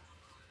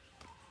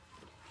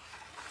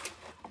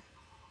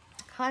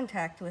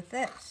contact with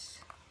this.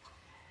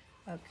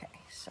 Okay,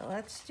 so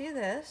let's do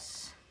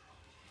this.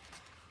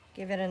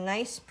 Give it a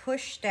nice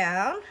push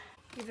down.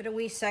 Give it a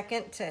wee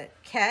second to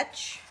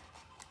catch,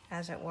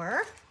 as it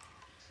were.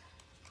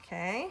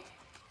 Okay,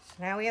 so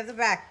now we have the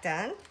back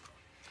done. Make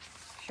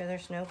sure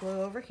there's no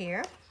glue over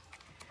here.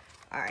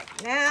 All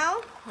right,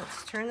 now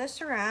let's turn this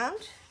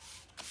around.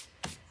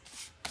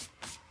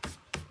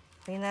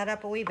 Clean that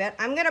up a wee bit.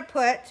 I'm gonna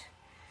put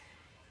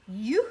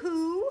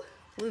Yoo-Hoo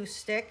glue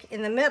stick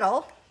in the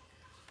middle,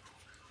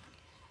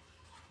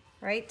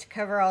 right, to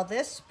cover all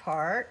this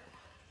part.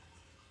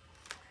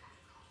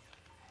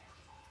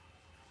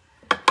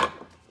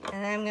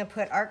 And then I'm going to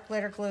put art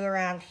glitter glue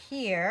around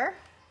here.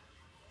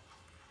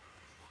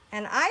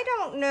 And I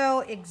don't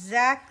know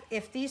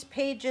if these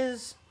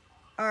pages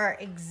are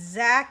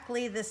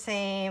exactly the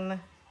same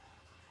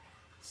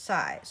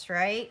size,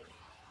 right?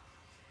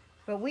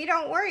 But we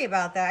don't worry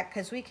about that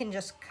because we can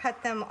just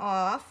cut them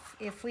off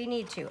if we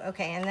need to.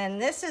 Okay, and then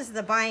this is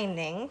the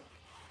binding.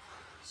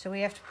 So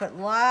we have to put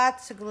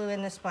lots of glue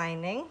in this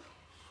binding.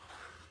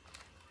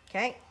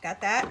 Okay, got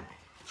that.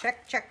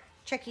 Check, check,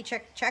 checky,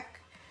 check, check.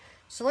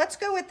 So let's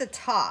go with the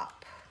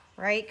top,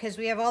 right? Because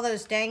we have all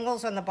those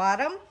dangles on the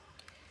bottom.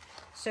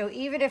 So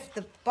even if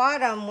the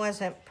bottom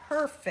wasn't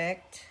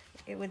perfect,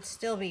 it would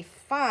still be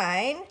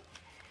fine.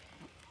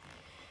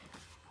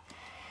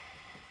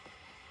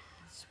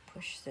 Let's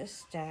push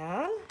this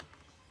down.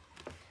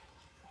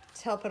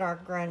 It's helping our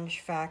grunge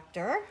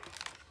factor.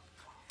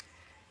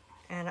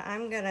 And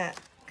I'm gonna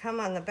come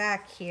on the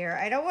back here.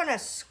 I don't wanna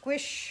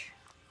squish,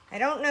 I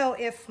don't know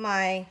if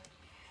my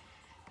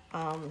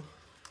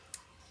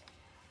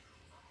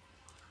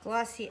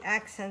Glossy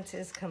Accents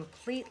is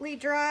completely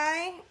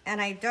dry,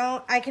 and I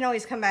can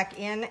always come back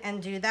in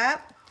and do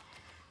that.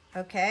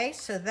 Okay,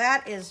 so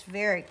that is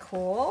very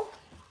cool.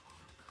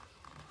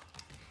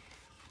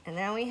 And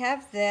now we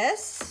have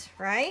this,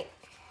 right?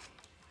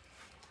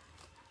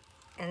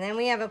 And then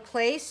we have a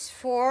place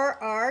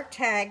for our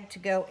tag to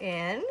go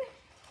in.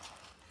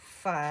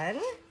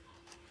 Fun.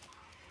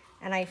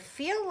 And I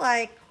feel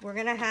like we're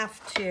gonna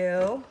have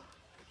to,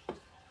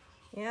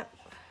 yep,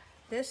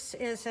 this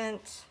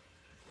isn't,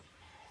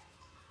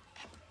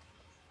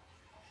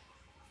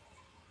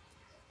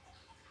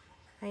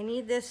 I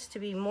need this to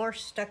be more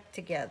stuck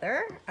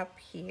together up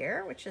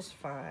here, which is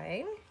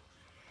fine.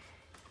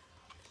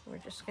 We're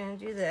just going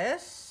to do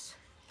this.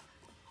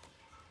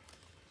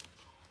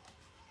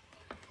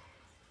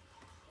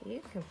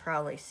 You can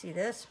probably see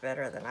this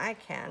better than I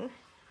can.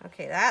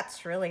 Okay,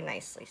 that's really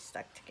nicely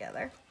stuck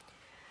together.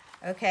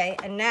 Okay,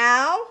 and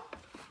now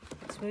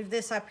let's move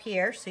this up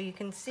here so you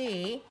can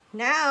see.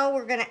 Now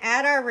we're going to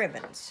add our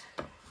ribbons.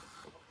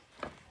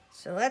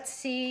 So let's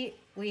see,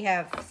 we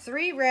have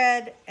 3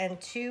 red and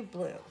 2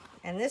 blue.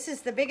 And this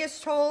is the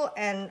biggest hole,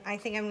 and I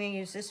think I'm going to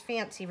use this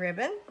fancy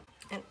ribbon.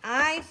 And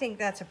I think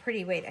that's a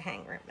pretty way to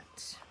hang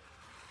ribbons.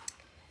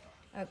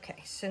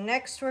 Okay, so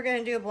next we're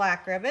going to do a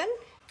black ribbon.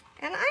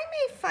 And I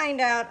may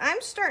find out,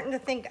 I'm starting to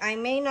think I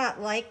may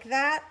not like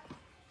that.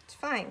 It's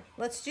fine.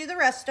 Let's do the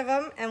rest of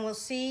them, and we'll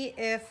see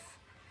if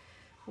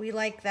we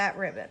like that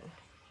ribbon.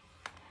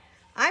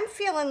 I'm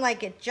feeling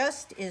like it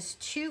just is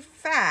too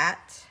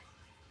fat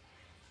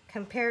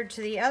compared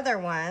to the other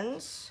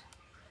ones,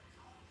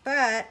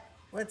 but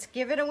let's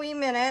give it a wee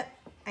minute.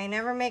 I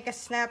never make a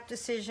snap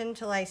decision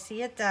till I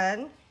see it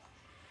done.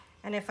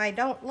 And if I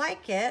don't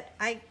like it,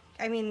 I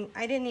mean,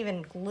 I didn't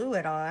even glue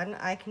it on.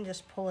 I can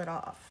just pull it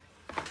off.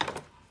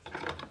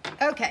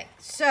 Okay,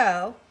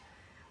 so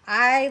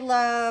I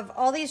love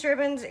all these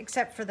ribbons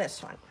except for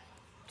this one.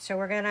 So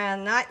we're gonna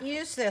not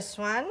use this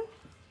one.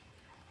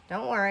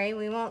 Don't worry,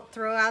 we won't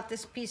throw out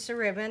this piece of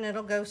ribbon.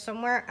 It'll go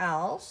somewhere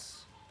else.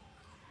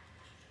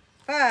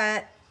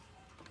 But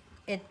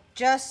it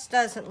just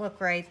doesn't look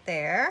right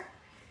there.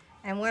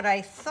 And what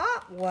I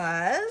thought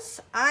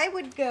was I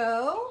would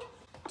go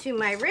to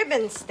my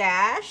ribbon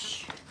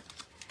stash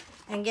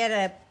and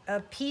get a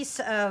piece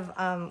of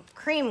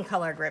cream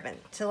colored ribbon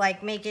to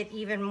like make it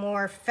even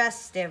more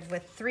festive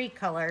with 3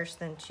 colors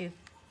than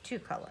two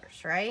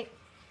colors, right?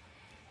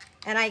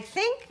 And I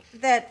think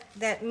that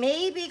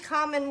maybe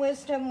Common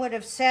Wisdom would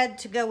have said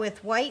to go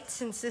with white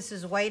since this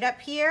is white up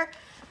here.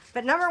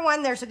 But number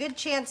one, there's a good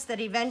chance that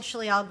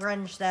eventually I'll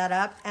grunge that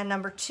up. And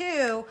number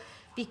two,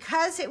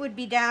 because it would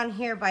be down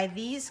here by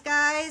these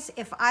guys,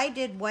 if I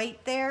did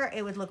white there,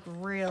 it would look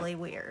really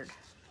weird.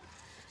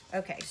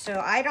 Okay, so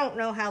I don't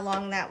know how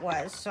long that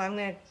was, so I'm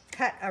gonna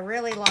cut a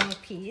really long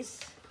piece.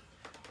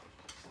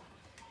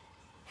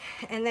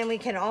 And then we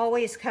can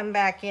always come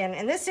back in.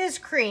 And this is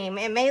cream.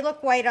 It may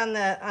look white on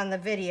the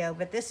video,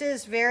 but this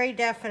is very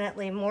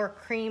definitely more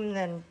cream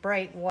than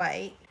bright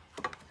white.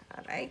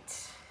 All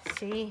right,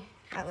 see,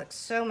 that looks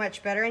so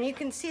much better. And you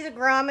can see the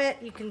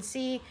grommet, you can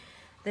see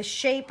the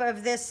shape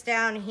of this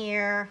down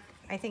here.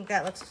 I think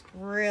that looks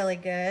really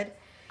good.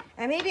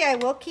 And maybe I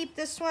will keep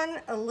this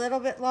one a little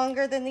bit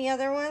longer than the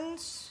other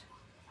ones.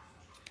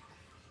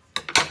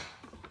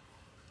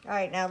 All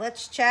right, now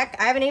let's check.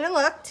 I haven't even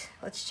looked.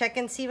 Let's check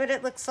and see what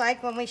it looks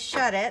like when we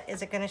shut it.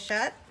 Is it gonna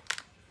shut?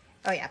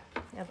 Oh yeah,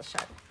 it'll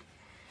shut.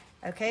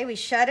 Okay, we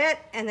shut it,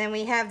 and then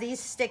we have these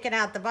sticking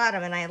out the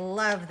bottom, and I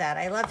love that.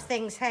 I love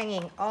things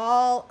hanging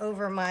all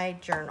over my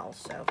journal.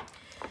 So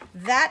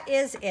that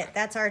is it.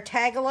 That's our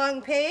tag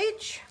along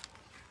page.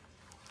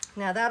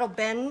 Now that'll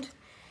bend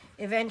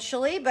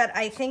eventually, but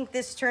I think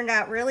this turned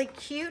out really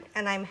cute,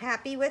 and I'm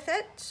happy with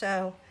it.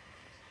 So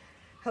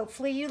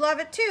hopefully you love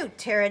it too.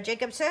 Tara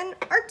Jacobson,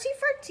 Artsy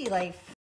Fartsy Life.